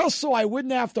just so I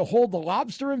wouldn't have to hold the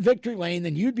lobster in victory lane,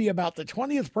 then you'd be about the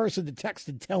 20th person to text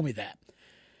and tell me that.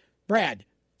 Brad,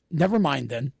 never mind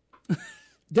then.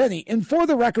 Denny, and for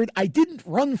the record, I didn't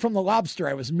run from the lobster.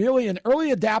 I was merely an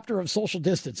early adapter of social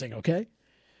distancing, okay?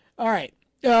 All right.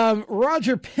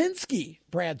 Roger Penske,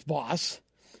 Brad's boss.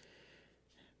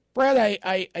 Brad,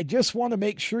 I just want to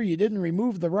make sure you didn't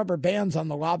remove the rubber bands on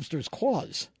the lobster's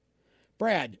claws.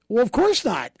 Brad, well, of course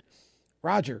not.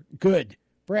 Roger, good.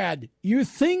 Brad, you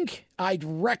think I'd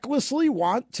recklessly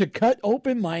want to cut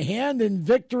open my hand in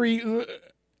victory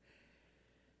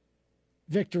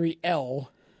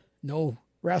L, no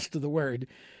rest of the word.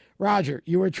 Roger,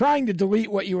 you were trying to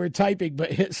delete what you were typing,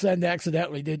 but hit send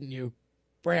accidentally, didn't you?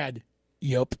 Brad,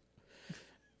 yup.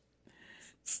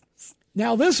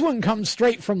 Now this one comes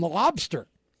straight from the lobster.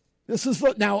 This is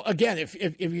now again. If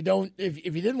you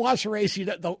didn't watch the race,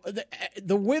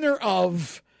 the winner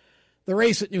of the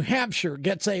race at New Hampshire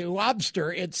gets a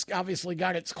lobster. It's obviously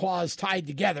got its claws tied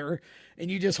together, and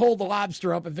you just hold the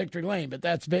lobster up in victory lane. But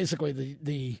that's basically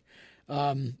the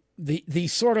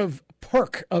sort of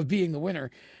perk of being the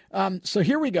winner. So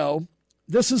here we go.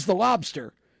 This is the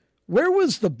lobster. Where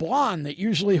was the blonde that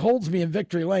usually holds me in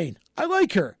victory lane? I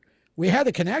like her. We had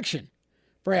a connection.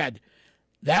 Brad,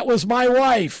 that was my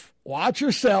wife. Watch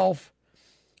yourself.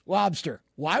 Lobster,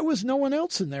 why was no one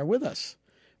else in there with us?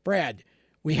 Brad,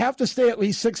 we have to stay at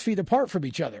least 6 feet apart from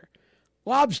each other.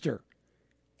 Lobster,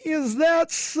 is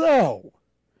that so?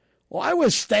 Well, I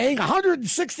was staying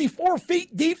 164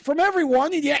 feet deep from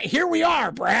everyone, and yet here we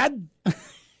are, Brad.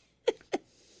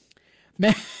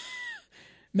 Matt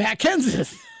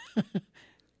Kenseth.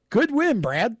 Good win,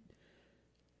 Brad.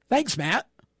 Thanks, Matt.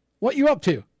 What you up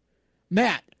to?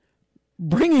 Matt,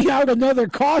 bringing out another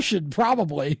caution,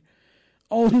 probably.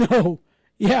 Oh, no.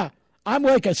 Yeah, I'm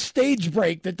like a stage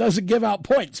break that doesn't give out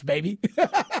points, baby.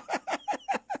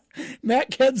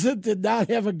 Matt Kenseth did not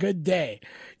have a good day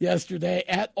yesterday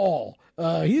at all.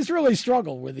 He's really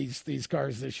struggled with these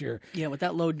cars this year. Yeah, with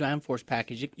that low downforce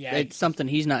package, it's something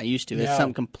he's not used to. It's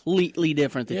something completely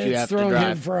different that you have to drive. It's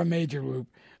thrown him for a major loop.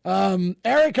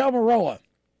 Eric Almirola,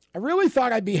 I really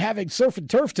thought I'd be having surf and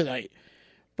turf tonight.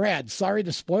 Brad, sorry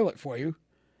to spoil it for you.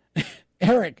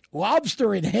 Eric,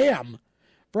 lobster and ham.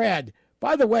 Brad,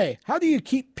 by the way, how do you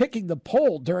keep picking the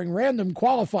pole during random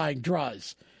qualifying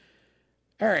draws?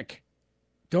 Eric,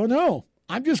 don't know.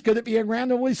 I'm just good at being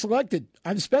randomly selected.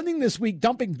 I'm spending this week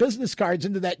dumping business cards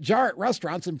into that jar at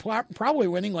restaurants and probably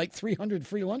winning like 300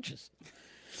 free lunches.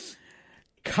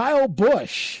 Kyle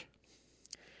Busch.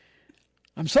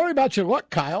 I'm sorry about your luck,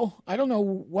 Kyle. I don't know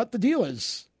what the deal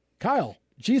is. Kyle,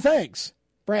 gee, thanks.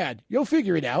 Brad, you'll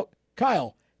figure it out.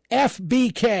 Kyle,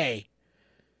 FBK.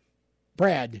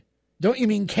 Brad, don't you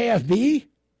mean KFB?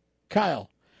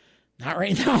 Kyle, not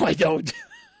right now, I don't.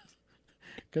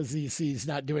 Because he's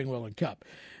not doing well in Cup.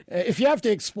 If you have to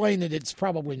explain it, it's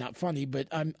probably not funny, but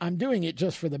I'm doing it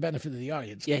just for the benefit of the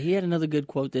audience. Yeah, he had another good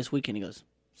quote this weekend. He goes,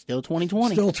 still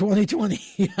 2020. Still 2020.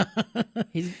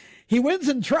 He wins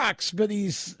in trucks, but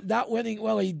he's not winning.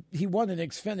 Well, he won in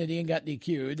Xfinity and got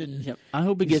DQ'd. And yep. I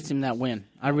hope he gets him that win.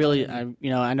 I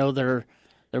know they're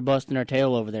busting their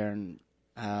tail over there, and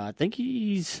I think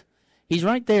he's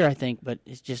right there, I think, but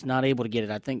he's just not able to get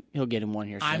it. I think he'll get him one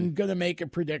here soon. I'm going to make a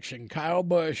prediction. Kyle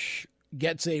Busch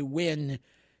gets a win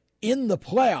in the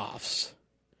playoffs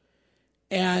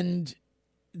and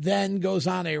then goes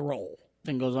on a roll.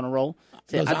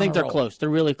 I think they're close. They're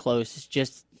really close. It's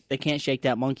just they can't shake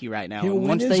that monkey right now. He'll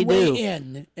win his way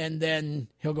in, and then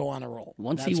he'll go on a roll.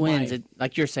 Once he wins,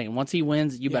 like you're saying, once he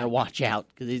wins, you better watch out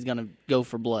because he's going to go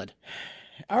for blood.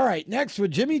 All right, next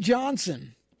with Jimmy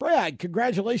Johnson. Brad,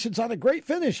 congratulations on a great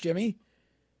finish, Jimmy.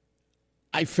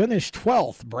 I finished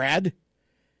 12th, Brad.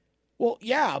 Well,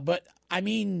 yeah, but I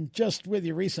mean, just with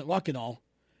your recent luck and all,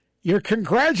 you're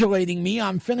congratulating me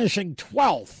on finishing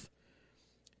 12th.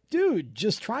 Dude,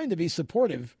 just trying to be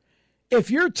supportive. If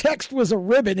your text was a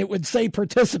ribbon, it would say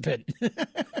participant.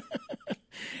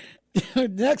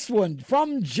 Next one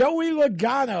from Joey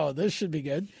Logano. This should be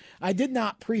good. I did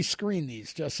not pre-screen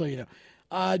these, just so you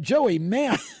know. Joey,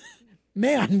 man,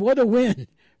 what a win.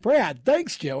 Brad,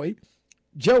 thanks, Joey.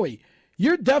 Joey,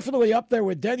 you're definitely up there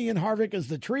with Denny and Harvick as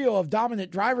the trio of dominant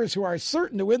drivers who are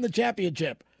certain to win the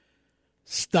championship.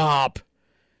 Stop.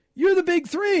 You're the big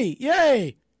three.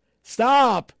 Yay.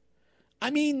 Stop. I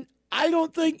mean, I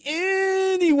don't think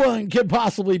anyone can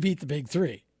possibly beat the big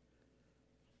three.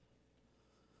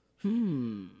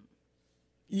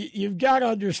 You've got to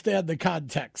understand the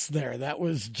context there. That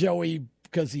was Joey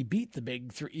because he beat the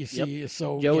big three. You see, yep.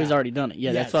 So Joey's already done it.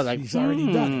 Yeah, yes, that's what he's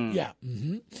already done it. Yeah.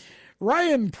 Mm-hmm.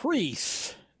 Ryan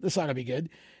Preece. This ought to be good.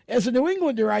 As a New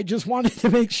Englander, I just wanted to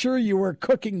make sure you were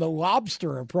cooking the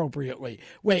lobster appropriately.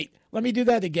 Wait, let me do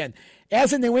that again.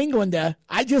 As a New Englander,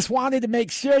 I just wanted to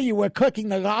make sure you were cooking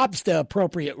the lobster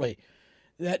appropriately.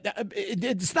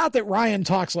 It's not that Ryan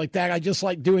talks like that. I just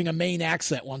like doing a Maine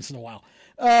accent once in a while.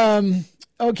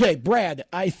 Okay, Brad,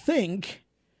 I think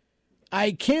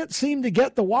I can't seem to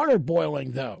get the water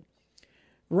boiling, though.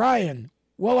 Ryan,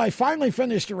 well, I finally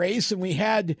finished a race, and we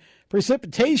had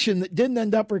precipitation that didn't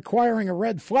end up requiring a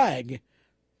red flag.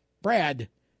 Brad,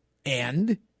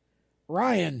 and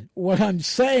Ryan, what I'm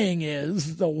saying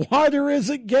is the water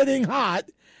isn't getting hot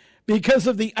because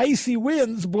of the icy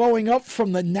winds blowing up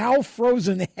from the now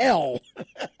frozen hell.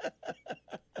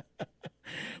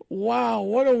 Wow,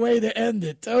 what a way to end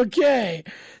it. Okay,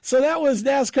 so that was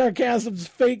NASCAR Chasm's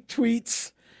fake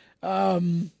tweets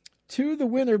to the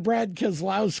winner, Brad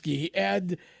Keselowski.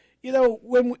 And, you know,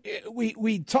 when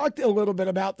we talked a little bit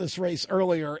about this race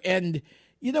earlier, and,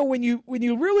 you know, when you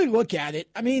really look at it,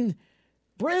 I mean,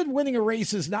 Brad winning a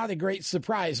race is not a great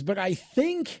surprise, but I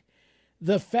think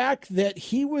the fact that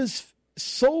he was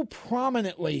so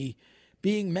prominently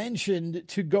being mentioned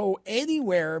to go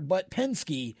anywhere but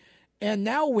Penske and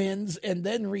now wins and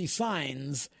then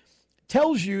resigns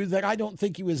tells you that I don't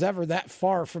think he was ever that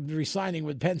far from resigning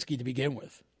with Penske to begin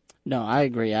with. No, I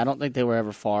agree. I don't think they were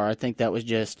ever far. I think that was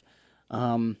just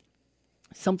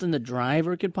something the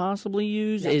driver could possibly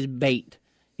use is bait.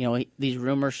 You know, these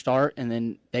rumors start, and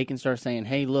then they can start saying,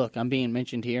 hey, look, I'm being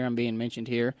mentioned here, and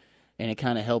it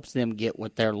kind of helps them get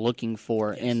what they're looking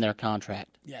for in their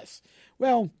contract. Yes.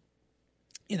 Well,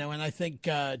 you know, and I think,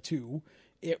 too,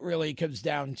 it really comes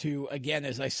down to, again,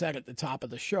 as I said at the top of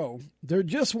the show, there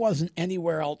just wasn't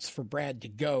anywhere else for Brad to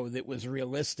go that was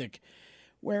realistic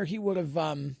where he would have,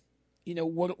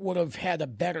 would have had a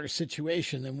better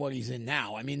situation than what he's in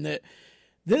now. I mean,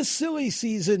 this silly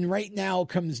season right now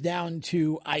comes down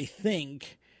to, I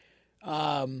think,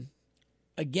 again,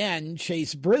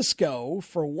 Chase Briscoe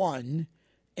for one,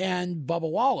 and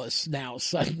Bubba Wallace now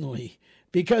suddenly.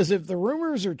 Because if the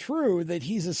rumors are true that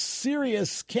he's a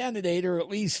serious candidate, or at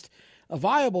least a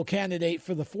viable candidate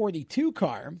for the 42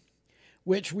 car,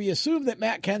 which we assume that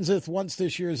Matt Kenseth, once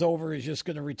this year is over, is just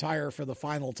going to retire for the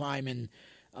final time and,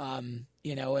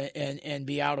 and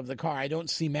be out of the car. I don't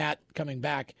see Matt coming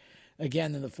back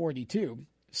again in the 42.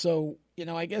 So, you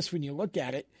know, I guess when you look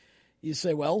at it, you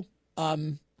say, well,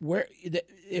 if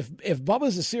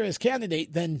Bubba's a serious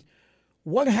candidate, then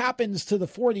what happens to the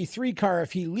 43 car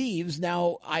if he leaves?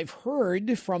 Now, I've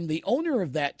heard from the owner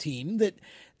of that team that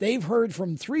they've heard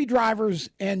from 3 drivers,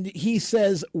 and he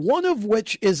says one of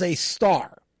which is a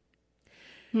star.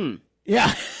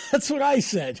 Yeah, that's what I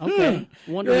said. Okay.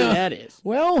 Wonder who that is.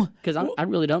 Well, because I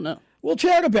really don't know. We'll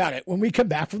chat about it when we come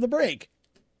back from the break.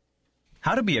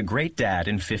 How to be a great dad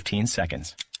in 15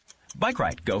 seconds. Bike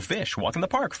ride, go fish, walk in the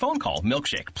park, phone call,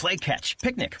 milkshake, play catch,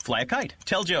 picnic, fly a kite,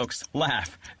 tell jokes,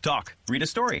 laugh, talk, read a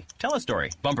story, tell a story,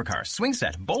 bumper cars, swing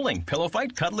set, bowling, pillow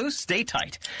fight, cut loose, stay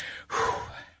tight. Whew.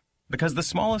 Because the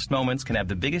smallest moments can have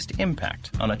the biggest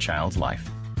impact on a child's life.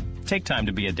 Take time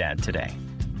to be a dad today.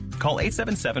 Call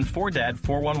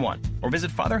 877-4DAD-411 or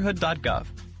visit fatherhood.gov.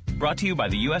 Brought to you by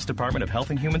the U.S. Department of Health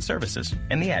and Human Services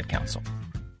and the Ad Council.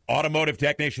 Automotive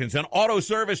technicians and auto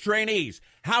service trainees,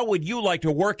 how would you like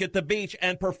to work at the beach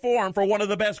and perform for one of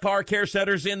the best car care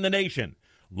centers in the nation?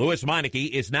 Lewis Meineke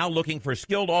is now looking for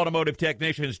skilled automotive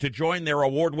technicians to join their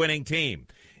award-winning team.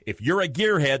 If you're a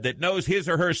gearhead that knows his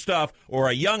or her stuff or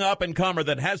a young up-and-comer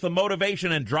that has the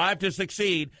motivation and drive to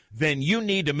succeed, then you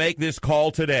need to make this call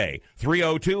today.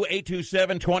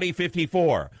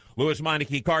 302-827-2054. Lewis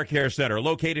Meineke Car Care Center,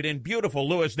 located in beautiful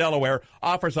Lewis, Delaware,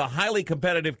 offers a highly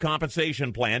competitive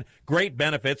compensation plan, great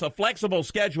benefits, a flexible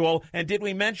schedule, and did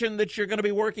we mention that you're going to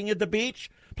be working at the beach?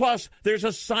 Plus, there's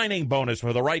a signing bonus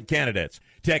for the right candidates.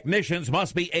 Technicians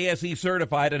must be ASE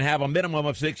certified and have a minimum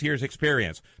of 6 years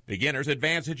experience. Beginners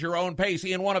advance at your own pace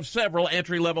in one of several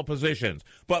entry-level positions.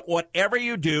 But whatever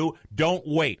you do, don't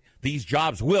wait. These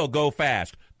jobs will go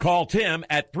fast. Call Tim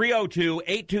at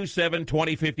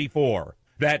 302-827-2054.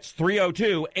 That's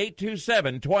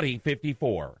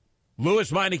 302-827-2054.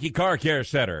 Lewis Meineke Car Care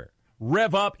Center.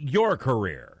 Rev up your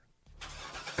career.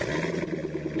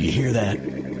 You hear that?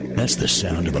 That's the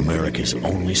sound of America's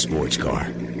only sports car.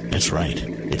 That's right.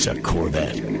 It's a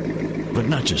Corvette. But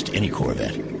not just any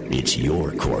Corvette. It's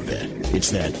your Corvette.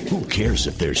 It's that who cares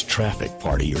if there's traffic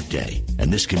part of your day.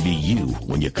 And this can be you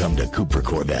when you come to Cooper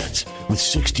Corvettes. With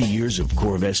 60 years of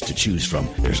Corvettes to choose from,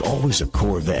 there's always a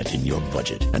Corvette in your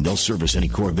budget. And they'll service any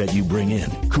Corvette you bring in.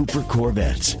 Cooper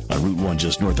Corvettes on Route 1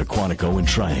 just north of Quantico and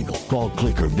Triangle. Call,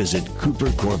 click, or visit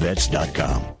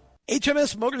CooperCorvettes.com.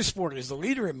 HMS Motorsport is the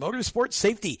leader in motorsport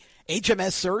safety.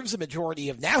 HMS serves a majority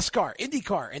of NASCAR,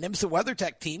 IndyCar, and IMSA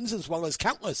WeatherTech teams, as well as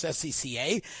countless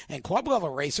SCCA and club-level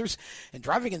racers and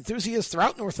driving enthusiasts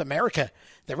throughout North America.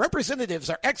 Their representatives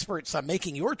are experts on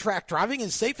making your track driving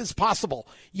as safe as possible.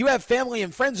 You have family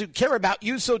and friends who care about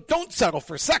you, so don't settle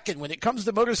for second when it comes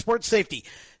to motorsport safety.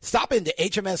 Stop into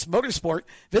HMS Motorsport,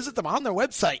 visit them on their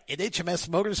website at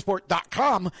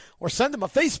hmsmotorsport.com, or send them a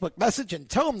Facebook message and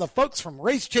tell them the folks from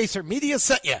Race Chaser Media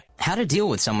sent you. How to deal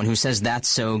with someone who says that's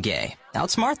so gay.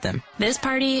 Outsmart them. This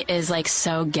party is like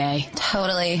so gay.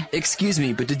 Totally. Excuse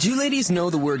me, but did you ladies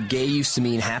know the word gay used to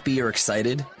mean happy or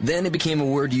excited? Then it became a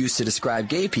word used to describe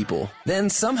gay people. Then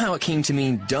somehow it came to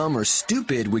mean dumb or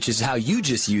stupid, which is how you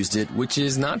just used it, which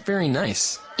is not very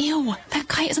nice. Ew, that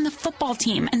guy is on the football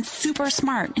team and super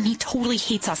smart, and he totally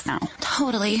hates us now.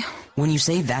 Totally. When you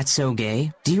say that's so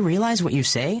gay, do you realize what you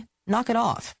say? Knock it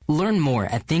off. Learn more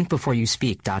at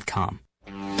thinkbeforeyouspeak.com.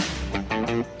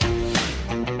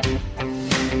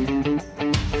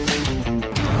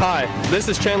 Hi, this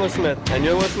is Chandler Smith, and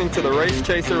you're listening to the Race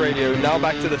Chaser Radio. Now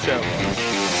back to the show.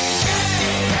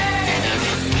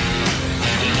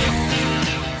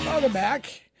 Welcome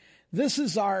back. This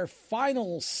is our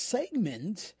final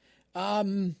segment.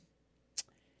 And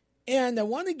I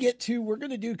want to get to, we're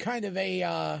going to do kind of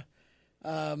a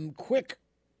quick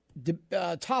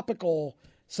topical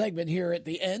segment here at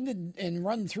the end and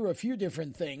run through a few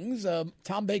different things.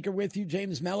 Tom Baker with you,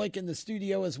 James Mellick in the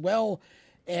studio as well.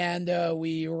 And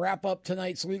we wrap up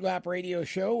tonight's Lead Lap Radio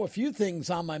show. A few things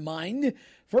on my mind.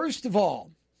 First of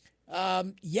all,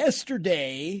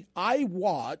 yesterday I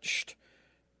watched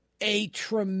a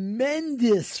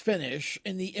tremendous finish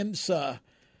in the IMSA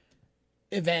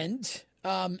event.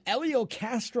 Helio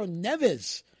Castro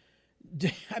Neves,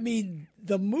 I mean,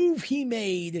 the move he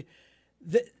made,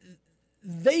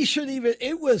 they should even,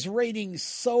 it was raining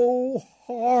so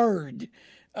hard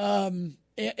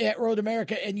at Road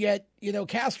America, and yet, you know,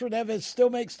 Castro Neves still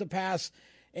makes the pass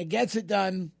and gets it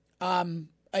done.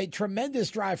 A tremendous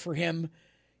drive for him.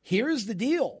 Here's the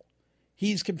deal.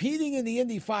 He's competing in the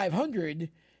Indy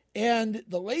 500, and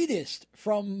the latest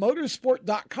from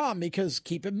motorsport.com, because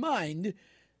keep in mind,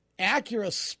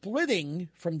 Acura splitting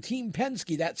from Team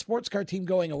Penske, that sports car team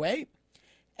going away.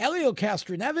 Helio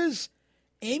Castro Neves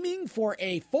aiming for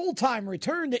a full-time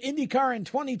return to IndyCar in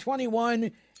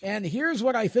 2021, and here's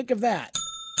what I think of that.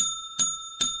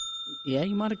 Yeah,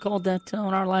 you might have called that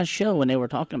on our last show when they were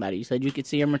talking about it. You said you could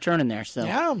see him returning there. So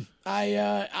yeah,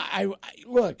 I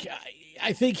look.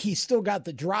 I think he's still got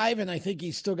the drive, and I think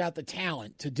he's still got the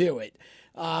talent to do it.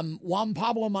 Juan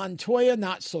Pablo Montoya,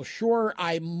 not so sure.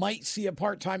 I might see a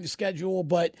part-time schedule,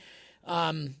 but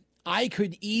I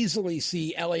could easily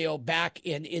see Helio back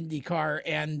in IndyCar,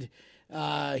 and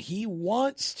he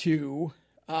wants to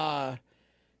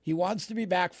be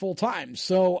back full-time.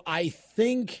 So I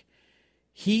think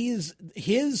his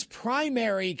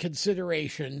primary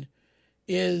consideration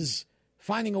is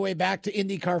finding a way back to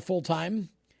IndyCar full time.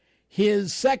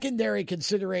 His secondary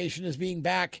consideration is being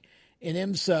back in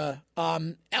IMSA.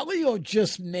 Elio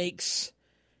just makes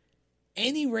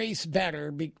any race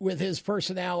better with his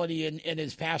personality and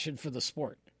his passion for the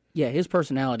sport. Yeah, his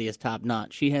personality is top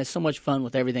notch. He has so much fun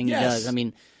with everything he does. I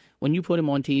mean, when you put him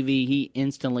on TV, he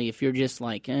instantly, if you're just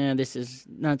like, this is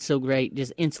not so great,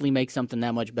 just instantly makes something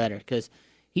that much better because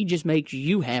he just makes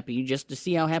you happy just to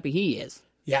see how happy he is.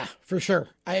 Yeah, for sure.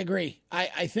 I agree.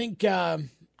 I think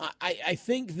I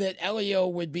think that Elio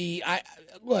would be.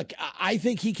 I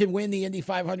think he can win the Indy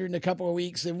 500 in a couple of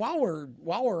weeks. And while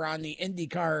we're on the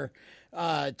IndyCar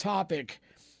topic,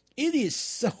 it is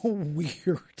so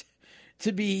weird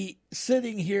to be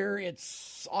sitting here.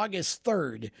 It's August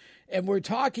 3rd, and we're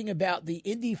talking about the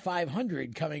Indy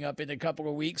 500 coming up in a couple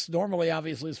of weeks. Normally,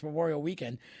 obviously, it's Memorial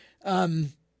Weekend.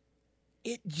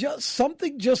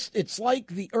 It's like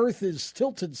the earth is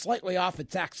tilted slightly off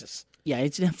its axis. Yeah,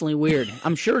 it's definitely weird.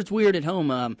 I'm sure it's weird at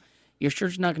home. Your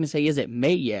church is not going to say, is it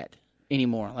May yet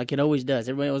anymore, like it always does.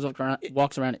 Everybody always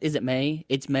walks around, is it May?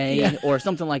 It's May, or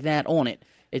something like that on it.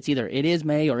 It's either it is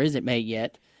May or is it May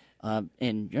yet?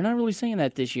 And you're not really saying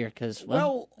that this year because,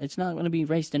 it's not going to be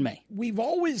raced in May. We've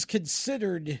always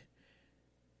considered,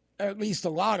 at least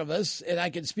a lot of us, and I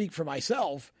can speak for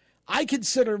myself, I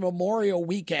consider Memorial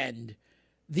Weekend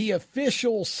the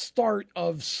official start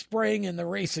of spring and the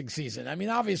racing season. I mean,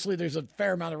 obviously there's a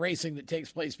fair amount of racing that takes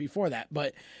place before that,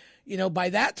 but by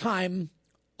that time,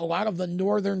 a lot of the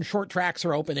northern short tracks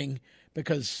are opening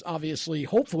because obviously,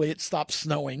 hopefully it stops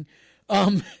snowing.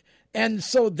 And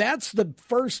so that's the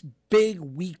first big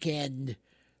weekend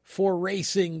for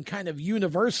racing kind of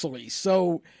universally.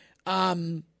 So,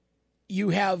 you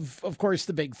have, of course,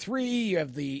 the big three. You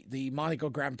have the Monaco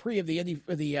Grand Prix of the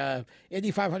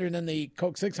Indy 500 and the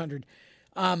Coke 600.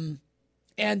 And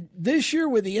this year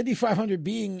with the Indy 500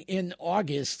 being in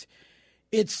August,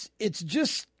 it's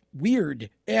just weird.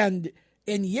 And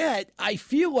yet I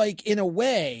feel like in a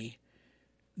way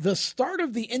the start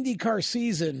of the IndyCar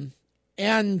season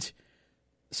and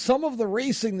some of the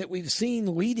racing that we've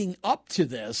seen leading up to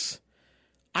this,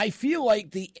 I feel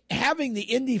like having the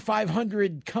Indy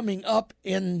 500 coming up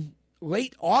in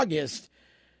late August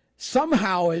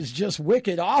somehow is just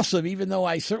wicked awesome, even though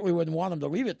I certainly wouldn't want them to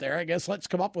leave it there. I guess let's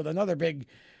come up with another big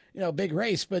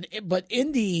race. But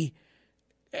Indy,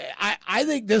 I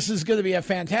think this is going to be a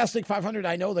fantastic 500.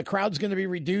 I know the crowd's going to be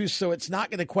reduced, so it's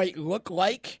not going to quite look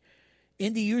like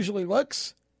Indy usually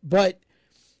looks, but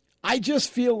I just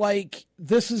feel like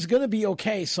this is going to be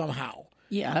okay somehow.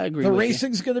 Yeah, I agree. The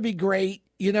racing's going to be great.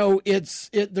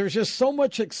 There's just so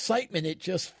much excitement. It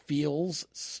just feels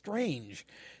strange.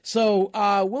 So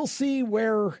we'll see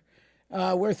where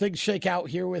things shake out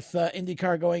here with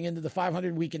IndyCar going into the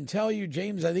 500. We can tell you,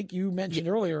 James, I think you mentioned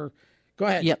earlier. Go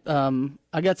ahead. Yep.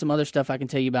 I got some other stuff I can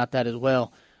tell you about that as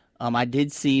well. I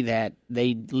did see that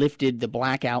they lifted the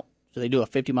blackout. So they do a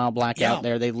 50-mile blackout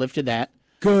there. They lifted that.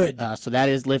 Good. So that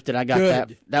is lifted. I got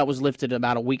that. That was lifted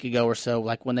about a week ago or so,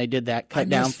 like when they did that cut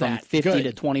down from 50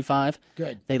 to 25.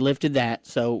 Good. They lifted that,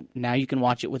 so now you can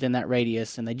watch it within that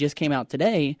radius. And they just came out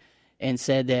today and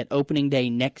said that opening day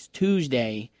next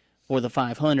Tuesday for the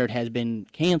 500 has been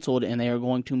canceled, and they are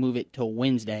going to move it to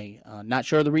Wednesday. Not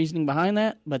sure of the reasoning behind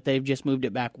that, but they've just moved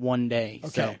it back one day.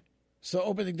 Okay. So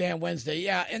opening day on Wednesday,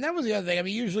 yeah. And that was the other thing. I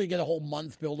mean, usually you get a whole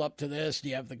month build up to this.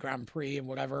 You have the Grand Prix and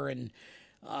whatever, and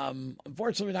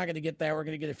unfortunately, we're not going to get that. We're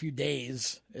going to get a few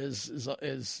days.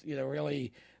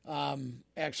 Really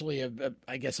actually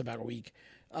I guess about a week,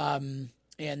 and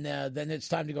then it's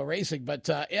time to go racing. But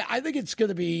I think it's going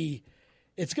to be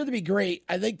great.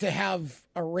 I think to have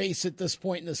a race at this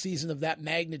point in the season of that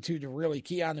magnitude to really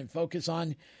key on and focus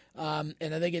on, and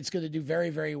I think it's going to do very,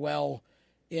 very well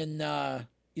in on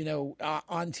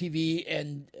TV,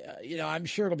 and I'm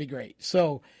sure it'll be great.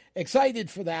 So. Excited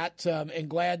for that, and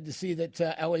glad to see that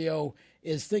Elio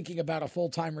is thinking about a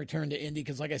full-time return to Indy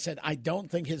because, like I said, I don't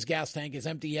think his gas tank is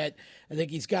empty yet. I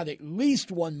think he's got at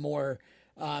least one more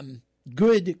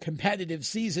good competitive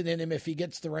season in him if he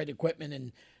gets the right equipment,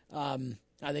 and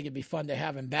I think it'd be fun to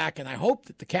have him back, and I hope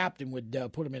that the captain would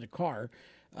put him in a car.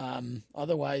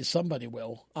 Otherwise, somebody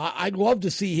will. I'd love to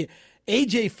see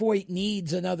A.J. Foyt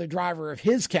needs another driver of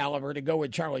his caliber to go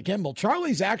with Charlie Kimball.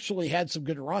 Charlie's actually had some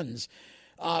good runs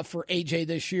for AJ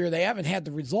this year. They haven't had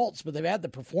the results, but they've had the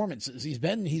performances. He's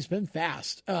been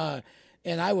fast, and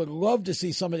I would love to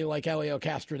see somebody like Elio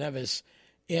Castroneves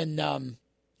in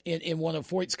one of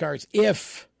Foyt's cars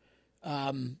if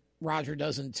Roger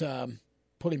doesn't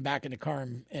put him back in the car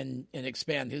and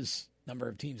expand his number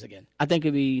of teams again. I think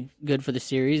it'd be good for the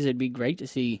series. It'd be great to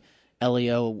see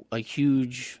Elio, a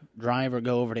huge driver,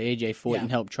 go over to A.J. Foyt and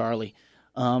help Charlie.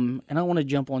 And I want to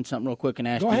jump on something real quick and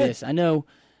ask you this. I know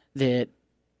that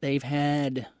they've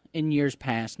had, in years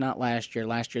past, not last year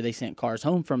they sent cars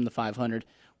home from the 500.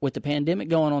 With the pandemic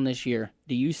going on this year,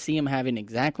 do you see them having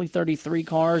exactly 33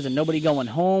 cars and nobody going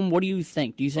home? What do you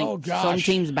think? Do you think some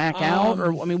teams back out?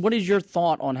 Or what is your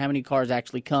thought on how many cars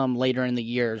actually come later in the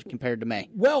year compared to May?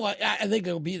 Well, I think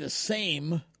it'll be the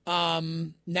same.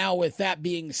 Now, with that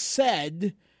being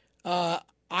said,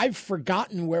 I've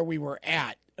forgotten where we were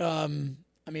at.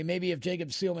 Maybe if Jacob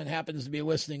Seelman happens to be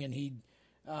listening and we've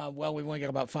only got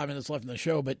about 5 minutes left in the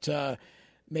show, but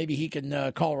maybe he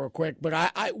can call real quick.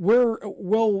 But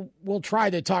we'll try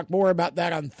to talk more about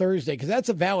that on Thursday, because that's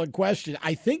a valid question.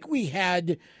 I think we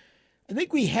had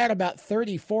about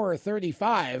 34 or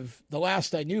 35 the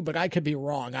last I knew, but I could be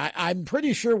wrong. I'm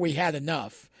pretty sure we had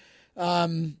enough.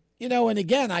 And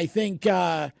again, I think,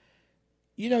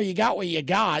 you got what you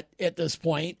got at this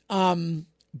point.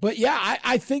 But yeah,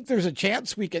 I think there's a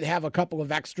chance we could have a couple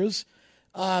of extras.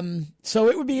 So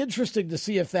it would be interesting to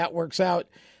see if that works out.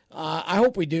 I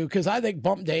hope we do, because I think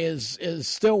Bump Day is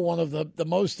still one of the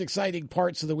most exciting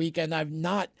parts of the weekend. I'm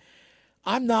not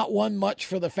one much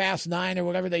for the Fast 9 or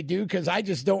whatever they do, because I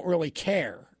just don't really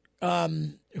care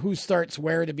who starts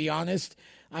where, to be honest.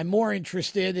 I'm more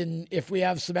interested in if we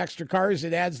have some extra cars,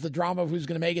 it adds the drama of who's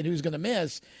going to make it, who's going to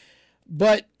miss.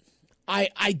 But I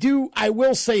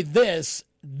will say this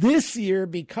year,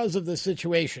 because of the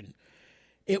situation,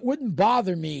 it wouldn't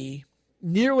bother me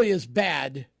nearly as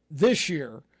bad this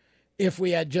year if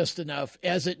we had just enough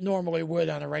as it normally would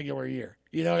on a regular year.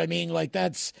 You know what I mean?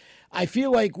 I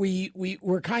feel like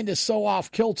we're kind of so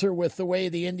off kilter with the way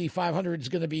the Indy 500 is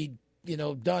going to be,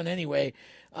 done anyway.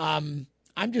 I'm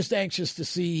just anxious to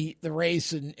see the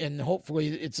race, and hopefully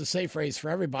it's a safe race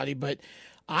for everybody. But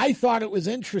I thought it was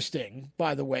interesting,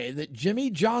 by the way, that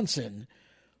Jimmy Johnson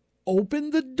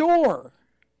opened the door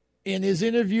in his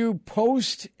interview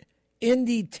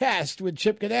post-Indy test with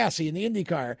Chip Ganassi in the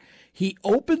IndyCar. He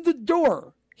opened the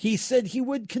door. He said he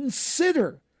would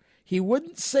consider. He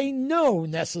wouldn't say no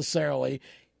necessarily.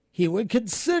 He would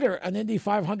consider an Indy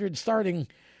 500 starting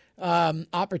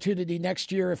opportunity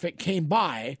next year if it came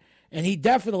by. And he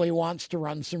definitely wants to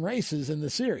run some races in the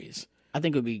series. I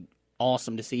think it would be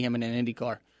awesome to see him in an Indy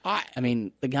car.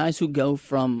 The guys who go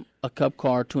from a Cup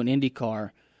car to an Indy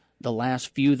car, the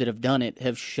last few that have done it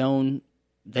have shown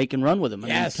they can run with them.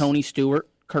 Yes. Tony Stewart,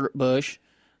 Kurt Busch,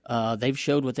 they've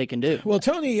showed what they can do. Well,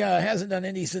 Tony hasn't done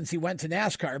Indy since he went to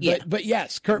NASCAR, but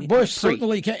yes, Kurt Busch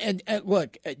certainly can. And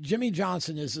look, Jimmy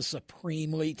Johnson is a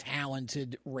supremely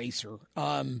talented racer.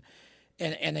 I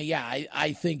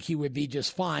think he would be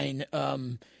just fine.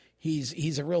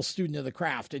 He's a real student of the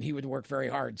craft, and he would work very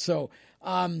hard. So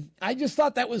I just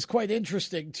thought that was quite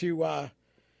interesting to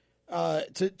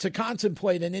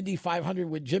contemplate an Indy 500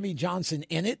 with Jimmy Johnson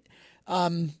in it.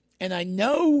 And I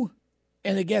know,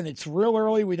 and again, it's real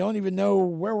early. We don't even know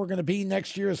where we're going to be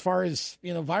next year as far as,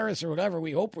 virus or whatever.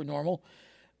 We hope we're normal.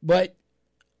 But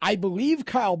I believe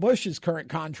Kyle Busch's current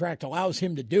contract allows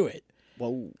him to do it.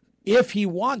 Whoa. If he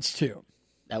wants to.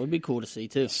 That would be cool to see,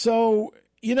 too. So,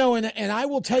 and I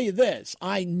will tell you this.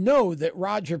 I know that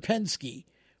Roger Penske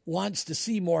wants to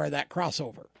see more of that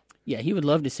crossover. Yeah, he would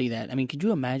love to see that. Could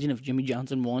you imagine if Jimmy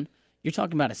Johnson won? You're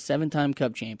talking about a 7-time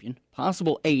Cup champion,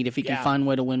 possible 8 if he can find a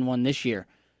way to win one this year.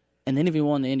 And then if he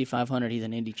won the Indy 500, he's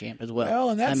an Indy champ as well. Well,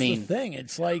 and that's the thing.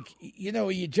 It's like,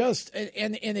 you just,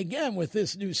 and again, with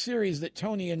this new series that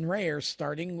Tony and Ray are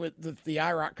starting with the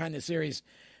IROC kind of series.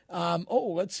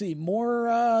 Let's see.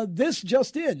 More, this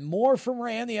just in. More from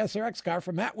Ray and the SRX car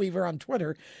from Matt Weaver on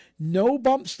Twitter. No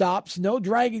bump stops, no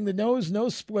dragging the nose, no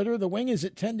splitter. The wing is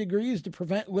at 10 degrees to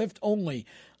prevent lift only.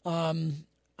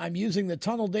 I'm using the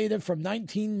tunnel data from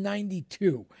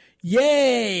 1992.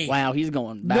 Yay! Wow, he's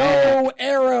going back. No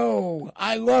arrow.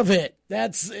 I love it.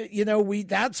 That's,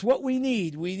 that's what we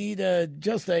need. We need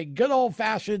just a good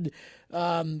old-fashioned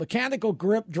mechanical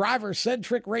grip,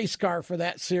 driver-centric race car for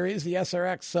that series, the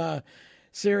SRX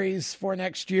series for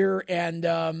next year, and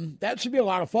that should be a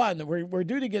lot of fun. We're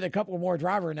due to get a couple more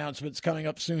driver announcements coming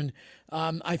up soon.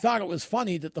 I thought it was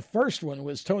funny that the first one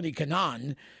was Tony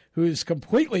Kanaan, who's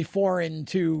completely foreign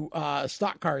to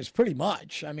stock cars, pretty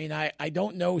much. I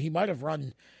don't know. He might have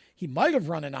run an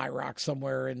IROC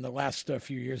somewhere in the last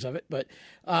few years of it, but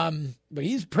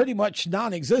he's pretty much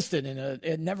non-existent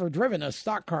and never driven a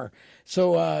stock car.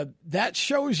 So that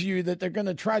shows you that they're going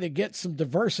to try to get some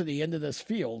diversity into this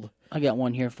field. I got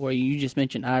one here for you. You just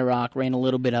mentioned IROC, ran a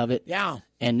little bit of it. Yeah.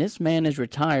 And this man is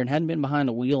retired, hadn't been behind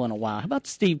a wheel in a while. How about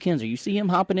Steve Kinzer? You see him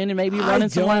hopping in and maybe running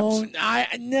some laps?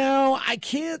 No, I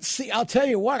can't see. I'll tell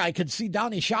you what, I could see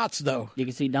Donnie Schatz, though. You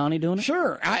can see Donnie doing it?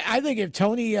 Sure. I think if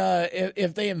Tony,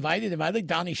 if they invited him, I think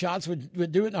Donnie Schatz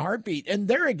would do it in a heartbeat. And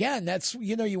there again, that's,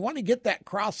 you want to get that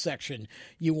cross-section.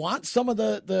 You want some of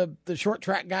the short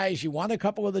track guys. You want a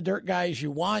couple of the dirt guys. You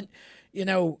want,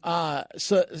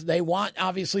 so they want,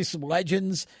 obviously, some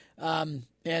legends.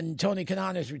 And Tony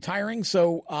Kanaan is retiring,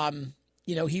 so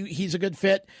he's a good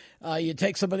fit. You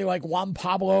take somebody like Juan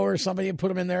Pablo or somebody and put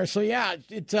him in there. So yeah,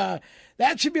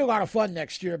 that should be a lot of fun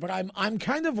next year. But I'm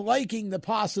kind of liking the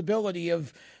possibility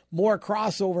of more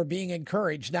crossover being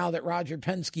encouraged now that Roger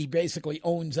Penske basically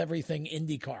owns everything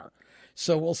IndyCar.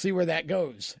 So we'll see where that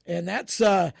goes. And that's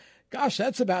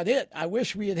that's about it. I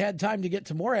wish we had time to get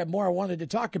to more. I have more I wanted to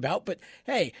talk about, but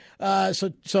hey,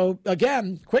 so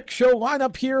again, quick show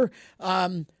lineup here.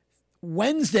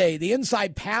 Wednesday, the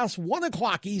Inside Pass,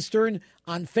 1:00 Eastern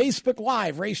on Facebook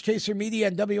Live, Race Chaser Media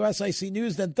and WSIC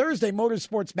News. Then Thursday,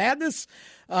 Motorsports Madness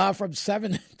from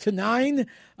 7 to 9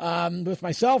 with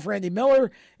myself, Randy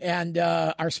Miller, and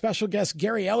our special guest,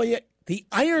 Gary Elliott, the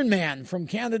Ironman from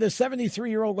Canada,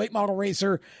 73-year-old late model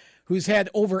racer who's had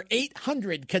over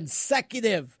 800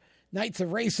 consecutive nights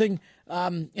of racing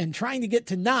and trying to get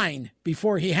to 9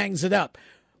 before he hangs it up.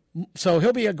 So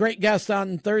he'll be a great guest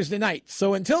on Thursday night.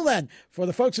 So until then, for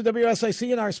the folks at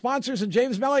WSIC and our sponsors and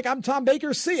James Mellick, I'm Tom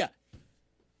Baker. See ya.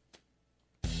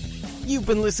 You've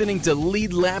been listening to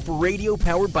Lead Lap Radio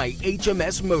powered by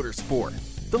HMS Motorsport,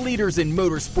 the leaders in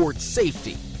motorsport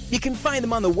safety. You can find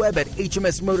them on the web at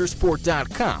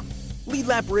hmsmotorsport.com. Lead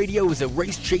Lap Radio is a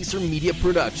Race Chaser Media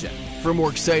production. For more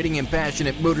exciting and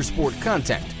passionate motorsport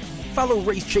content, follow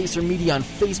Race Chaser Media on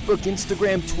Facebook,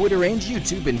 Instagram, Twitter, and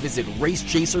YouTube, and visit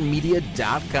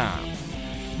racechasermedia.com.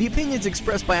 The opinions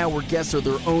expressed by our guests are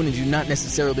their own and do not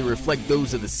necessarily reflect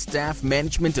those of the staff,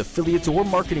 management, affiliates, or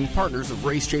marketing partners of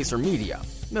Race Chaser Media.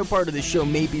 No part of this show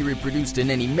may be reproduced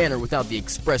in any manner without the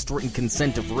expressed written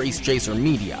consent of Race Chaser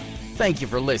Media. Thank you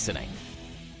for listening.